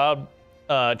the cloud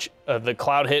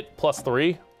hit +3. All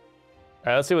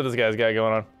right, let's see what this guy's got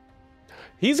going on.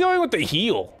 He's going with the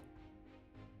heal.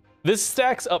 This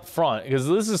stacks up front because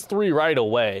this is 3 right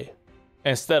away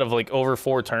instead of like over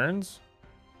 4 turns.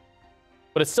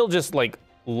 But it's still just like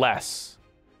less.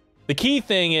 The key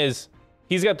thing is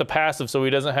he's got the passive, so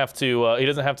he doesn't have to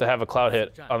have a cloud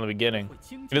hit on the beginning.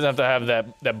 He doesn't have to have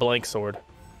that blank sword.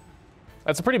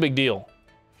 That's a pretty big deal.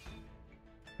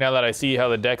 Now that I see how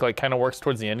the deck like kind of works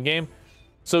towards the end game.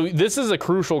 So this is a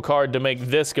crucial card to make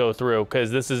this go through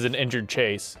because this is an injured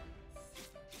chase.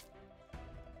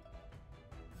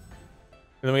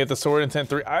 And then we get the sword intent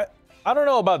 3. I don't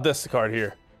know about this card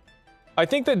here. I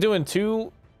think that doing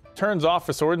 2 turns off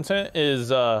for sword intent is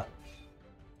a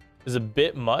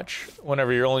bit much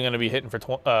whenever you're only going to be hitting for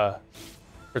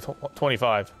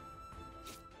 25.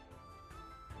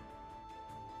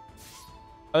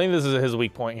 I think this is his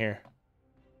weak point here.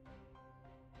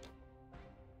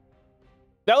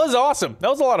 That was awesome. That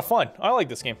was a lot of fun. I like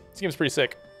this game. This game's pretty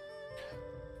sick.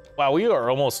 Wow, we are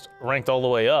almost ranked all the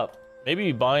way up.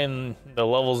 Maybe buying the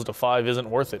levels to 5 isn't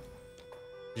worth it.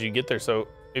 Because you get there, so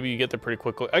maybe you get there pretty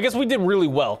quickly. I guess we did really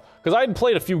well. Because I had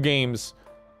played a few games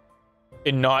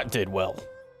and not did well.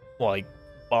 Like,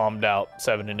 bombed out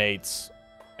 7 and 8s.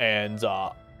 And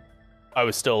I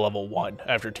was still level 1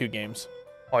 after 2 games.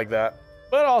 Like that.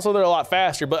 But also they're a lot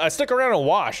faster. But I stick around and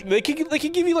watch. They can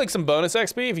give you like some bonus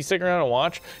XP if you stick around and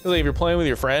watch. Because like if you're playing with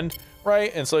your friend,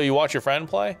 right? And so you watch your friend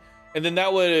play. And then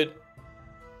that would...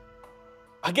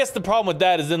 I guess the problem with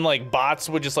that is then like bots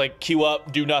would just like queue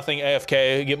up, do nothing,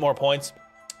 AFK, get more points.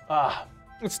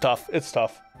 It's tough. It's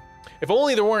tough. If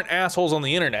only there weren't assholes on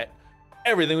the internet,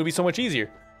 everything would be so much easier.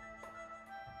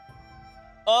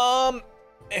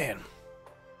 Man.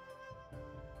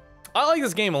 I like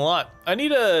this game a lot. I need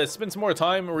to spend some more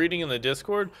time reading in the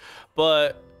Discord,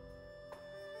 but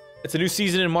it's a new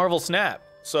season in Marvel Snap.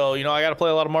 So, you know, I gotta play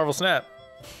a lot of Marvel Snap.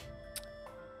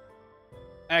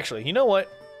 Actually, you know what?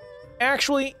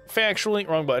 Actually, factually,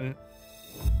 wrong button.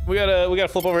 We gotta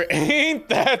flip over. Ain't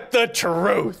that the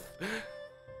truth?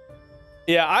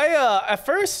 Yeah, at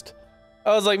first,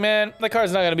 I was like, man, that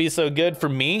card's not gonna be so good for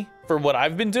me, for what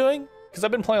I've been doing, because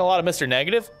I've been playing a lot of Mr.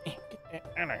 Negative. Get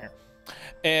out of here.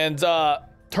 And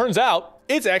turns out,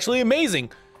 it's actually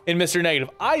amazing in Mr.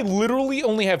 Negative. I literally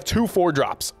only have 2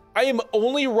 4-drops. I am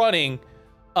only running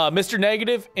Mr.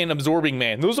 Negative and Absorbing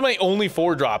Man. Those are my only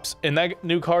 4-drops, and that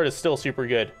new card is still super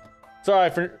good.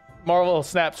 Sorry for Marvel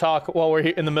Snap talk while we're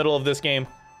here in the middle of this game.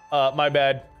 My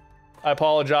bad. I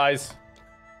apologize.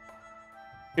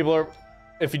 People are,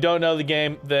 if you don't know the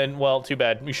game, then, well, too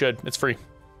bad. You should. It's free.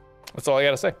 That's all I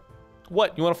gotta say.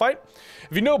 What, you wanna fight?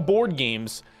 If you know board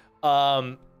games,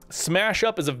 Smash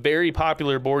Up is a very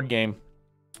popular board game.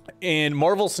 And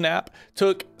Marvel Snap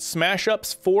took Smash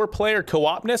Up's 4-player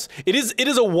co-opness. It is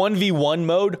a 1v1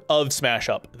 mode of Smash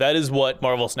Up. That is what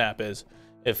Marvel Snap is.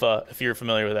 If you're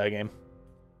familiar with that game.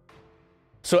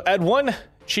 So add 1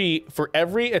 chi for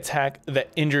every attack that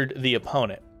injured the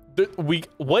opponent.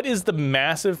 What is the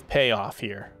massive payoff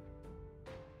here?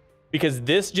 Because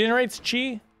this generates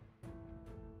chi.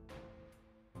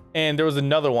 And there was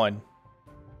another one.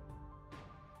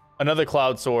 Another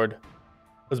Cloud Sword. It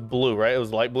was blue, right? It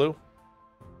was light blue.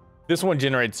 This one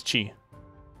generates chi.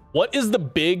 What is the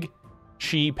big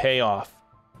chi payoff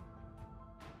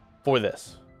for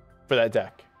this? For that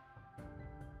deck?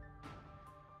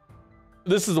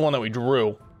 This is the one that we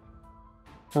drew.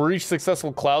 For each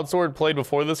successful Cloud Sword played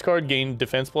before this card, gain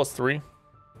defense +3.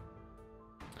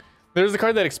 There's the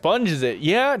card that expunges it.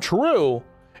 Yeah, true.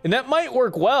 And that might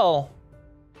work well.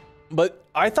 But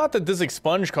I thought that this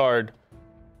expunge card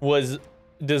was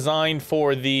designed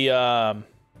for the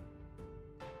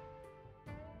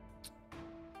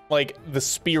like the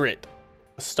spirit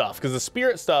stuff, because the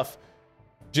spirit stuff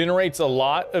generates a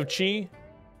lot of chi,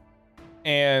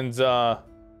 and I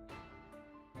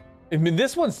mean,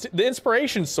 this one's the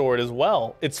inspiration sword as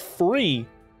well. It's free.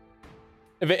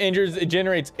 If it injures, it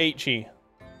generates 8 chi.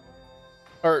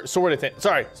 Or sword intent.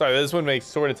 Sorry. This one makes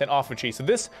sword intent off of chi. So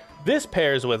this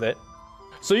pairs with it.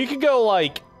 So you could go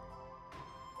like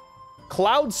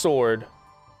Cloud Sword,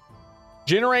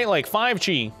 generate like 5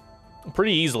 chi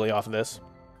pretty easily off of this.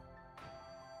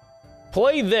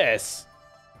 Play this,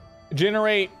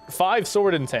 generate 5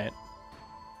 sword intent,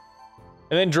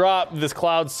 and then drop this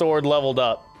Cloud Sword leveled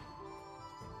up.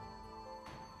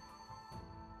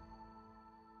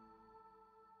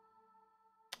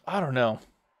 I don't know.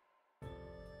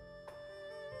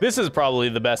 This is probably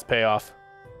the best payoff.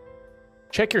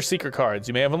 Check your secret cards.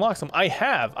 You may have unlocked them. I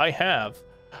have.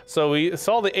 So we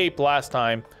saw the ape last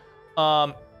time.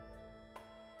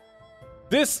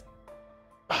 These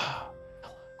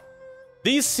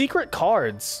secret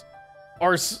cards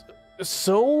are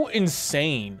so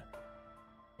insane.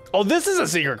 Oh, this is a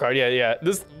secret card. Yeah.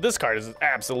 This card is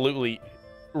absolutely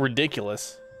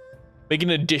ridiculous. Make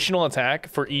an additional attack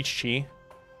for each chi.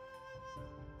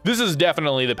 This is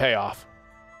definitely the payoff.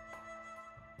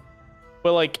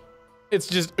 But like, it's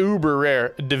just uber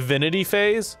rare. Divinity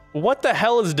phase? What the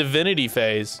hell is divinity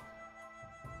phase?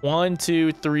 1,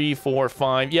 2, 3, 4,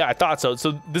 5. Yeah, I thought so.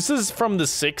 So this is from the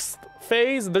 6th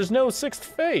phase? There's no 6th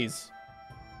phase.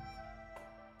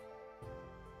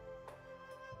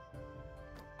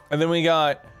 And then we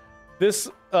got this.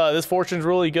 This fortune's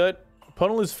really good.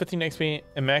 Opponent loses 15 XP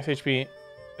and max HP.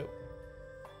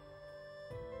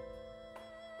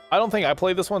 I don't think I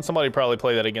played this one. Somebody probably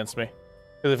played that against me.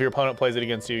 Because if your opponent plays it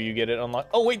against you, you get it unlocked.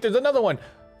 Oh, wait, there's another one.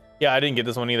 Yeah, I didn't get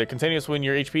this one either. Continuous when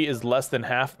your HP is less than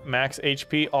half max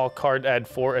HP, all card add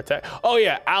 4 attack. Oh,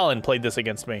 yeah, Alan played this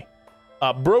against me.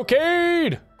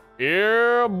 Brocade!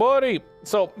 Yeah, buddy.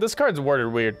 So this card's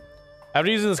worded weird. After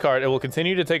using this card, it will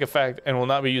continue to take effect and will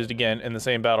not be used again in the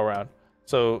same battle round.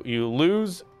 So you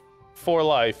lose 4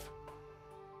 life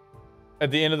at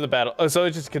the end of the battle. Oh, so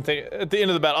it just continue at the end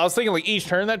of the battle. I was thinking like each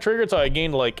turn that triggered, so I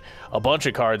gained like a bunch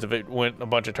of cards if it went a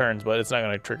bunch of turns, but it's not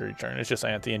gonna trigger each turn. It's just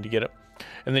saying at the end you get it.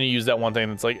 And then you use that one thing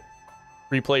that's like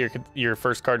replay your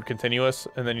first card continuous,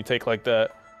 and then you take like the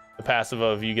passive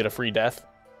of you get a free death.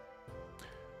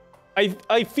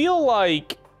 I feel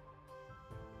like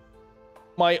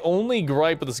my only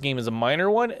gripe with this game is a minor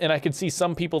one, and I could see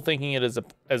some people thinking it as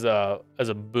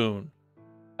a boon.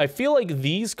 I feel like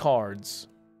these cards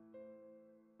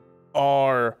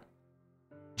are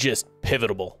just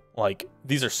pivotable. Like,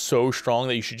 these are so strong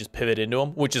that you should just pivot into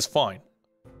them, which is fine.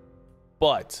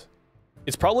 But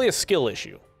it's probably a skill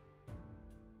issue.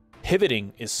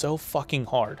 Pivoting is so fucking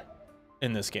hard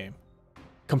in this game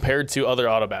compared to other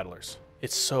auto battlers.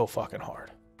 It's so fucking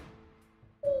hard.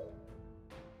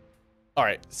 All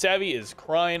right, Savvy is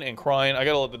crying and crying. I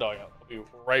gotta let the dog out. I'll be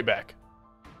right back,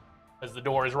 as the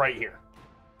door is right here.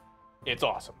 It's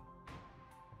awesome.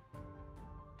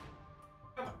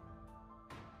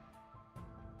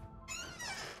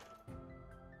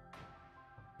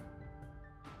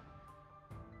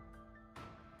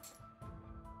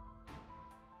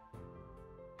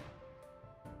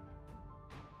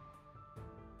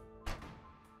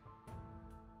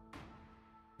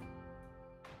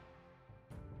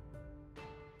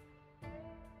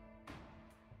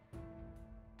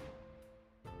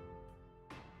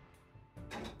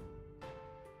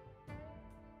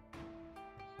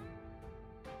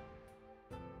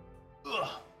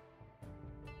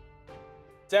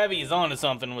 Savvy is on to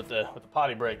something with the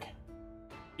potty break.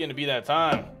 Getting to be that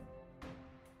time.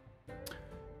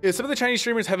 Yeah, some of the Chinese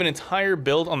streamers have an entire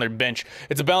build on their bench.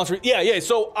 It's a balance. Yeah.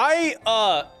 So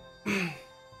I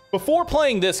before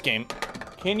playing this game,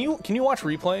 can you watch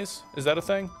replays? Is that a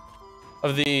thing?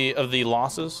 Of the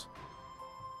losses?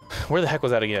 Where the heck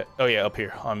was that again? Oh yeah, up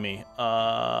here on me.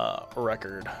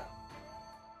 Record.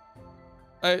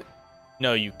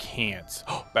 No, you can't.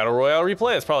 Battle Royale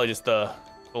replay. That's probably just the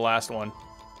last one.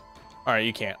 All right,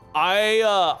 you can't.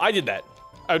 I did that.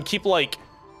 I would keep like,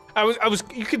 I was.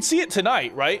 You could see it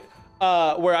tonight, right?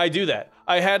 Where I do that.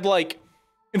 I had like,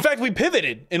 in fact, we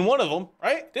pivoted in one of them,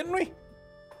 right? Didn't we?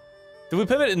 Did we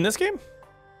pivot in this game?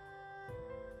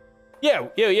 Yeah.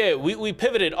 We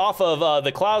pivoted off of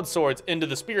the Cloud Swords into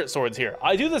the Spirit Swords here.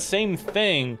 I do the same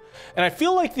thing, and I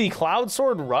feel like the Cloud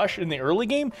Sword rush in the early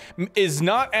game is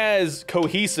not as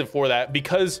cohesive for that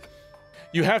because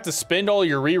you have to spend all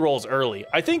your rerolls early.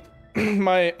 I think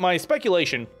my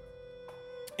speculation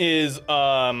is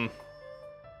so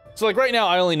like right now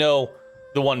I only know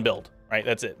the one build, right?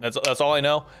 That's it. That's all I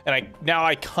know, and now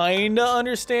I kind of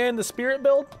understand the Spirit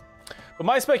build, but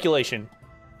my speculation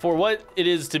for what it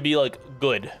is to be like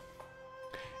good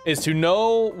is to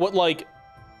know what, like,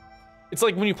 it's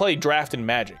like when you play draft in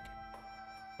Magic.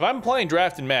 If I'm playing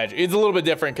draft in Magic, it's a little bit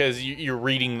different because you're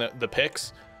reading the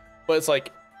picks, but it's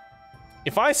like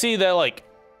if I see that like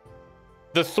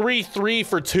the 3/3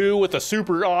 for 2 with a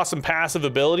super awesome passive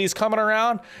abilities coming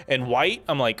around and white,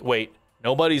 I'm like, wait,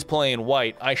 nobody's playing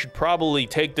white. I should probably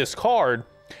take this card.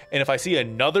 And if I see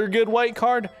another good white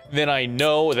card, then I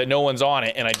know that no one's on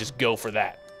it and I just go for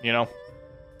that, you know?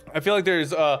 I feel like there's,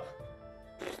 stop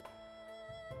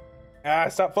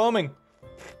foaming.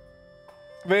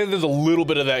 There's a little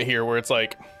bit of that here where it's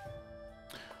like,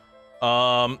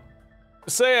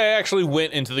 say I actually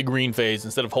went into the green phase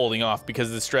instead of holding off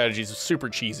because this strategy is super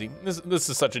cheesy. This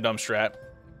is such a dumb strat.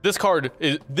 This card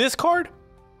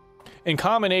in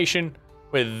combination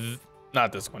with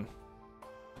not this one.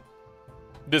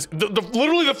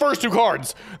 Literally the first 2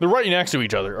 cards, they're right next to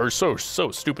each other, are so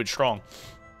stupid strong.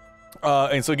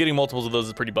 And so getting multiples of those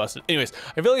is pretty busted. Anyways,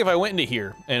 I feel like if I went into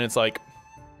here and it's like,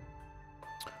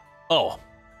 oh,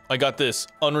 I got this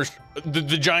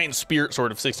the giant spirit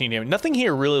sword of 16 damage. Nothing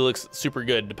here really looks super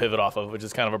good to pivot off of, which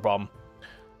is kind of a problem.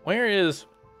 Where is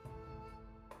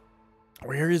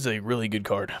a really good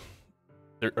card?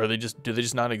 Do they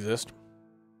just not exist?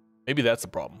 Maybe that's the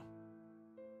problem.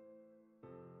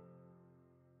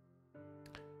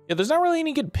 Yeah, there's not really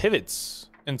any good pivots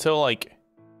until like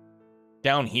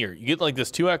down here. You get like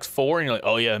this 2x4 and you're like,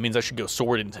 oh yeah, that means I should go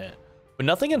sword intent. But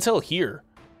nothing until here.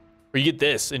 Or you get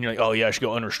this and you're like, oh yeah, I should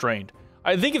go unrestrained.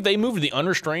 I think if they moved the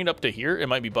unrestrained up to here, it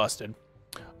might be busted.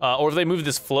 Or if they moved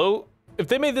this float, if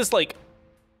they made this like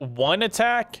 1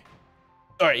 attack.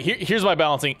 All right, here's my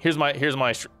balancing. Here's my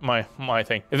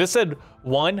thing. If this said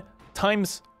 1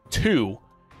 times 2,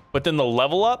 but then the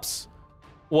level ups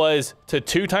was to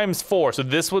 2 times 4, so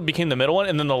this one became the middle one,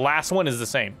 and then the last one is the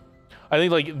same. I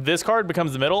think like this card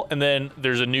becomes the middle, and then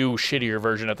there's a new shittier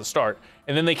version at the start,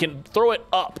 and then they can throw it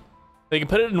up. They can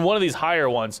put it in one of these higher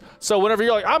ones. So whenever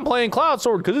you're like, I'm playing Cloud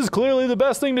Sword because this is clearly the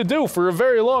best thing to do for a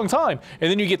very long time,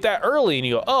 and then you get that early, and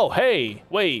you go, oh hey,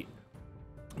 wait,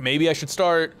 maybe I should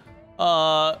start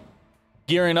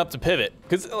gearing up to pivot,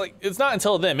 because like it's not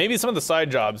until then. Maybe some of the side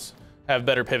jobs have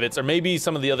better pivots, or maybe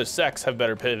some of the other sects have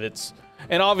better pivots.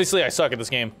 And obviously I suck at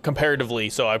this game comparatively,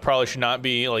 so I probably should not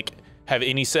be like have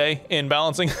any say in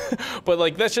balancing. But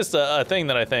like that's just a thing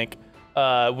that I think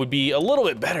would be a little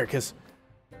bit better, because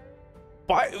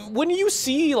when you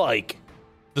see like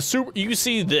the super, you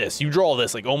see this, you draw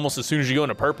this like almost as soon as you go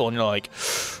into purple, and you're like,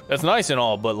 that's nice and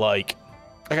all, but like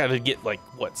I gotta get like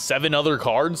what, 7 other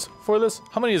cards for this?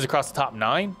 How many is across the top?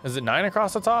 9? Is it 9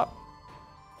 across the top?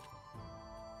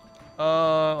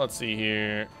 Let's see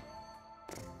here.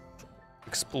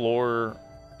 Explore.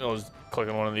 I'll just click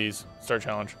on one of these. Start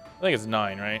challenge. I think it's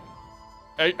 9, right?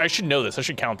 I should know this. I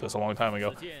should count this a long time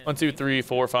ago. 1, 2, 3,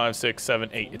 4, 5, 6, 7,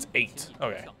 8. It's 8.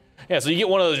 Okay. Yeah, so you get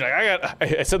one of those. You're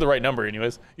like, I said the right number,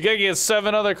 anyways. You gotta get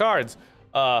 7 other cards.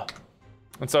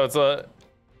 And so it's a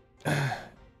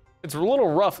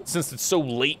little rough since it's so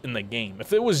late in the game.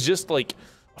 If it was just like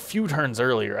a few turns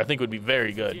earlier, I think it would be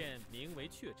very good.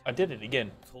 I did it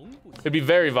again. It'd be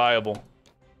very viable.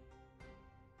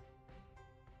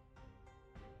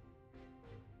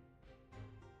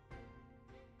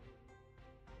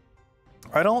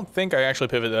 I don't think I actually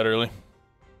pivot that early.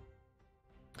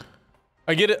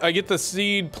 I get it. I get the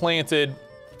seed planted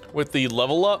with the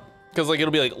level up, because like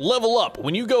it'll be like level up.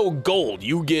 When you go gold,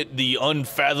 you get the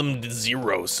Unfathomed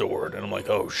Zero sword, and I'm like,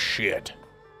 oh shit,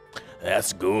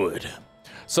 that's good.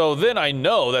 So then I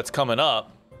know that's coming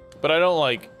up, but I don't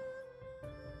like.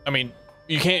 I mean,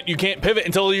 you can't pivot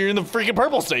until you're in the freaking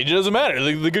purple stage. It doesn't matter.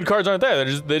 The good cards aren't there.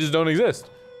 They just don't exist.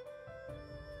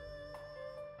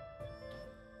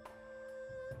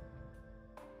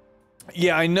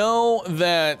 Yeah, I know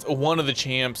that one of the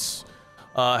champs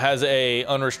has a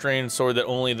unrestrained sword that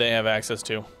only they have access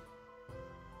to.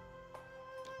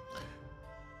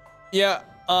 Yeah,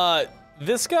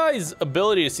 this guy's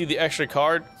ability to see the extra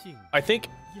card, I think,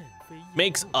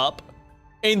 makes up.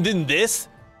 And then this,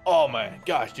 oh my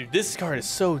gosh, dude, this card is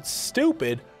so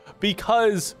stupid,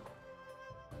 because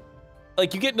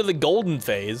like you get into the golden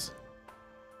phase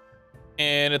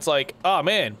and it's like, oh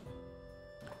man,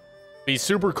 be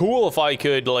super cool if I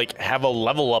could like have a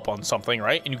level up on something,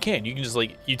 right? And you can just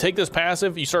like, you take this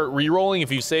passive, you start re-rolling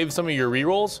if you save some of your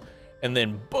re-rolls, and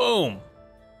then boom,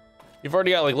 you've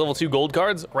already got like level 2 gold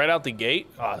cards right out the gate.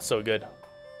 Ah, so good.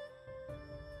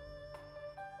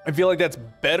 I feel like that's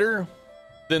better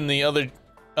than the other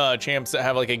champs that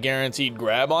have like a guaranteed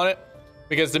grab on it,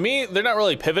 because to me, they're not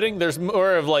really pivoting. There's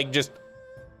more of like just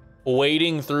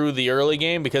waiting through the early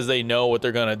game because they know what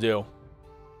they're gonna do.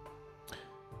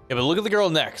 Yeah, but look at the girl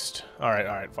next. All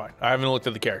right, fine. I haven't looked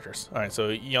at the characters. All right, so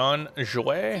Xian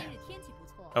Jue.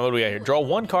 Now what do we got here? Draw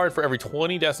 1 card for every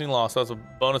 20 Destiny lost. So that's a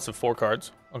bonus of 4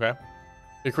 cards. Okay.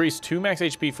 Decrease 2 max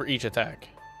HP for each attack.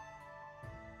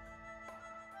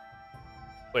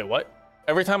 Wait, what?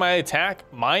 Every time I attack,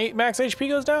 my max HP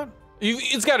goes down?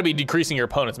 It's got to be decreasing your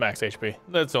opponent's max HP.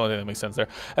 That's the only thing that makes sense there.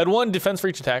 Add 1 defense for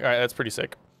each attack. All right, that's pretty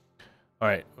sick. All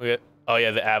right, we got, oh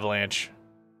yeah, the avalanche.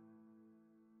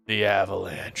 The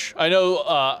avalanche. I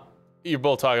know you're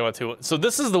both talking about 2. So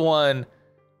this is the one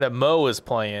that Mo is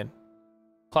playing.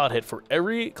 Cloud hit for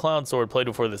every cloud sword played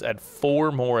before this. Add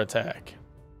 4 more attack.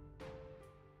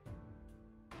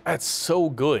 That's so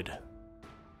good.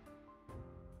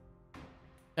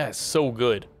 That's so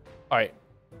good. All right.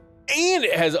 And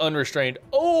it has unrestrained.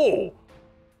 Oh,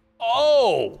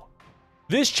 Oh,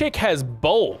 this chick has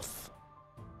both.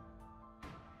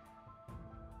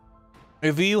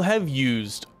 If you have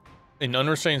used an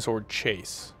unrestrained sword,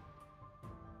 chase.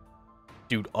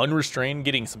 Dude, unrestrained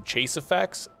getting some chase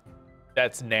effects,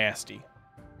 that's nasty.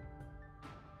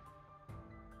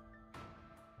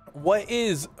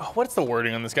 What's the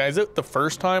wording on this guy? Is it the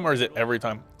first time or is it every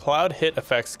time? Cloud hit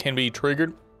effects can be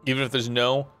triggered even if there's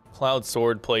no cloud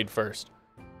sword played first.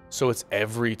 So it's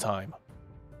every time.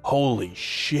 Holy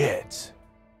shit.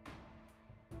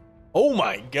 Oh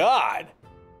my God.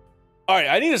 All right,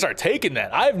 I need to start taking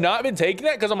that. I have not been taking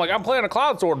that because I'm like, I'm playing a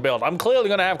cloud sword build. I'm clearly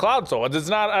gonna have cloud swords. It's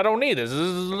not, I don't need this. This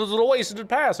is a wasted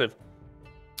passive.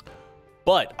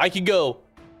 But I could go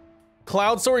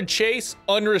cloud sword chase,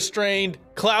 unrestrained,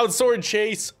 cloud sword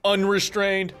chase,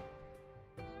 unrestrained.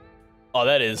 Oh,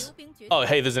 that is. Oh,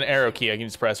 hey, there's an arrow key. I can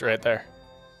just press right there.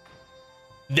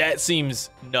 That seems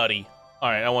nutty. All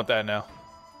right, I want that now.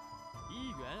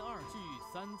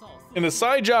 In the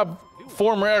side job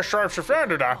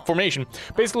formation,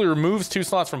 basically removes 2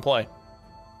 slots from play.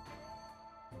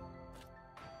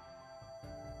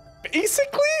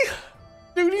 Basically?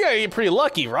 Dude, you gotta get pretty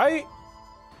lucky, right?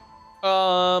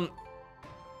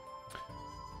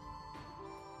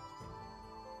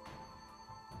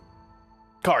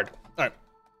 Card. All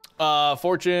right.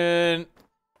 Fortune,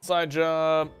 side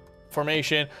job,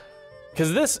 formation.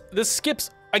 Because this skips,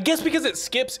 I guess because it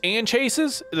skips and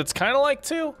chases, it's kind of like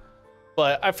 2.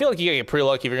 But I feel like you gotta get pretty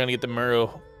lucky if you're gonna get the Muru,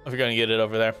 if you're gonna get it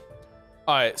over there.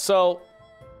 All right, so,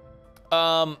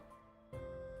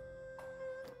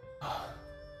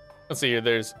 let's see here.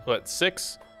 There's what,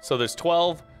 6? So there's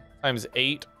 12 times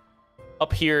 8.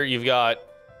 Up here, you've got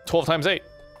 12 times 8,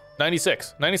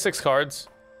 96. 96 cards.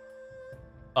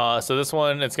 So this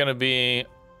one, it's gonna be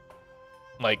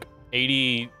like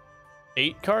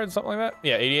 88 cards, something like that.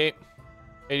 Yeah, 88,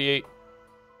 and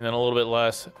then a little bit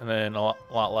less, and then a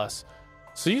lot less.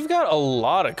 So you've got a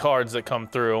lot of cards that come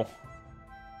through.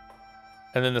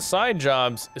 And then the side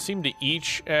jobs seem to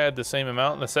each add the same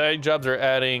amount. And the side jobs are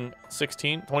adding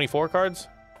 24 cards.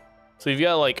 So you've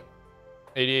got like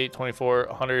 88, 24,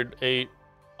 108,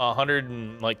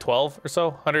 112 or so,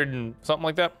 100 and something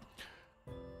like that.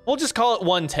 We'll just call it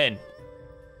 110.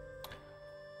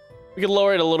 We could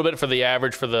lower it a little bit for the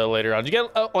average for the later on. You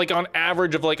get like on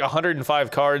average of like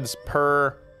 105 cards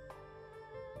per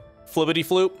flippity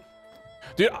floop.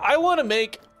 Dude, I want to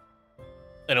make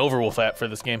an Overwolf app for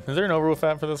this game. Is there an Overwolf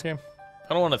app for this game?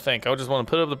 I don't want to think. I just want to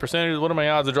put up the percentages. What are my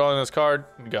odds of drawing this card?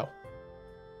 And go.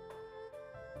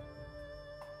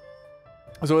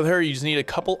 So with her, you just need a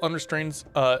couple unrestrained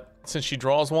since she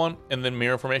draws one, and then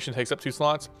mirror formation takes up 2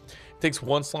 slots. It takes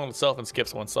 1 slot itself and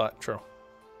skips 1 slot. True.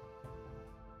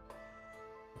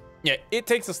 Yeah, it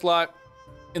takes a slot,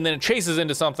 and then it chases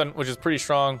into something, which is pretty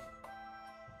strong.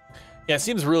 Yeah, it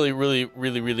seems really, really,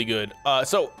 really, really good.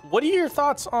 So what are your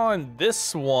thoughts on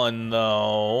this one,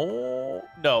 though?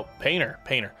 No,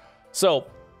 Painter. So,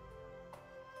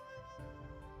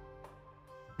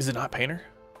 is it not Painter?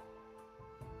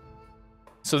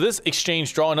 So this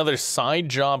exchange, draw another side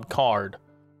job card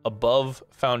above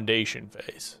foundation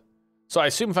phase. So I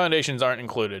assume foundations aren't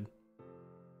included.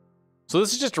 So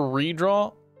this is just a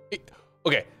redraw.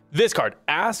 Okay, this card,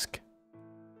 Ask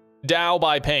Dow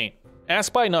by Paint.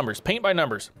 Ask by numbers, paint by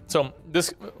numbers. So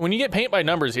this, when you get paint by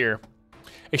numbers here,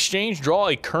 exchange, draw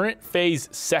a current phase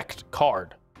sect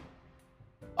card.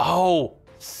 Oh,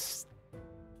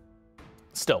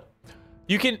 still,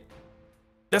 you can,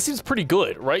 that seems pretty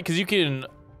good, right? Because you can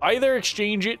either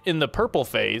exchange it in the purple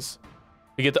phase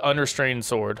to get the unrestrained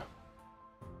sword,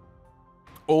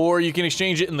 or you can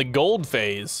exchange it in the gold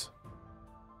phase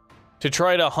to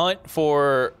try to hunt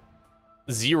for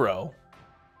 0.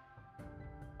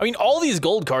 I mean, all these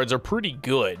gold cards are pretty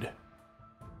good.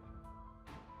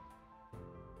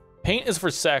 Paint is for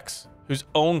sects whose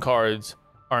own cards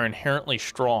are inherently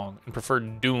strong and prefer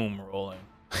doom rolling.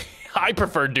 I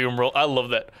prefer doom roll. I love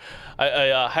that.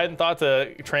 I hadn't thought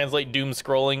to translate doom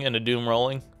scrolling into doom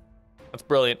rolling. That's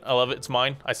brilliant. I love it. It's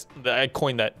mine. I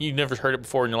coined that. You've never heard it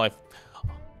before in your life.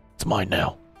 It's mine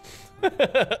now.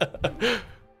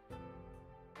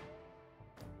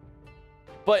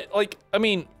 But like, I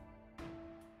mean,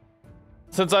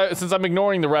 since I'm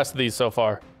ignoring the rest of these so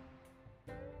far,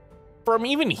 from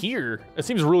even here, it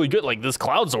seems really good. Like this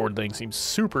Cloud Sword thing seems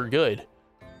super good.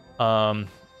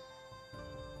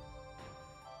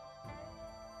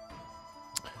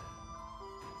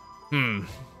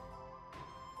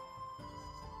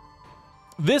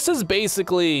 This is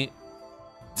basically,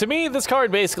 to me, this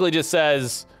card basically just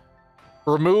says,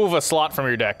 remove a slot from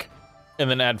your deck, and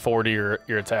then add 4 to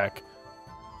your attack.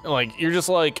 Like, you're just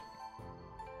like,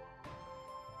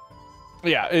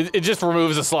 Yeah, it just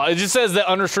removes a slot. It just says that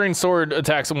unrestrained sword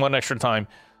attacks him 1 extra time.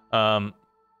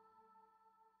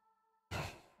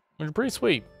 Which is pretty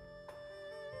sweet.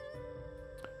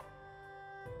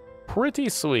 Pretty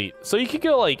sweet. So you could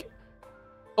go like,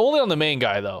 only on the main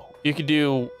guy though. You could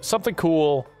do something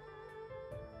cool.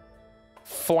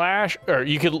 Flash, or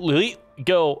you could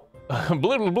go,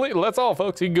 that's all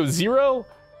folks. You can go 0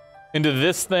 into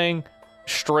this thing,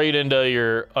 straight into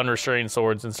your unrestrained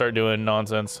swords and start doing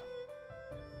nonsense.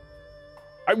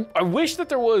 I wish that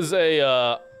there was a,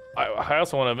 I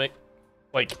also want to make,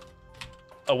 like,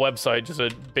 a website, just a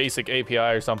basic API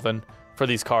or something for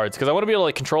these cards, because I want to be able to,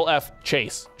 like, Control F,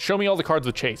 chase. Show me all the cards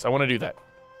with chase. I want to do that.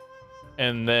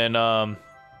 And then,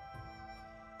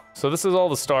 so this is all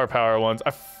the star power ones.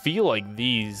 I feel like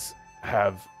these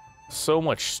have so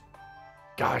much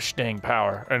gosh dang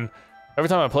power. And every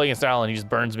time I play against Alan, he just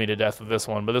burns me to death with this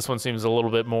one. But this one seems a little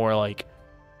bit more, like,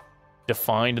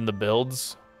 defined in the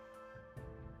builds.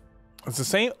 It's the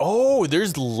same. Oh,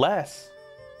 there's less.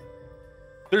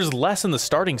 There's less in the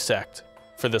starting sect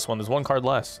for this one. There's 1 card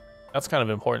less. That's kind of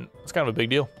important. That's kind of a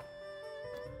big deal.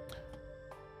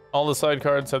 All the side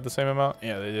cards have the same amount?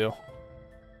 Yeah, they do.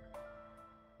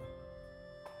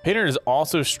 Painter is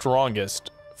also strongest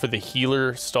for the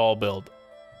healer stall build.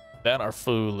 Then our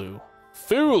Fulu.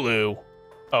 Fulu?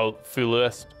 Oh,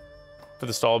 Fuluist for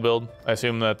the stall build. I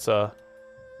assume that's,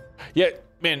 yeah,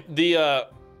 man, the,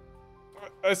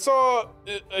 I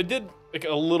did like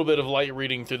a little bit of light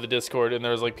reading through the Discord, and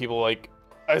there was like people like,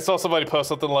 I saw somebody post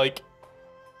something like,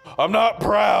 I'm not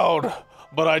proud,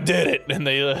 but I did it. And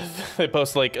they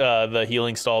post like the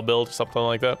healing stall build or something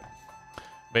like that.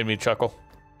 Made me chuckle.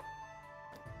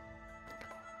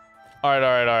 All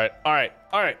right,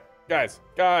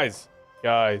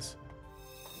 guys.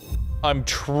 I'm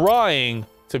trying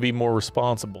to be more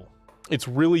responsible. It's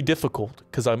really difficult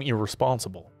because I'm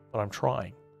irresponsible, but I'm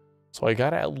trying. So I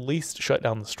gotta at least shut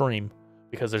down the stream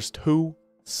because there's 2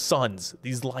 suns.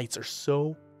 These lights are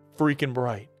so freaking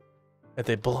bright that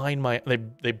they blind my,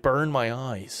 they burn my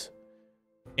eyes.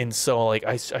 And so like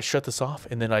I shut this off,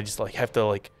 and then I just like have to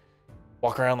like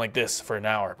walk around like this for an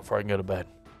hour before I can go to bed.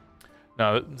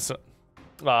 No,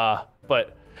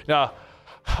 but no,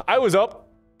 I was up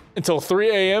until 3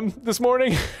 a.m. this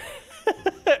morning.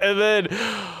 And then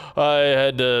I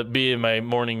had to be in my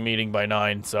morning meeting by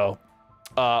 9, so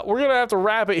we're gonna have to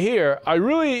wrap it here. I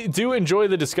really do enjoy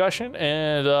the discussion,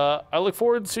 and I look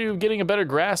forward to getting a better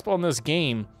grasp on this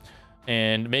game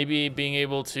and maybe being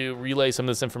able to relay some of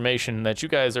this information that you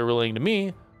guys are relaying to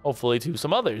me, hopefully to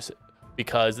some others,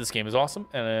 because this game is awesome,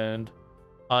 and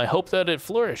I hope that it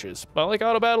flourishes. But like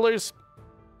Auto Battlers,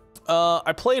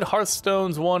 I played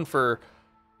Hearthstone's one for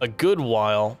a good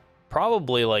while,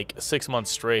 probably like 6 months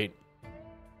straight,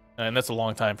 and that's a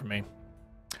long time for me.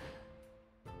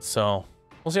 So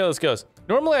we'll see how this goes.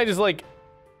 Normally I just like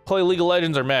play League of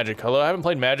Legends or Magic, although I haven't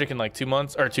played Magic in like 2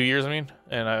 months, or 2 years, I mean,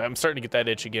 and I'm starting to get that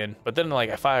itch again. But then like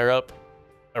I fire up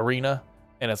Arena,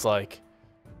 and it's like,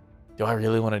 do I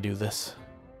really want to do this?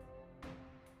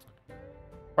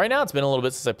 Right now it's been a little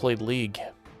bit since I played League,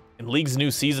 and League's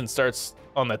new season starts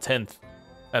on the 10th.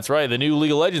 That's right, the new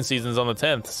League of Legends season is on the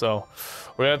 10th, so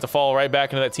we're gonna have to fall right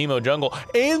back into that Teemo jungle.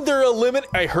 And they're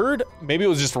I heard, maybe it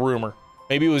was just a rumor,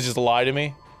 maybe it was just a lie to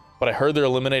me, but I heard they're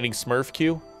eliminating Smurf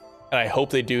Q, and I hope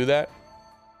they do that.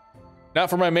 Not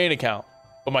for my main account,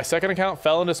 but my second account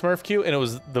fell into Smurf Q, and it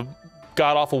was the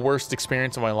god-awful worst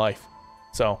experience of my life.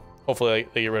 So hopefully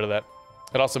they get rid of that.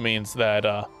 It also means that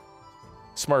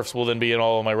Smurfs will then be in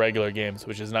all of my regular games,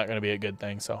 which is not gonna be a good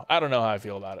thing, so I don't know how I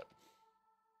feel about it.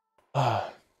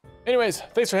 Anyways,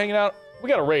 thanks for hanging out. We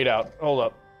got a raid out. Hold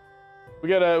up. We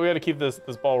gotta keep this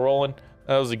ball rolling.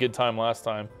 That was a good time last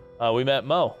time. We met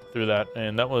Mo through that,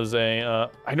 and that was a.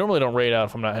 I normally don't raid out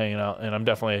if I'm not hanging out, and I'm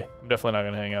definitely not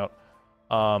gonna hang out.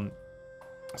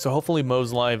 So hopefully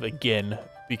Mo's live again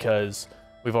because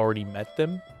we've already met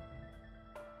them.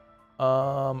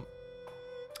 But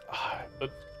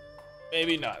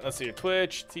maybe not. Let's see.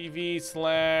 Twitch TV /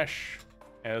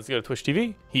 yeah, let's go to Twitch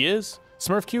TV. He is.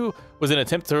 Smurf Q was an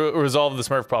attempt to resolve the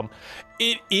Smurf problem.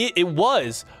 It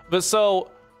was, but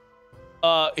so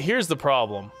here's the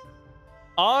problem.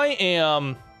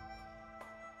 I'm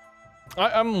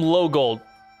low gold.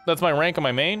 That's my rank on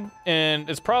my main, and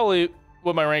it's probably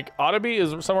what my rank ought to be,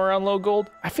 is somewhere around low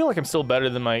gold. I feel like I'm still better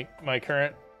than my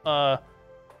current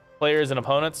players and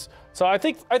opponents. So I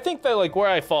think that like where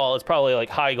I fall is probably like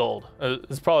high gold.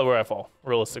 Is probably where I fall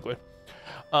realistically.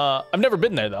 I've never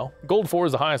been there though. Gold 4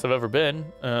 is the highest I've ever been.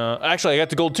 Actually, I got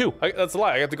to gold 2. That's a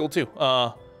lie. I got to gold 2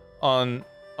 on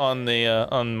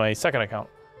my second account.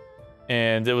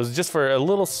 and it was just for a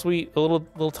little sweet, a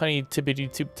little tiny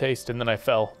tippity tip taste, and then I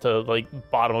fell to like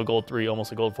bottom of gold 3,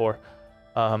 almost a gold 4.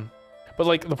 But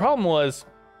like the problem was,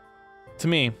 to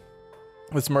me,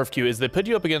 with Smurf Q is they put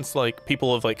you up against like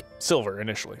people of like silver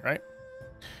initially, right?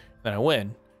 Then I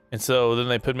win, and so then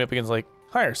they put me up against like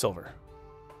higher silver,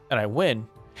 and I win.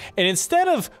 And instead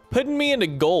of putting me into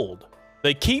gold,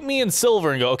 they keep me in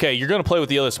silver and go, okay, you're gonna play with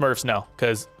the other Smurfs now,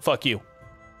 because fuck you.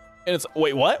 And it's,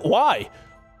 wait, what? Why?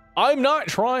 I'm not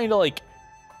trying to like,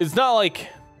 it's not like,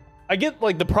 I get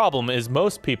like the problem is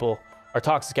most people are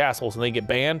toxic assholes and they get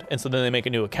banned, and so then they make a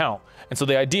new account. And so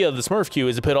the idea of the Smurf queue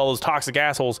is to put all those toxic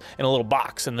assholes in a little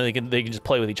box, and then they can just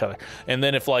play with each other. And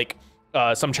then if like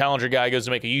some challenger guy goes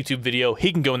to make a YouTube video,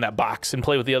 he can go in that box and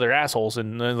play with the other assholes.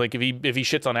 And then, like if he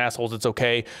shits on assholes, it's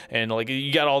okay. And like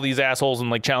you got all these assholes and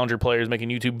like challenger players making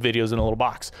YouTube videos in a little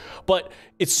box. But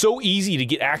it's so easy to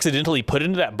get accidentally put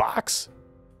into that box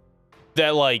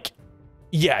that like,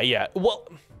 yeah. Well,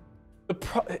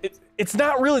 it's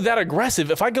not really that aggressive.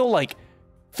 If I go like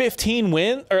 15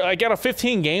 win, or I got a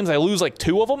 15 games, I lose like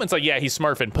 2 of them. It's like, yeah, he's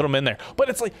smurfing, put him in there. But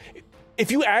it's like, if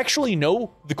you actually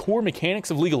know the core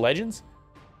mechanics of League of Legends,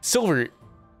 silver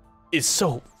is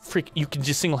so you can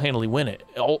just single-handedly win it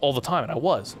all the time, and I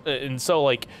was. And so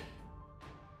like,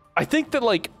 I think that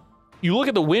like, you look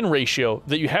at the win ratio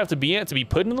that you have to be at to be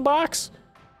put in the box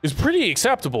is pretty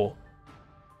acceptable.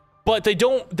 But they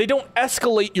don't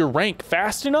escalate your rank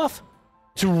fast enough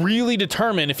to really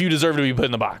determine if you deserve to be put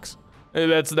in the box.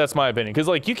 That's my opinion. Because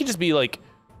like, you can just be like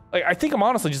I think I'm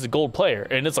honestly just a gold player,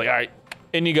 and it's like, all right,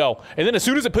 in you go. And then as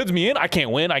soon as it puts me in, I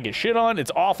can't win. I get shit on.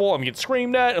 It's awful. I'm getting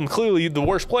screamed at. I'm clearly the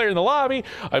worst player in the lobby.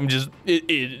 I'm just,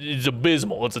 it's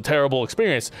abysmal. It's a terrible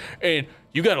experience. And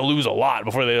you got to lose a lot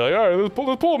before they're like, all right,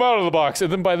 let's pull them out of the box. And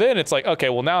then by then it's like, okay,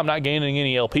 well now I'm not gaining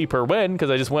any LP per win because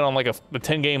I just went on like a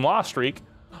 10-game loss streak.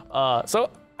 So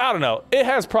I don't know. It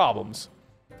has problems.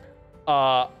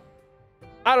 I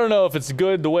don't know if it's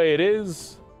good the way it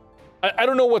is. I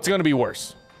don't know what's going to be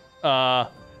worse.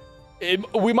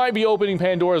 We might be opening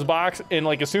Pandora's box, and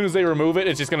like as soon as they remove it,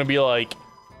 it's just gonna be like,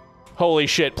 holy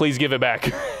shit, please give it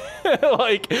back.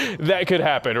 Like that could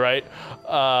happen, right?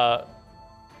 But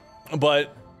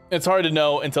it's hard to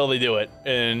know until they do it,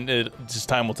 and just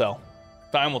time will tell.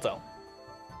 Time will tell.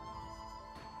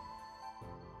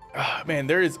 Man,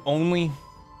 there is only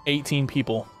 18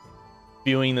 people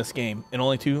viewing this game, and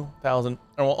only 2,000,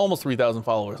 or well, almost 3,000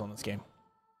 followers on this game.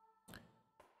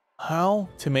 How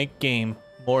to make game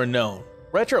more known.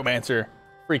 Retromancer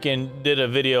freaking did a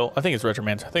video. I think it's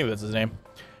Retromancer. I think that's his name.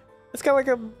 It's got like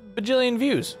a bajillion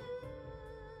views.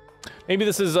 Maybe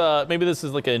this is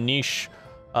like a niche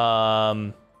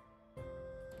game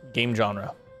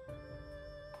genre.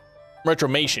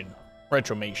 Retromation.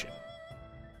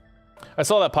 I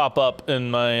saw that pop up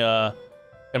in my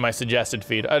suggested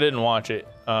feed. I didn't watch it.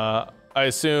 I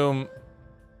assume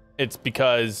it's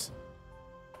because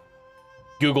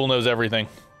Google knows everything.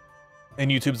 And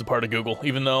YouTube's a part of Google,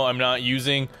 even though I'm not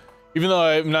using,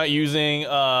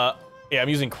 yeah, I'm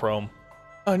using Chrome.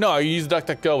 No, I use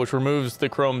DuckDuckGo, which removes the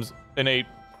Chrome's innate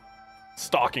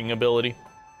stalking ability.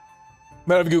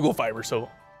 But I have Google Fiber, so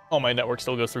all my network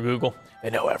still goes through Google. They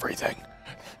know everything.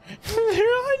 They're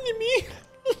on me.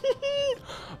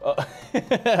 All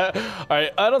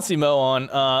right, I don't see Mo on.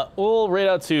 We'll raid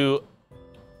out to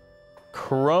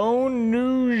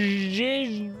Kronuj.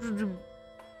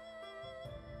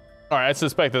 All right, I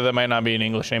suspect that might not be an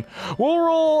English name. We'll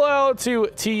roll out to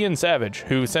Xian Savage,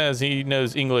 who says he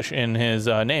knows English in his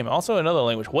name. Also another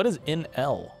language. What is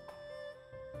NL?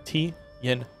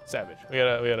 Xian Savage. We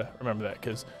gotta remember that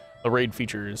because the raid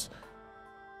features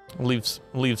leaves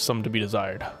some to be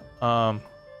desired.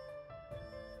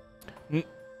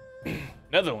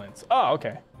 Netherlands. Oh,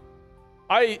 okay.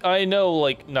 I know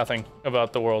like nothing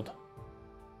about the world.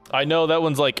 I know that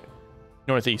one's like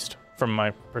northeast from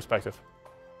my perspective.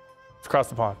 It's across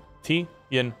the pond.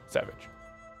 Xian Savage.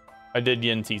 I did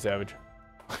Yin T Savage.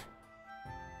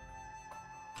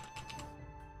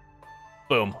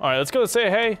 Boom. All right, let's go say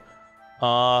hey.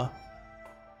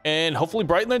 And hopefully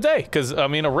brighten their day. Because, I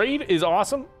mean, a raid is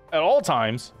awesome at all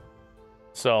times.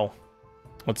 So,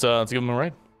 let's give them a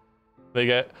raid.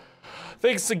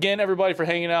 Thanks again, everybody, for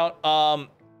hanging out.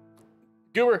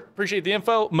 Goober, appreciate the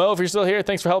info. Mo, if you're still here,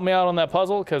 thanks for helping me out on that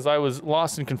puzzle, because I was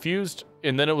lost and confused,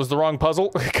 and then it was the wrong puzzle,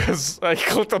 because I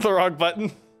clicked on the wrong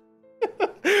button.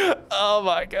 Oh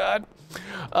my god.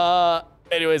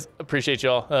 Anyways, appreciate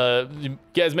y'all. You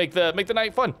guys make the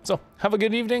night fun. So have a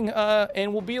good evening,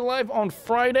 and we'll be live on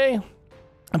Friday.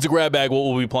 It's a grab bag. What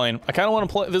we'll be playing. I kind of want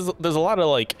to play. There's a lot of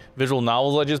like visual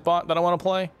novels I just bought that I want to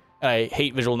play, and I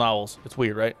hate visual novels. It's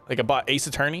weird, right? Like I bought Ace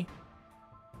Attorney.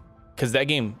 because that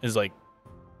game is like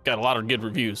got a lot of good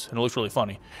reviews and it looks really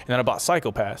funny. And then I bought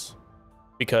Psycho Pass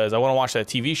because I want to watch that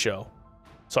TV show,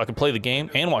 so I could play the game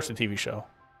and watch the TV show.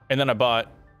 And then I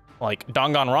bought like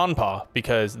Danganronpa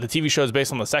because the TV show is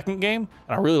based on the second game,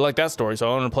 and I really like that story,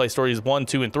 so I want to play stories 1,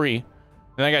 2, and 3.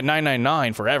 And I got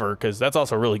 999 forever because that's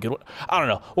also a really good one. I don't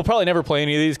know. We'll probably never play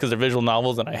any of these because they're visual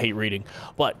novels and I hate reading,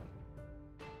 but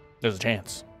there's a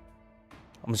chance.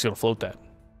 I'm just gonna float that.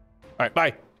 All right,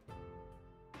 bye.